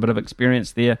Gupta with a bit of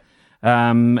experience there.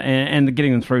 And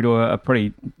getting them through to a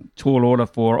pretty tall order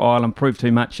for Ireland proved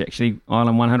too much, actually.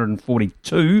 Ireland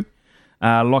 142.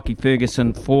 Lockie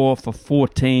Ferguson 4 for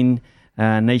 14.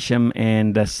 Neesham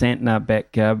and Santner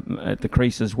back at the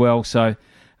crease as well. So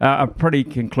a pretty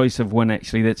conclusive win,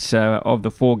 actually. That's of the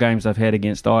 4 games I've had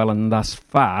against Ireland thus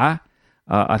far.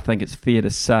 I think it's fair to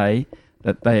say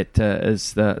that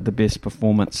is the best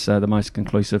performance, the most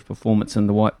conclusive performance in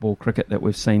the white ball cricket that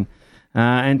we've seen,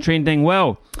 and trending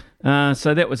well.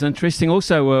 So that was interesting.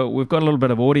 Also, we've got a little bit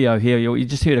of audio here. You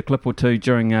just heard a clip or two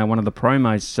during one of the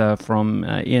promos from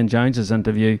Ian Jones's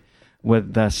interview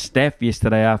with staff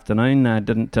yesterday afternoon.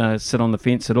 Didn't sit on the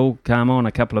fence at all, calm on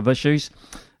a couple of issues,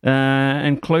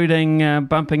 including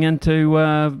bumping into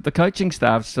the coaching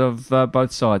staffs of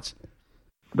both sides.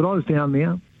 But I was down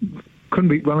there, couldn't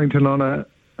beat Wellington on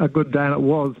a good day, and it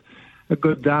was a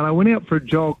good day. And I went out for a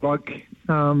jog like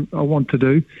I want to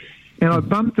do. And I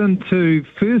bumped into,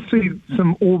 firstly,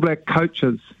 some All Black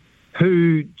coaches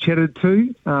who chatted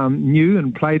to, knew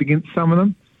and played against some of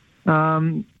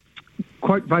them.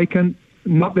 Quite vacant,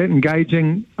 not that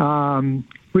engaging,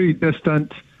 really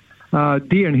distant,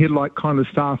 deer and headlight kind of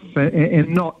stuff,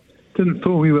 and didn't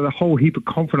fill me with a whole heap of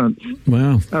confidence.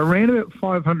 Wow. I ran about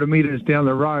 500 metres down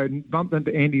the road and bumped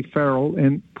into Andy Farrell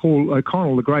and Paul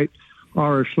O'Connell, the great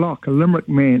Irish lock, a Limerick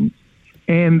man.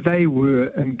 And they were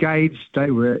engaged,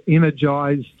 they were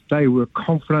energised, they were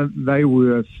confident, they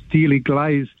were steely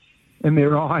glazed in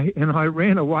their eye. And I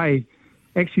ran away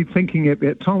actually thinking at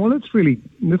that time, well, that's really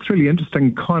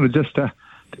interesting kind of just to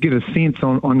get a sense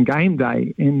on game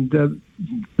day. And the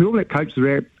All Black coaches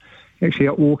were actually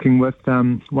out walking with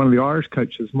one of the Irish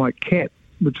coaches, Mike Catt,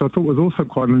 which I thought was also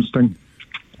quite interesting.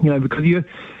 Because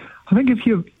I think if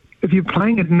you're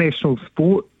playing international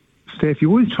sport, Steph,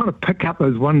 you're always trying to pick up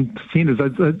those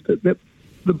 1%ers,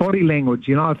 the body language.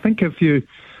 I think if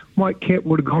Mike Catt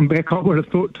would have gone back, I would have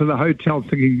thought to the hotel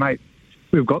thinking, mate,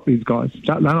 we've got these guys.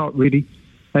 They're not ready.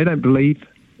 They don't believe.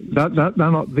 They're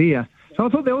not there. So I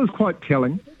thought that was quite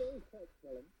telling.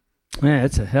 Yeah,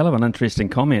 it's a hell of an interesting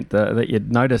comment that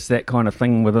you'd notice that kind of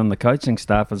thing within the coaching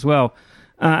staff as well.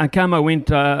 And Kamo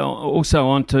went also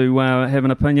on to have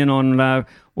an opinion on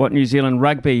what New Zealand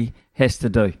rugby has to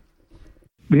do.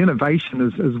 The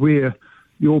innovation is where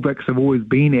the All Blacks have always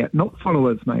been at, not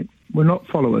followers, mate. We're not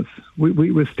followers.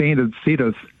 We're standard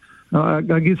setters. I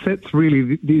guess that's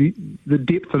really the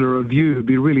depth of the review would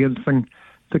be really interesting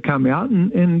to come out.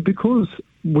 And because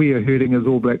we are hurting as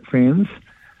All Black fans,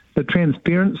 the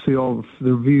transparency of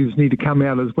the reviews need to come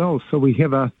out as well, so we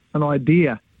have an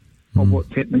idea of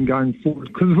what's happening going forward.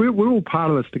 Because we're all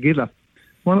part of this together.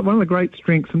 One of the great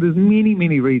strengths, and there's many,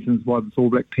 many reasons why this All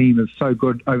Black team is so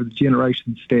good over the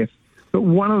generation, Steph. But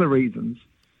one of the reasons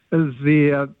is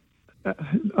their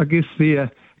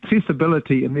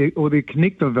accessibility and their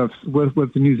connectiveness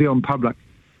with the New Zealand public.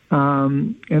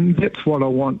 And that's what I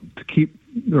want to keep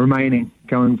remaining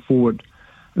going forward.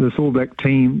 This All Black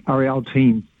team are our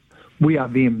team. We are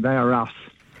them, they are us.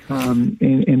 And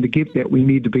to get that, we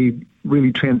need to be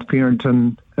really transparent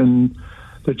in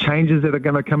the changes that are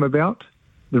going to come about,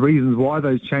 the reasons why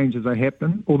those changes are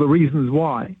happening, or the reasons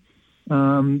why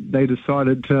they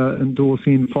decided to endorse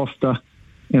Ian Foster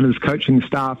and his coaching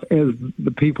staff as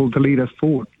the people to lead us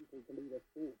forward.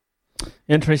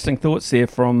 Interesting thoughts there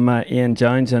from Ian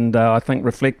Jones, and I think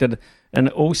reflected and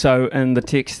also in the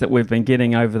text that we've been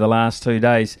getting over the last 2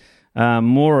 days,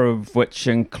 more of which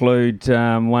include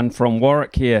one from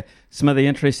Warwick here. Smithy,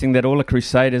 interesting that all the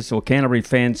Crusaders or Canterbury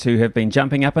fans who have been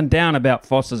jumping up and down about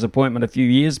Foster's appointment a few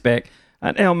years back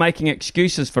are now making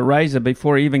excuses for Razor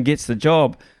before he even gets the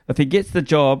job. If he gets the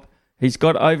job, he's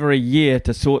got over a year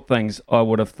to sort things, I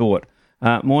would have thought.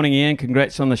 Morning, Ian.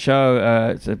 Congrats on the show.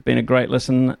 It's been a great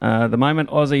listen. At the moment,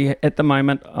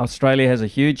 Australia has a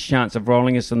huge chance of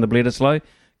rolling us in the Bledisloe.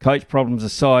 Coach problems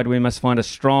aside, we must find a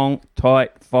strong,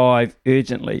 tight five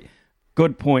urgently.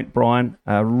 Good point, Brian.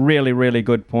 A really, really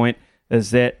good point is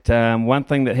that one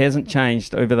thing that hasn't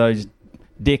changed over those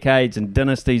decades and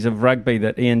dynasties of rugby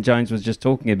that Ian Jones was just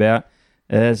talking about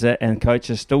is that, and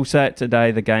coaches still say it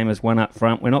today, the game is won up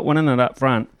front. We're not winning it up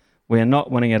front. We're not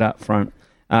winning it up front.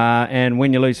 And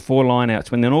when you lose 4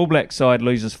 lineouts, when the All Black side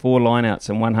loses 4 lineouts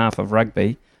in one half of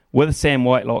rugby, with Sam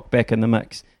Whitelock back in the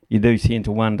mix, you do tend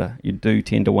to wonder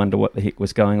what the heck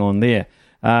was going on there.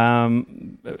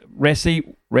 Rassie,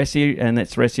 and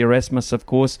that's Rassie Erasmus, of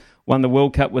course, won the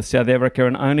World Cup with South Africa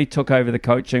and only took over the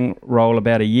coaching role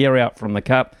about a year out from the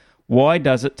Cup. Why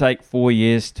does it take 4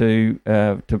 years to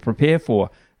prepare for?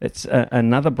 It's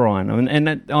another Brian.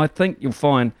 And I think you'll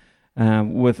find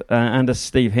under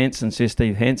Sir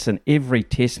Steve Hansen, every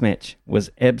test match was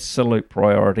absolute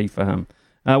priority for him.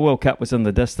 World Cup was in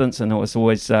the distance and it was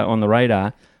always on the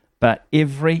radar, but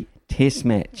every test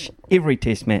match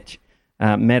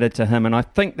mattered to him. And I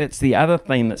think that's the other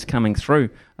theme that's coming through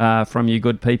from you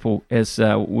good people as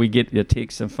we get your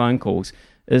texts and phone calls,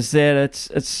 is that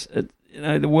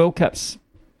the World Cup's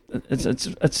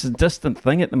it's a distant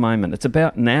thing at the moment. It's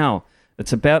about now.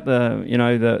 It's about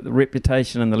the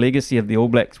reputation and the legacy of the All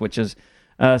Blacks, which is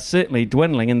certainly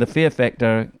dwindling. And the fear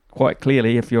factor, quite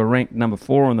clearly, if you're ranked number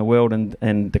 4 in the world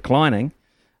and declining,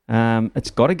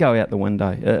 it's got to go out the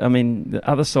window. The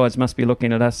other sides must be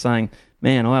looking at us saying,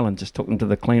 man, Ireland just took them to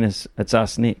the cleaners. It's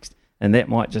us next. And that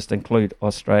might just include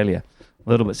Australia. A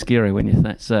little bit scary when you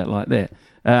say it like that.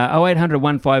 0800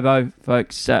 150,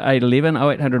 folks, 811.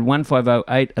 0800 150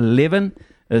 811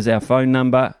 is our phone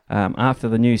number. After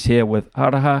the news here with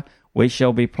Araha, we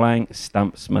shall be playing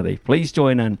Stump Smithy. Please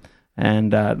join in.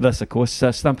 And this, of course,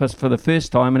 Stump us for the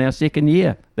first time in our second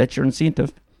year. That's your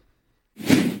incentive.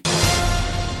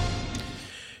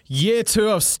 Year 2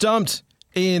 of Stumped.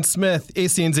 Ian Smith,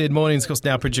 SNZ Mornings, of course,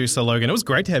 now producer Logan. It was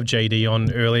great to have JD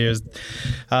on earlier.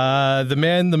 The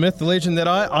man, the myth, the legend that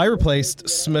I replaced,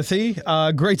 Smithy.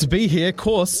 Great to be here. Of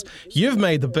course, you've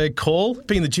made the big call,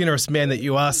 being the generous man that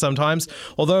you are sometimes.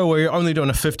 Although we're only doing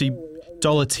a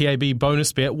 $50 TAB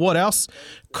bonus bet, what else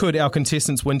could our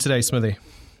contestants win today, Smithy?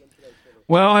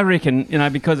 Well, I reckon,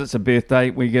 because it's a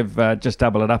birthday, we give just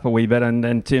double it up a wee bit. And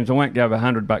in terms, I won't go over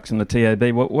 $100 in the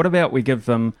TAB. What about we give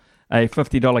them a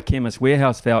 $50 Chemist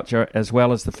Warehouse voucher as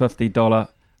well as the $50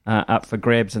 up for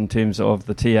grabs in terms of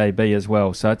the TAB as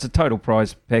well. So it's a total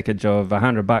prize package of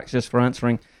 $100 just for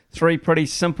answering 3 pretty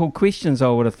simple questions, I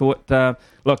would have thought.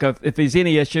 Look, if there's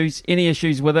any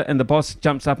issues with it and the boss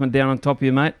jumps up and down on top of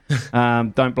you, mate,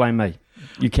 don't blame me.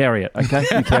 You carry it, okay?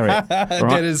 You carry it. Right?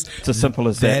 That is, it's as simple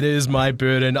as that. That is my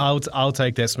burden. I'll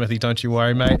take that, Smithy. Don't you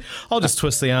worry, mate. I'll just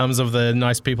twist the arms of the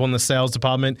nice people in the sales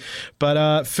department.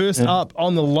 But first up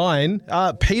on the line,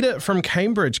 Peter from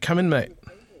Cambridge. Come in, mate.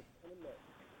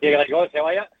 Yeah, guys, how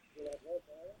are you?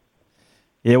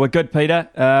 Yeah, we're good, Peter.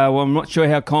 Well, I'm not sure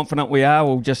how confident we are.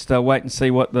 We'll just wait and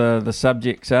see what the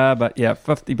subjects are. But yeah,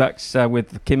 $50 with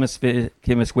the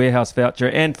Chemist Warehouse voucher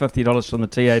and $50 from the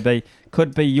TAB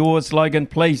could be yours, Logan.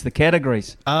 Please, the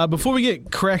categories. Before we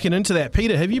get cracking into that,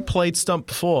 Peter, have you played Stump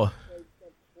before?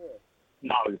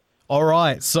 No. All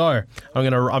right, so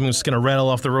I'm just gonna rattle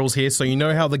off the rules here so you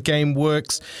know how the game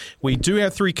works. We do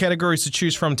have 3 categories to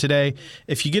choose from today.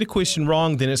 If you get a question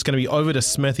wrong, then it's going to be over to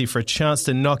Smithy for a chance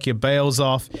to knock your bails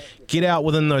off. Get out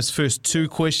within those first 2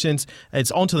 questions.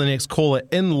 It's on to the next caller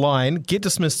in line. Get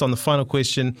dismissed on the final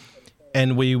question,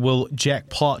 and we will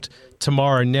jackpot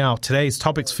tomorrow. Now, today's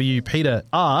topics for you, Peter,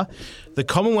 are the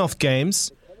Commonwealth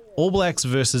Games, All Blacks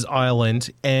versus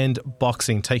Ireland, and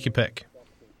boxing. Take your pick.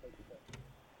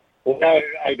 We'll go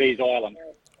AB's Ireland.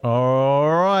 All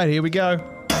right, here we go.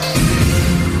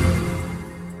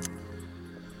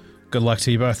 Good luck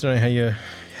to you both. I don't know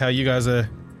how you guys are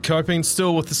coping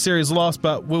still with the series loss,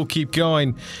 but we'll keep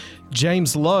going.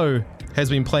 James Lowe has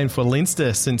been playing for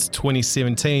Leinster since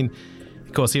 2017.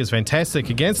 Of course, he was fantastic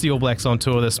against the All Blacks on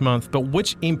tour this month, but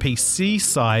which NPC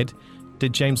side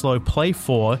did James Lowe play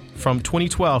for from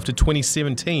 2012 to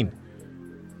 2017?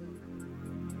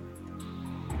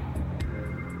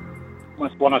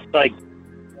 Must want to say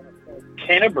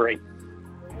Canterbury.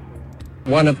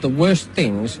 One of the worst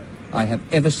things I have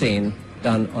ever seen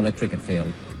done on a cricket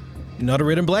field. Not a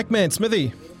red and black man,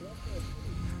 Smithy.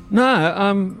 No,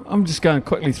 I'm just going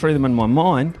quickly through them in my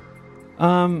mind.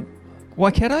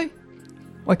 Waikato?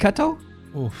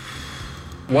 Oof.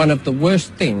 One of the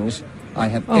worst things I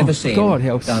have ever seen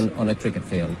done on a cricket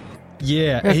field.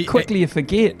 Yeah, how quickly you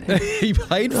forget. He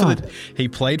played for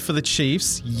the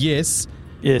Chiefs. Yes.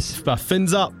 But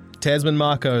fins up, Tasman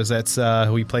Marcos. That's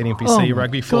who he played NPC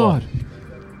rugby for. God.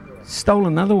 Stole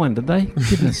another one, did they?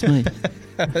 Goodness me.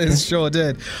 It sure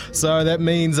did. So that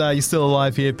means you're still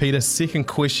alive here, Peter. Second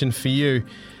question for you.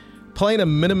 Playing a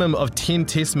minimum of 10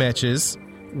 test matches,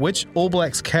 which All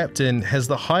Blacks captain has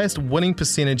the highest winning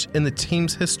percentage in the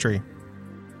team's history?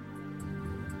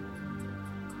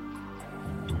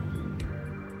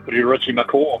 Richie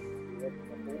McCaw.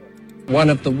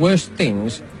 One of the worst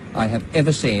things I have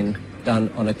ever seen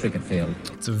done on a cricket field.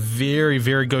 It's a very,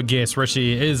 very good guess.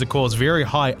 Richie is, of course, very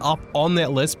high up on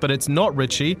that list, but it's not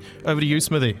Richie. Over to you,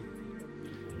 Smithy.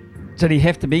 Did he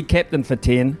have to be captain for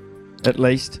 10, at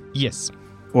least? Yes.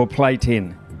 Or play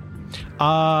 10?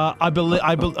 I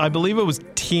believe it was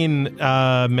 10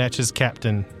 matches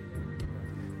captain.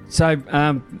 So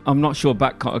I'm not sure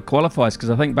Buck qualifies because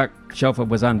I think Buck Shelford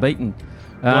was unbeaten.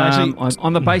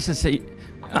 On the basis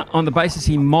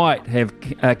he might have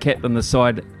captained the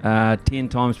side 10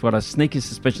 times, but a sneaky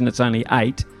suspicion it's only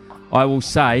 8. I will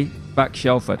say Buck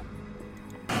Shelford.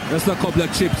 Just a couple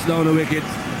of chips down the wicket,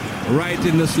 right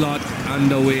in the slot,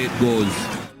 and away it goes.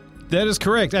 That is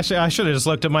correct. Actually, I should have just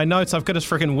looked at my notes. I've got his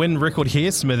freaking win record here,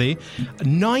 Smithy.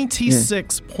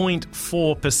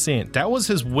 96.4%. That was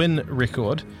his win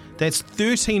record. That's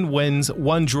 13 wins,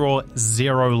 1 draw,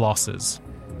 0 losses.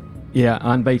 Yeah,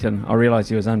 unbeaten. I realised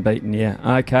he was unbeaten,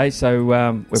 yeah. Okay,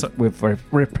 so we've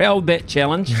repelled that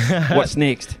challenge. What's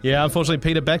next? Yeah, unfortunately,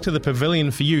 Peter, back to the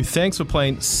pavilion for you. Thanks for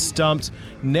playing Stumped.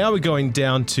 Now we're going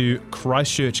down to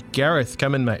Christchurch. Gareth,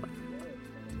 come in, mate.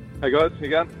 Hey, guys. How you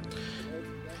going?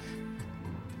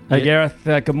 Hey, Gareth.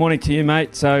 Good morning to you,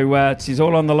 mate. So it's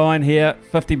all on the line here.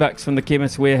 $50 from the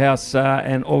Chemist Warehouse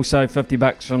and also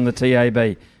 $50 from the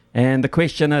TAB. And the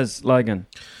question is, Logan.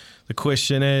 The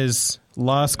question is...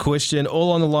 Last question,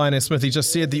 all on the line, as Smithy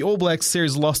just said. The All Blacks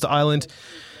series lost to Ireland.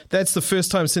 That's the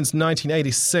first time since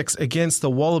 1986 against the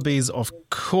Wallabies, of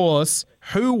course.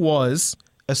 Who was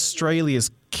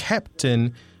Australia's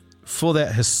captain for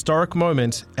that historic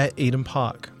moment at Eden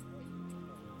Park?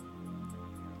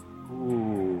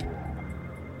 Ooh.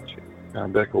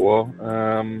 Going back a while.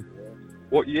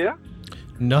 What year?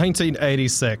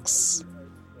 1986.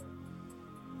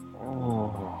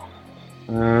 Oh.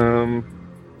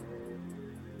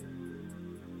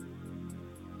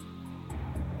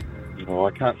 Oh,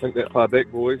 I can't think that far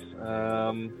back, boys.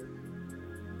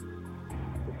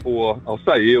 Before I'll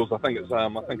say Eels. I think it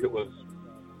was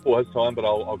before his time, but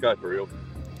I'll go for Eels.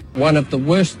 One of the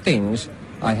worst things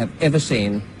I have ever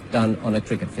seen done on a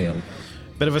cricket field.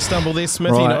 Bit of a stumble there,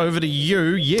 Smithy. Right. Over to you.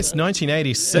 Yes,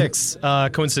 1986.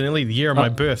 Coincidentally, the year of my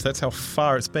birth. That's how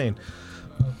far it's been.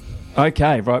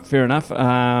 Okay, right, fair enough.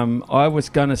 I was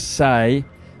going to say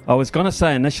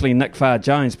initially Nick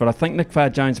Farr-Jones, but I think Nick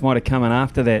Farr-Jones might have come in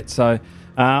after that. So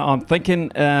I'm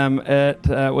thinking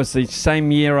it was the same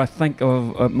year, I think,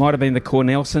 of it might have been the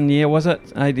Cornelson year, was it?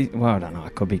 80, well, I don't know. I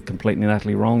could be completely and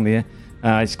utterly wrong there.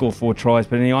 He scored 4 tries.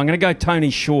 But anyway, I'm going to go Tony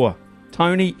Shaw.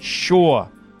 Tony Shaw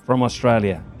from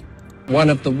Australia. One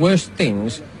of the worst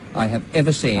things I have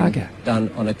ever seen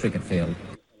done on a cricket field.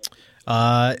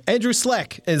 Andrew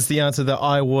Slack is the answer that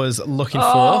I was looking for.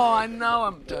 Oh, I know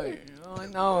him too. I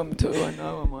know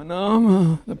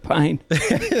him. The pain.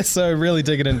 So really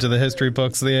digging into the history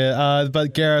books there.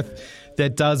 But Gareth,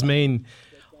 that does mean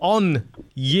on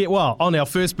our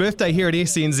first birthday here at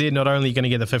SENZ, not only are you going to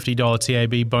get the $50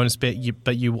 TAB bonus bet,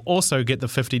 but you will also get the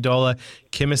 $50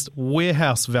 Chemist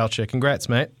Warehouse voucher. Congrats,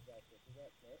 mate.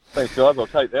 Thanks, guys. I'll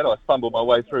take that. I stumbled my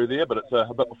way through there, but it's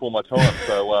a bit before my time,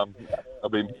 so I'll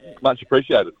be much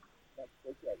appreciated.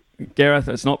 Gareth,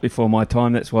 it's not before my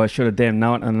time. That's why I should have damn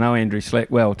known it, and I know Andrew Slack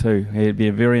well too. He'd be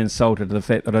very insulted to the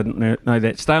fact that I didn't know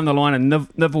that. Stay on the line, and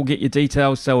Niv will get your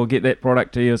details, so we'll get that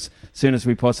product to you as soon as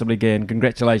we possibly can.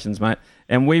 Congratulations, mate.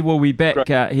 And we will be back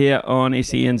here on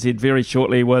SENZ very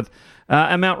shortly with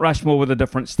a Mount Rushmore with a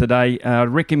difference today.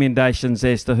 Recommendations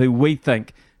as to who we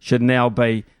think should now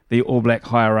be the All Black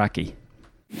hierarchy.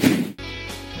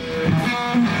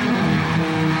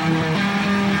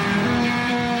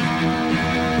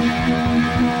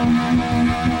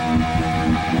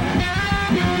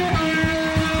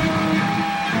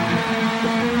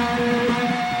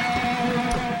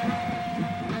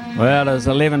 Well, it's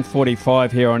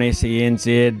 11:45 here on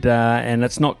SENZ, and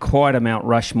it's not quite a Mount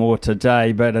Rushmore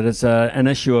today, but it is an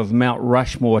issue of Mount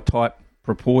Rushmore type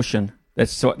proportion.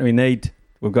 That's what we need.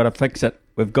 We've got to fix it.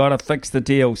 We've got to fix the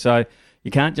deal. So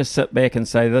you can't just sit back and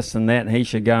say this and that, and he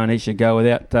should go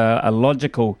without a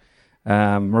logical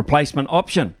replacement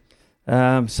option.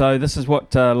 So this is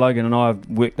what Logan and I have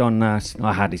worked on. I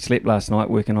hardly slept last night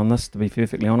working on this, to be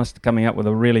perfectly honest, coming up with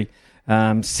a really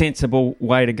sensible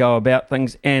way to go about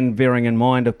things, and bearing in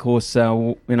mind, of course,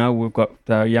 we've got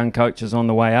young coaches on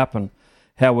the way up and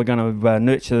how we're going to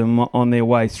nurture them on their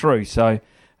way through. So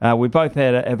we both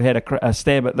have had a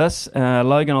stab at this.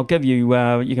 Logan, I'll give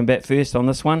you, you can bat first on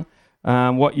this one.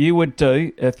 What you would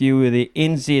do if you were the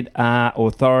NZR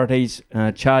authorities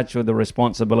charged with the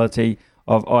responsibility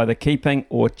of either keeping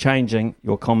or changing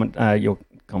your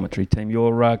commentary team,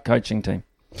 your coaching team.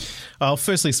 Well,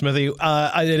 firstly, Smithy,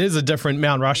 it is a different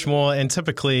Mount Rushmore, and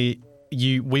typically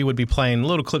we would be playing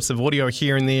little clips of audio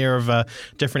here and there of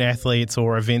different athletes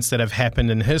or events that have happened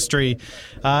in history.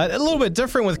 A little bit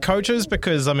different with coaches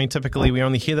because, typically we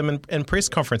only hear them in press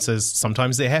conferences.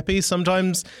 Sometimes they're happy,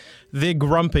 sometimes they're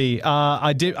grumpy.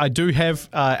 I do have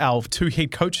our 2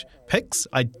 head coach picks.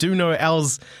 I do know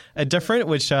ours are different,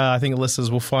 which I think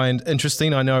listeners will find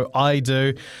interesting. I know I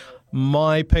do.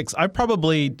 My picks, I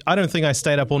don't think I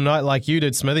stayed up all night like you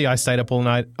did, Smithy. I stayed up all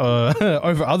night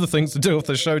over other things to do with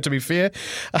the show, to be fair.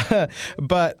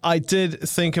 But I did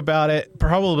think about it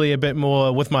probably a bit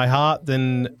more with my heart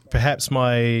than perhaps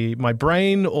my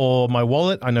brain or my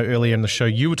wallet. I know earlier in the show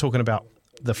you were talking about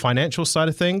the financial side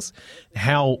of things,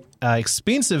 how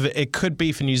expensive it could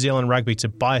be for New Zealand rugby to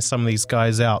buy some of these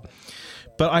guys out.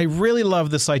 But I really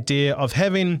love this idea of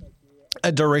having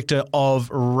a director of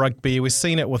rugby. We've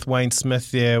seen it with Wayne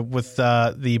Smith there with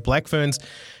the Black Ferns.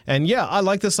 And yeah, I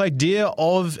like this idea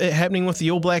of it happening with the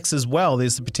All Blacks as well.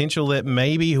 There's the potential that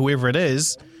maybe whoever it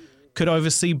is could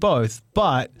oversee both.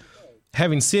 But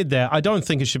having said that, I don't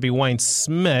think it should be Wayne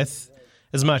Smith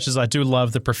as much as I do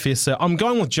love the professor. I'm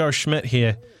going with Joe Schmidt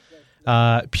here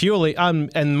purely.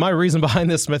 And my reason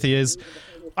behind this, Smithy, is,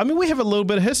 we have a little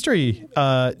bit of history,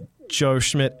 Joe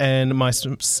Schmidt and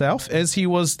myself, as he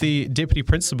was the deputy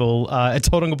principal at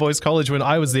Tauranga Boys College when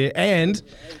I was there, and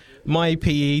my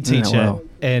PE teacher. Yeah, wow.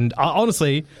 And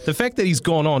honestly, the fact that he's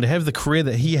gone on to have the career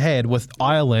that he had with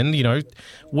Ireland,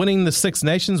 winning the Six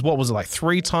Nations,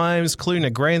 3 times, including a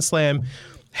Grand Slam,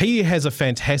 he has a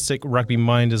fantastic rugby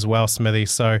mind as well, Smithy.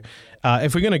 So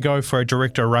if we're going to go for a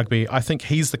director of rugby, I think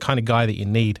he's the kind of guy that you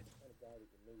need.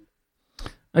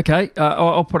 Okay,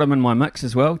 I'll put him in my mix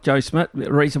as well. Joe Schmidt,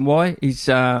 the reason why he's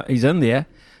in there.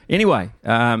 Anyway,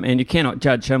 and you cannot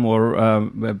judge him or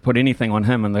put anything on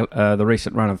him in the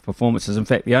recent run of performances. In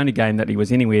fact, the only game that he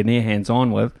was anywhere near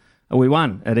hands-on with, we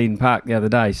won at Eden Park the other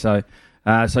day. So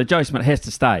Joe Schmidt has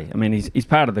to stay. He's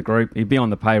part of the group. He'd be on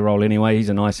the payroll anyway. He's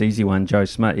a nice, easy one, Joe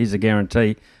Schmidt. He's a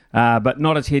guarantee, but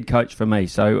not as head coach for me.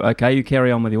 So, okay, you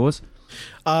carry on with yours.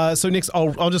 So next,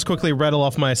 I'll just quickly rattle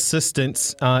off my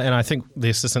assistants, and I think the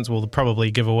assistants will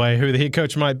probably give away who the head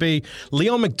coach might be.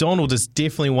 Leon McDonald is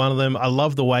definitely one of them. I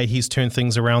love the way he's turned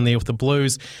things around there with the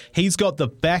Blues. He's got the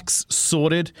backs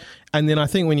sorted, and then I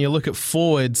think when you look at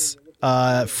forwards,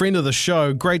 friend of the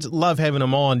show, great, love having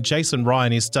him on, Jason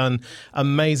Ryan. He's done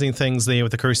amazing things there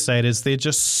with the Crusaders. They're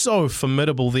just so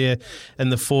formidable there in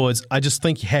the forwards. I just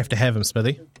think you have to have him,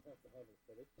 Smithy.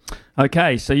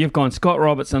 Okay, so you've gone Scott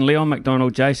Robertson, Leon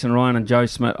McDonald, Jason Ryan and Joe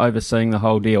Schmidt overseeing the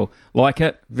whole deal. Like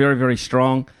it, very, very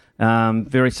strong,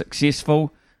 very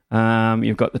successful.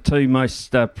 You've got the two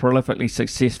most prolifically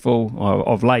successful,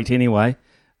 of late anyway,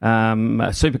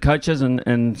 super coaches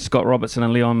and Scott Robertson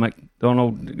and Leon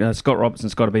McDonald. Scott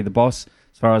Robertson's got to be the boss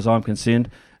as far as I'm concerned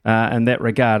in that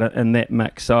regard, in that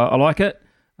mix. So I like it.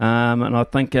 And I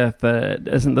think if it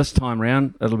isn't this time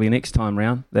round, it'll be next time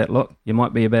round. That look, you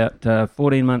might be about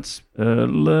 14 months, a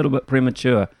little bit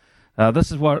premature.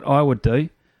 This is what I would do.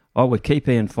 I would keep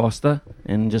Ian Foster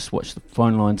and just watch the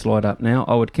phone lines light up now.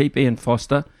 I would keep Ian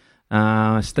Foster,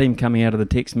 steam coming out of the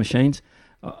text machines.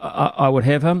 I would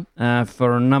have him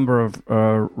for a number of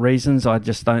reasons. I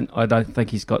don't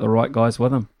think he's got the right guys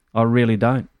with him. I really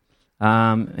don't.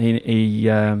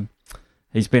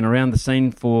 He's been around the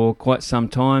scene for quite some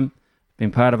time,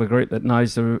 been part of a group that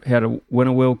knows how to win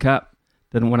a World Cup.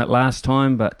 Didn't win it last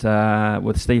time, but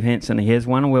with Steve Hansen, he has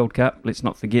won a World Cup. Let's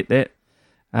not forget that.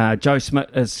 Joe Schmidt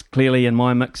is clearly in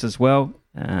my mix as well,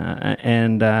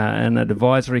 and in an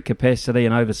advisory capacity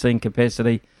and overseeing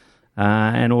capacity,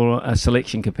 and all a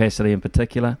selection capacity in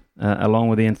particular, along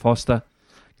with Ian Foster.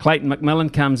 Clayton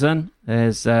McMillan comes in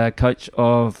as coach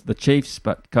of the Chiefs,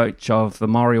 but coach of the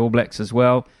Maori All Blacks as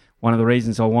well. One of the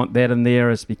reasons I want that in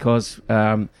there is because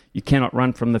you cannot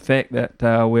run from the fact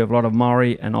that we have a lot of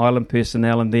Maori and island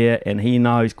personnel in there, and he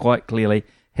knows quite clearly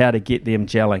how to get them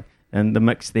gelling in the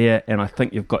mix there, and I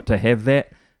think you've got to have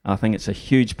that. I think it's a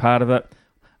huge part of it.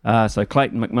 So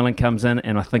Clayton McMillan comes in,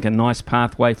 and I think a nice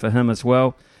pathway for him as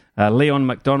well. Leon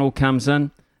McDonald comes in.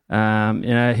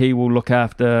 He will look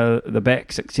after the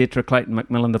backs, etc. Clayton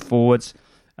McMillan, the forwards.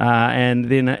 And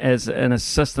then as an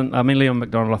assistant, Leon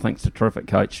McDonald, I think, is a terrific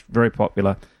coach, very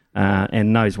popular,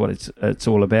 and knows what it's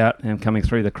all about, and coming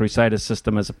through the Crusaders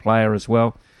system as a player as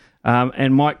well.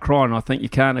 And Mike Cron, I think you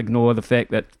can't ignore the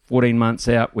fact that 14 months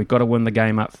out, we've got to win the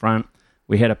game up front.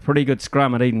 We had a pretty good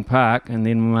scrum at Eden Park, and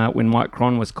then when Mike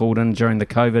Cron was called in during the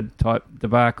COVID-type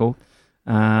debacle,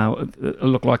 it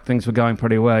looked like things were going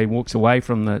pretty well. He walks away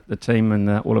from the team, and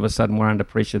all of a sudden we're under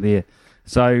pressure there.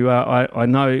 So I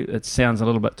know it sounds a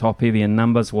little bit top-heavy in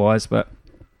numbers-wise, but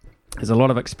there's a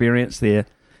lot of experience there,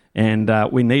 and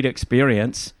we need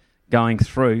experience going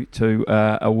through to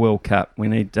a World Cup.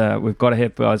 We've got to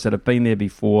have guys that have been there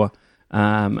before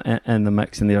in the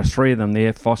mix, and there are three of them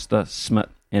there, Foster, Schmidt,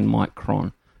 and Mike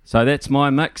Cron. So that's my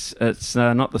mix. It's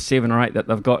not the 7 or 8 that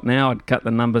they've got now. I'd cut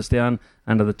the numbers down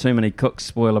under the too many cooks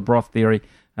spoil a broth theory,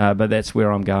 but that's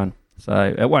where I'm going.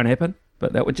 So it won't happen,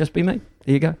 but that would just be me.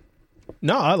 There you go.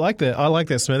 No, I like that. I like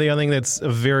that, Smithy. I think that's a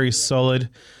very solid.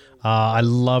 I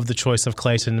love the choice of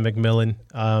Clayton McMillan.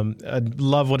 I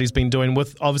love what he's been doing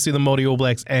with, obviously, the Māori All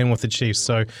Blacks and with the Chiefs.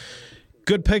 So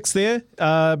good picks there.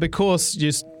 Because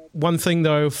just one thing,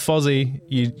 though, Fozzie,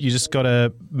 you just got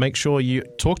to make sure you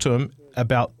talk to him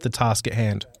about the task at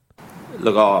hand.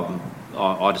 Look,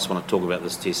 I just want to talk about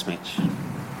this test match.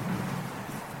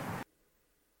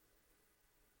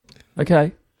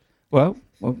 Okay. Well,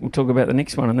 we'll talk about the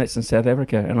next one, and that's in South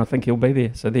Africa, and I think he'll be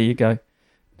there. So there you go.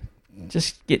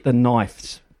 Just get the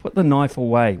knives. Put the knife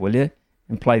away, will you?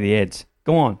 And play the ads.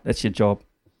 Go on. That's your job.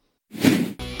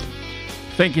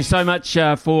 Thank you so much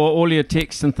for all your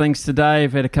texts and things today.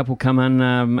 I've had a couple come in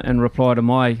and reply to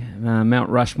my Mount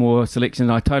Rushmore selection.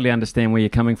 I totally understand where you're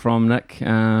coming from, Nick,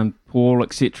 Paul,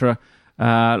 etc.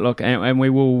 Look, and we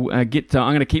will get to...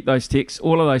 I'm going to keep those texts,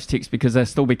 all of those texts, because they'll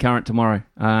still be current tomorrow.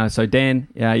 So Dan,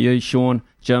 you, Sean,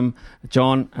 Jim,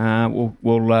 John,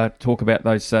 we'll talk about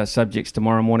those subjects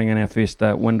tomorrow morning in our first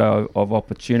window of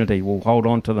opportunity. We'll hold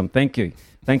on to them. Thank you.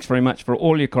 Thanks very much for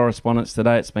all your correspondence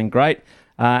today. It's been great.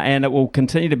 And it will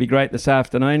continue to be great this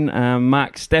afternoon.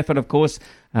 Mark Stafford, of course,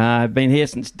 been here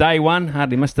since day one.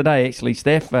 Hardly missed a day, actually,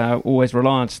 Steph. Always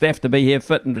rely on Steph to be here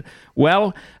fit and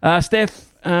well.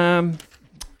 Steph,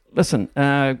 listen,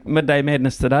 Midday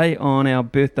Madness today on our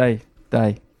birthday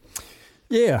day.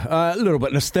 Yeah, a little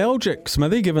bit nostalgic,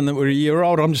 Smithy, given that we're a year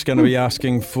old. I'm just going to be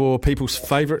asking for people's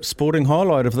favourite sporting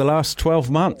highlight of the last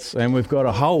 12 months. And we've got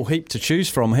a whole heap to choose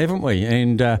from, haven't we?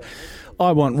 And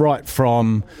I want right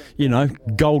from,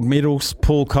 gold medals,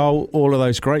 Paul Cole, all of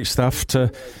those great stuff,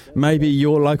 to maybe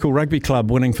your local rugby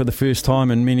club winning for the first time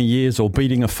in many years or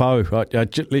beating a foe.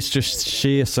 Let's just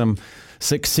share some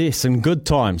success and good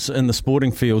times in the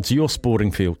sporting fields, your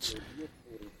sporting fields.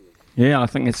 Yeah, I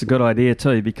think it's a good idea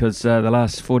too, because the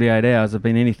last 48 hours have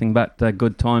been anything but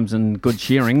good times and good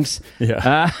sharings.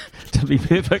 Yeah. To be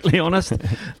perfectly honest, the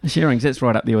sharings, that's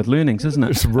right up there with learnings, isn't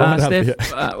it? It's right up there.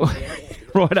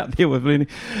 Right up there with learning.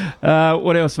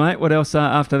 What else, mate? What else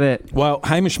after that? Well,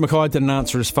 Hamish Mackay didn't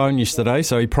answer his phone yesterday,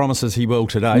 so he promises he will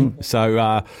today.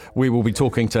 So we will be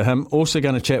talking to him. Also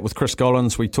going to chat with Chris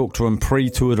Gollins. We talked to him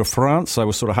pre-Tour de France, so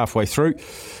we're sort of halfway through.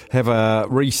 Have a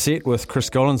reset with Chris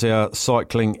Gollins, our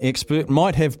cycling expert.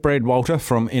 Might have Brad Walter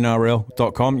from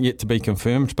NRL.com, yet to be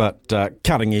confirmed, but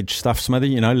cutting-edge stuff,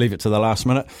 Smithy, leave it to the last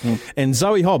minute. And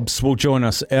Zoe Hobbs will join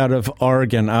us out of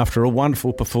Oregon after a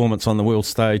wonderful performance on the world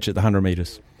stage at the 100 metres.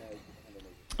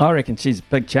 I reckon she's a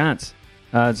big chance,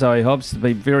 Zoe Hobbs, to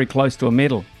be very close to a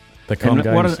medal.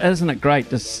 Isn't it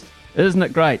great? Isn't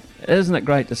it great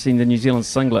to see the New Zealand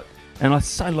singlet? And I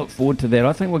so look forward to that.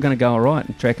 I think we're going to go all right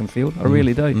in track and field. I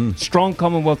really do. Strong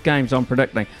Commonwealth Games, I'm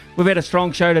predicting. We've had a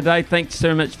strong show today. Thanks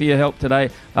so much for your help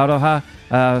today, Aroha.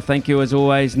 Thank you, as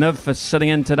always, Niv, for sitting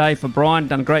in today. For Brian,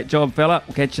 done a great job, fella.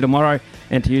 We'll catch you tomorrow.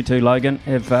 And to you too, Logan.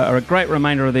 Have a great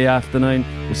remainder of the afternoon.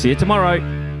 We'll see you tomorrow.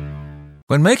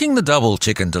 When making the double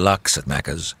chicken deluxe at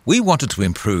Macca's, we wanted to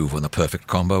improve on the perfect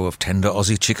combo of tender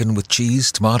Aussie chicken with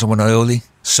cheese, tomato and aioli.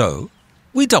 So,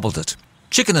 we doubled it.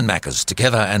 Chicken and Macca's,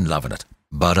 together and loving it.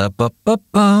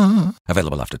 Ba-da-ba-ba-ba.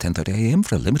 Available after 10:30 a.m.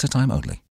 for a limited time only.